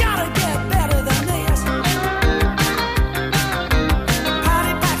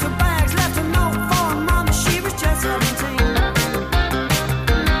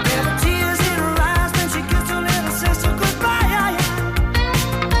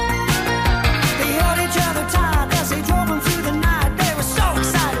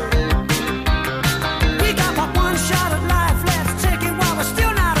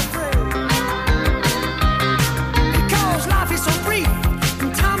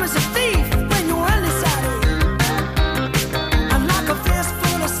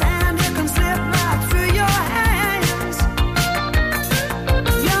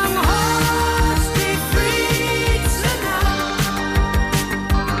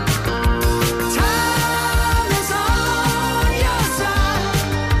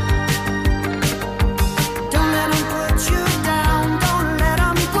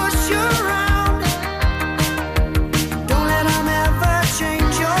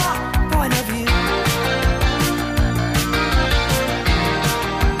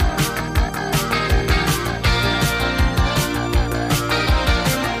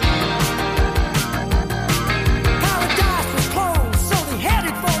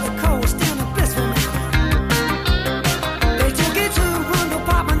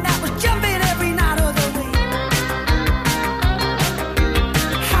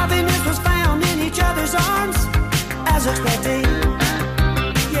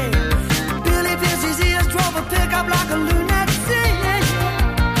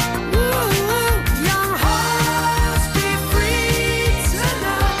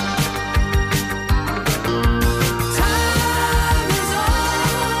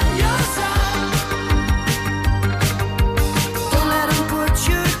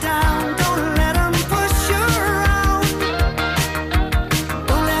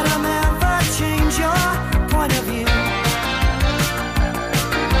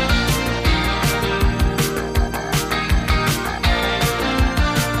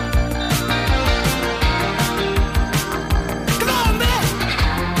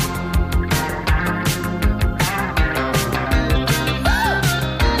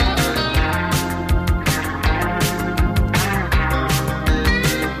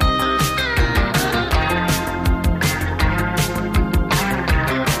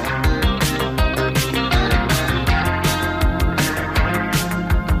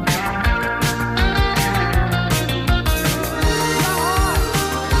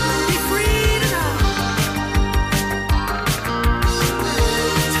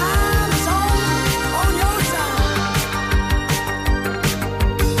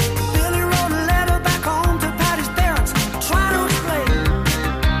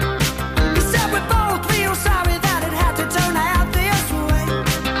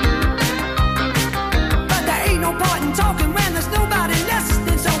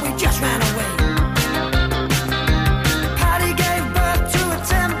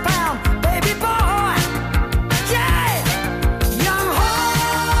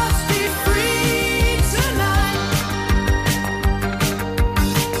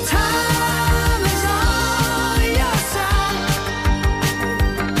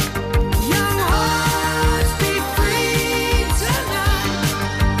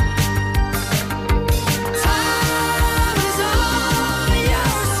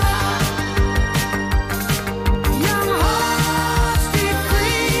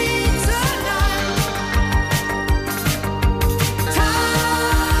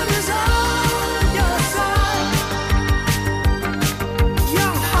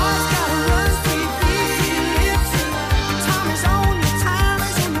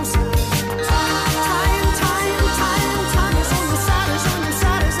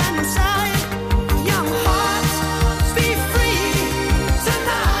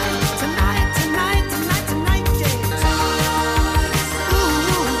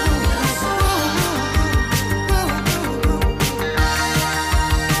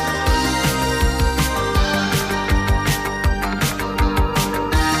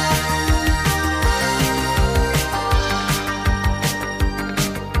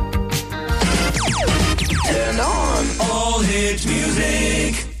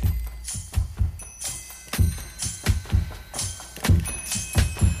music.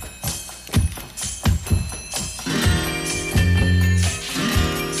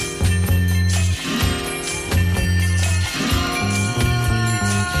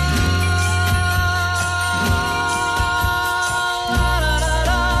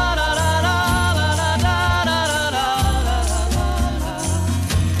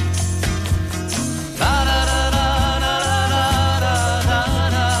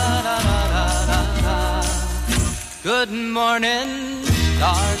 Good morning,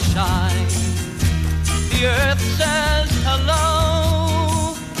 starshine. The earth says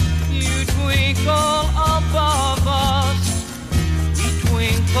hello. You twinkle above us, we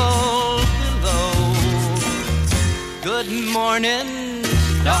twinkle below. Good morning,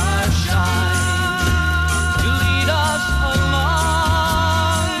 starshine. You lead us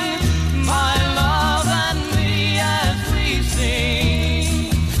along, my love and me, as we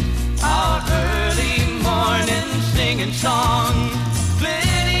sing our early morning singing song.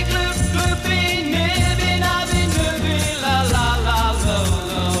 Glitty gloop gloopy nibby nabby nibby la la la lo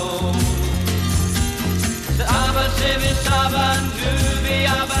lo. Saba sibby saba nubby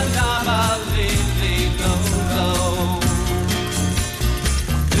abba nabba li li lo lo.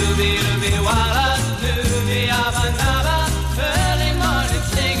 Dooby dooby walla dooby abba nabba. Early morning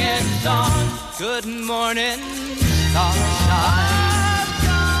singing song. Good morning, starshine.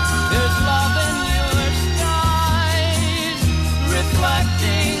 There's love in your skies,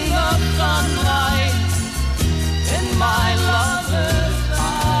 reflecting the sunlight in my lover's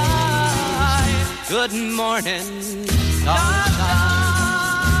eyes. Good morning, sunshine.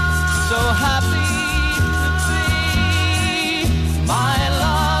 So happy to be, my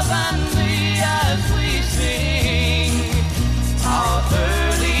love and me, as we sing our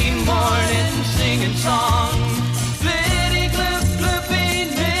early morning singing song. Glitty gloop gloopy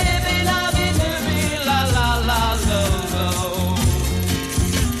nibby nabby nibby la la la lo lo.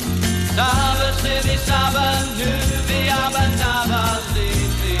 Saba sibby saba nubby abba nabba li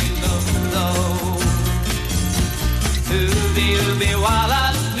li lo lo. Dooby dooby walla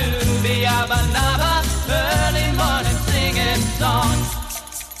nubby abba nabba. Early morning singing song.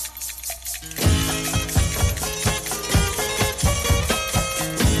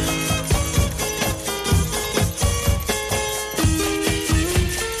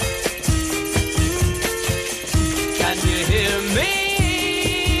 Can you hear me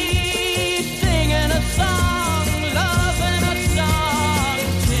singing a song, loving a song,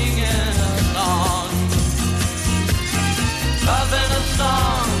 singing a song, loving a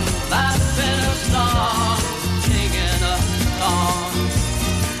song, laughing a song, singing a song,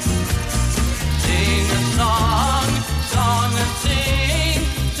 sing a song, song and sing,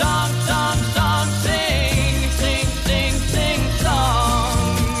 song, song, song, sing, sing, sing, sing, song.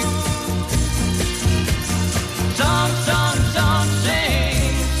 Song, song, song,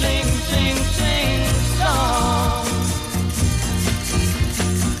 sing, sing, sing, sing, song.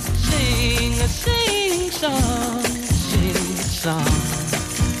 Sing a sing song, sing a song.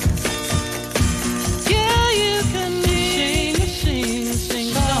 Yeah, you can sing a sing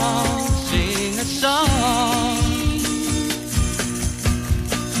song, sing a song.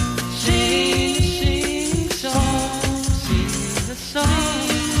 Sing song, sing a song.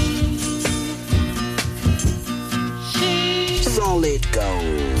 Solid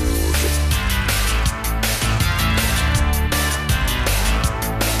Gold.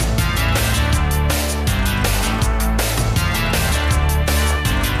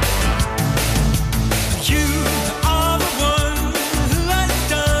 You are the one who has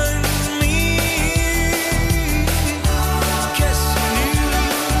done me. Guess you knew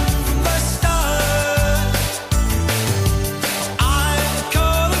from the start. I'd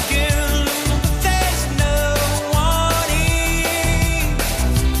call again, but there's no one here.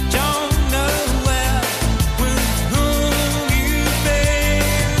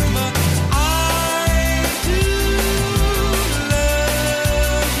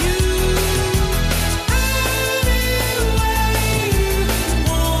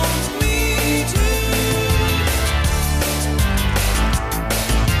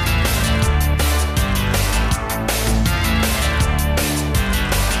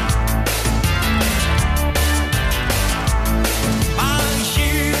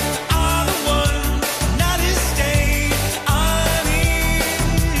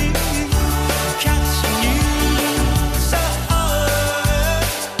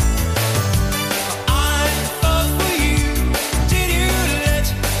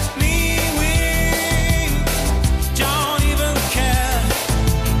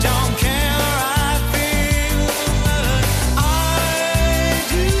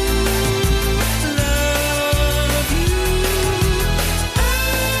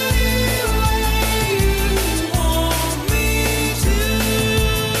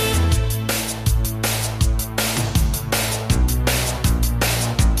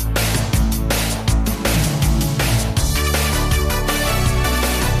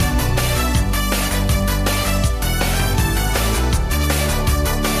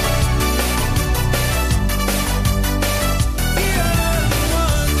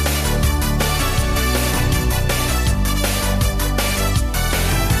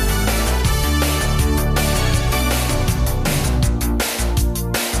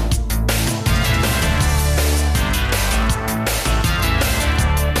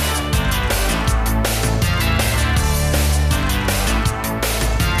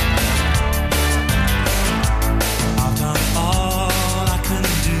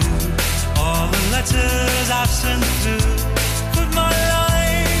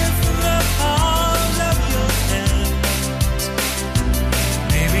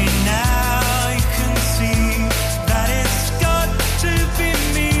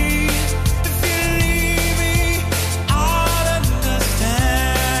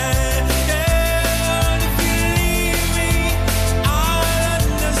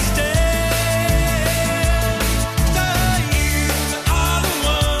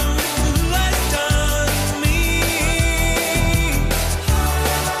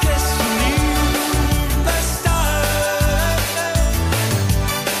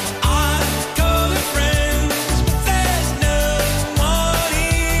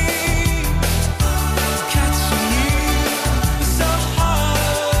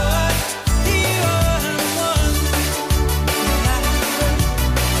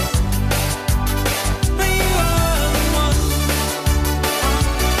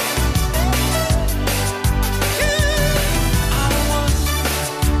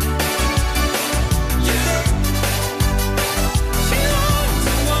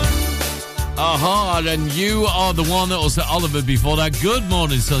 Are, and You Are the One. Also Oliver before that, Good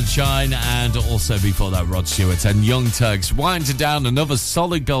Morning Sunshine, and also before that Rod Stewart and Young Turks. Winding down another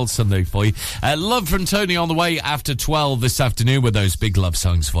solid gold Sunday for you. Love from Tony on the way after 12 this afternoon with those big love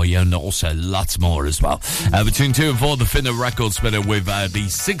songs for you, and also lots more as well. Between 2 and 4, the Finner Record Spinner with the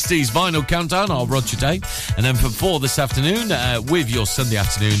 60s vinyl countdown. I'll Roger Day. And then from 4 this afternoon, with your Sunday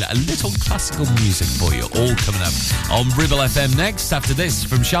afternoon, a little classical music for you, all coming up on Ribble FM next. After this,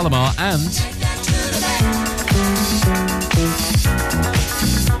 from Shalimar and...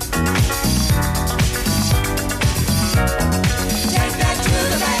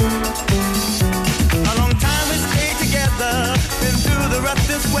 A long time we stayed together, been through the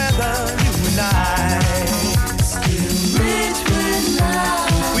roughest weather, you and I. Still rich with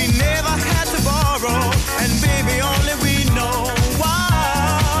love. We never had to borrow, and baby, only we know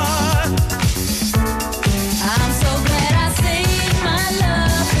why. I'm so glad I saved my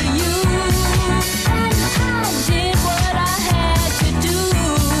love for you, and I did what I had to do.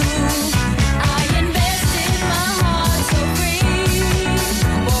 I invested my heart so free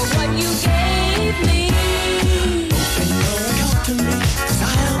for what you gave me. Open your account to me, 'cause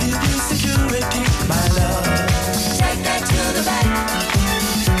I'll give you security, my love. Take that to the bank.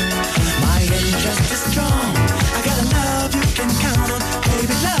 My interest is strong. I got a love you can count on,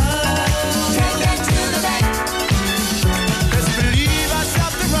 baby love. Take that to the bank. Best believe I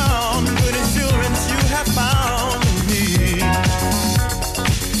shopped around, good insurance you have found in me.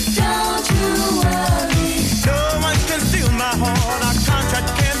 Don't you worry, No one can steal my heart. Our contract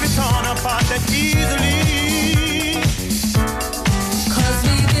can't be torn apart that easily. 'cause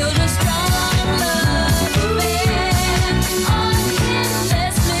we built a strong love affair on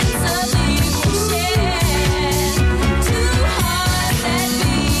investments of equal share. Two hearts that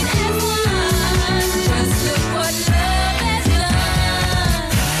beat as one. Just look what love has done.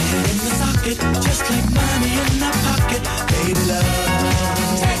 In the socket, just like money in my pocket, baby love.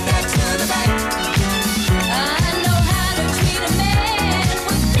 Take that to the bank. I know how to treat a man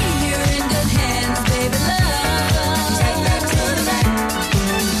with me here in good hands, baby love. Take that to the bank.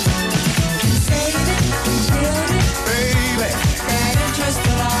 Can save it, can build it, Baby, that interest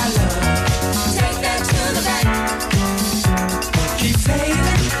of our love. Take that to the bank. keep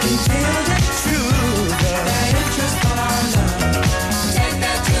saving, keep building, sugar. That interest of our love. Take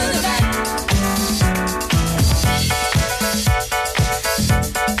that to the bank.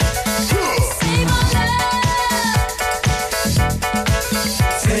 Save our love.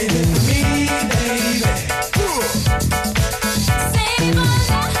 Save it for me, baby. Save our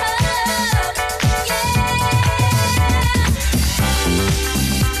love.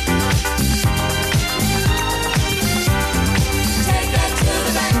 Take that to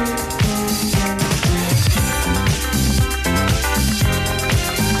the bank.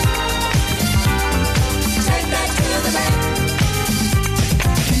 Take that to the bank.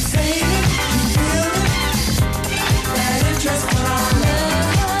 Keep saving, keep building. That interest on our love.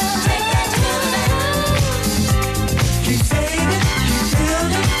 Take that to the bank. Keep saving, keep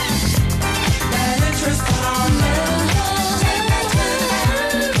building. That interest on our love. Take that to the bank.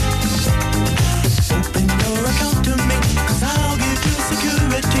 Open your account to me, 'cause I'll give you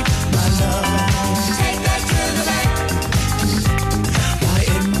security, my love. Take that to the bank. My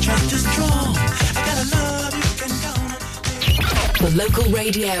interest is strong. I got a love you can count on. For local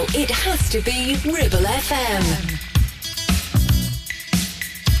radio, it has to be Ribble FM.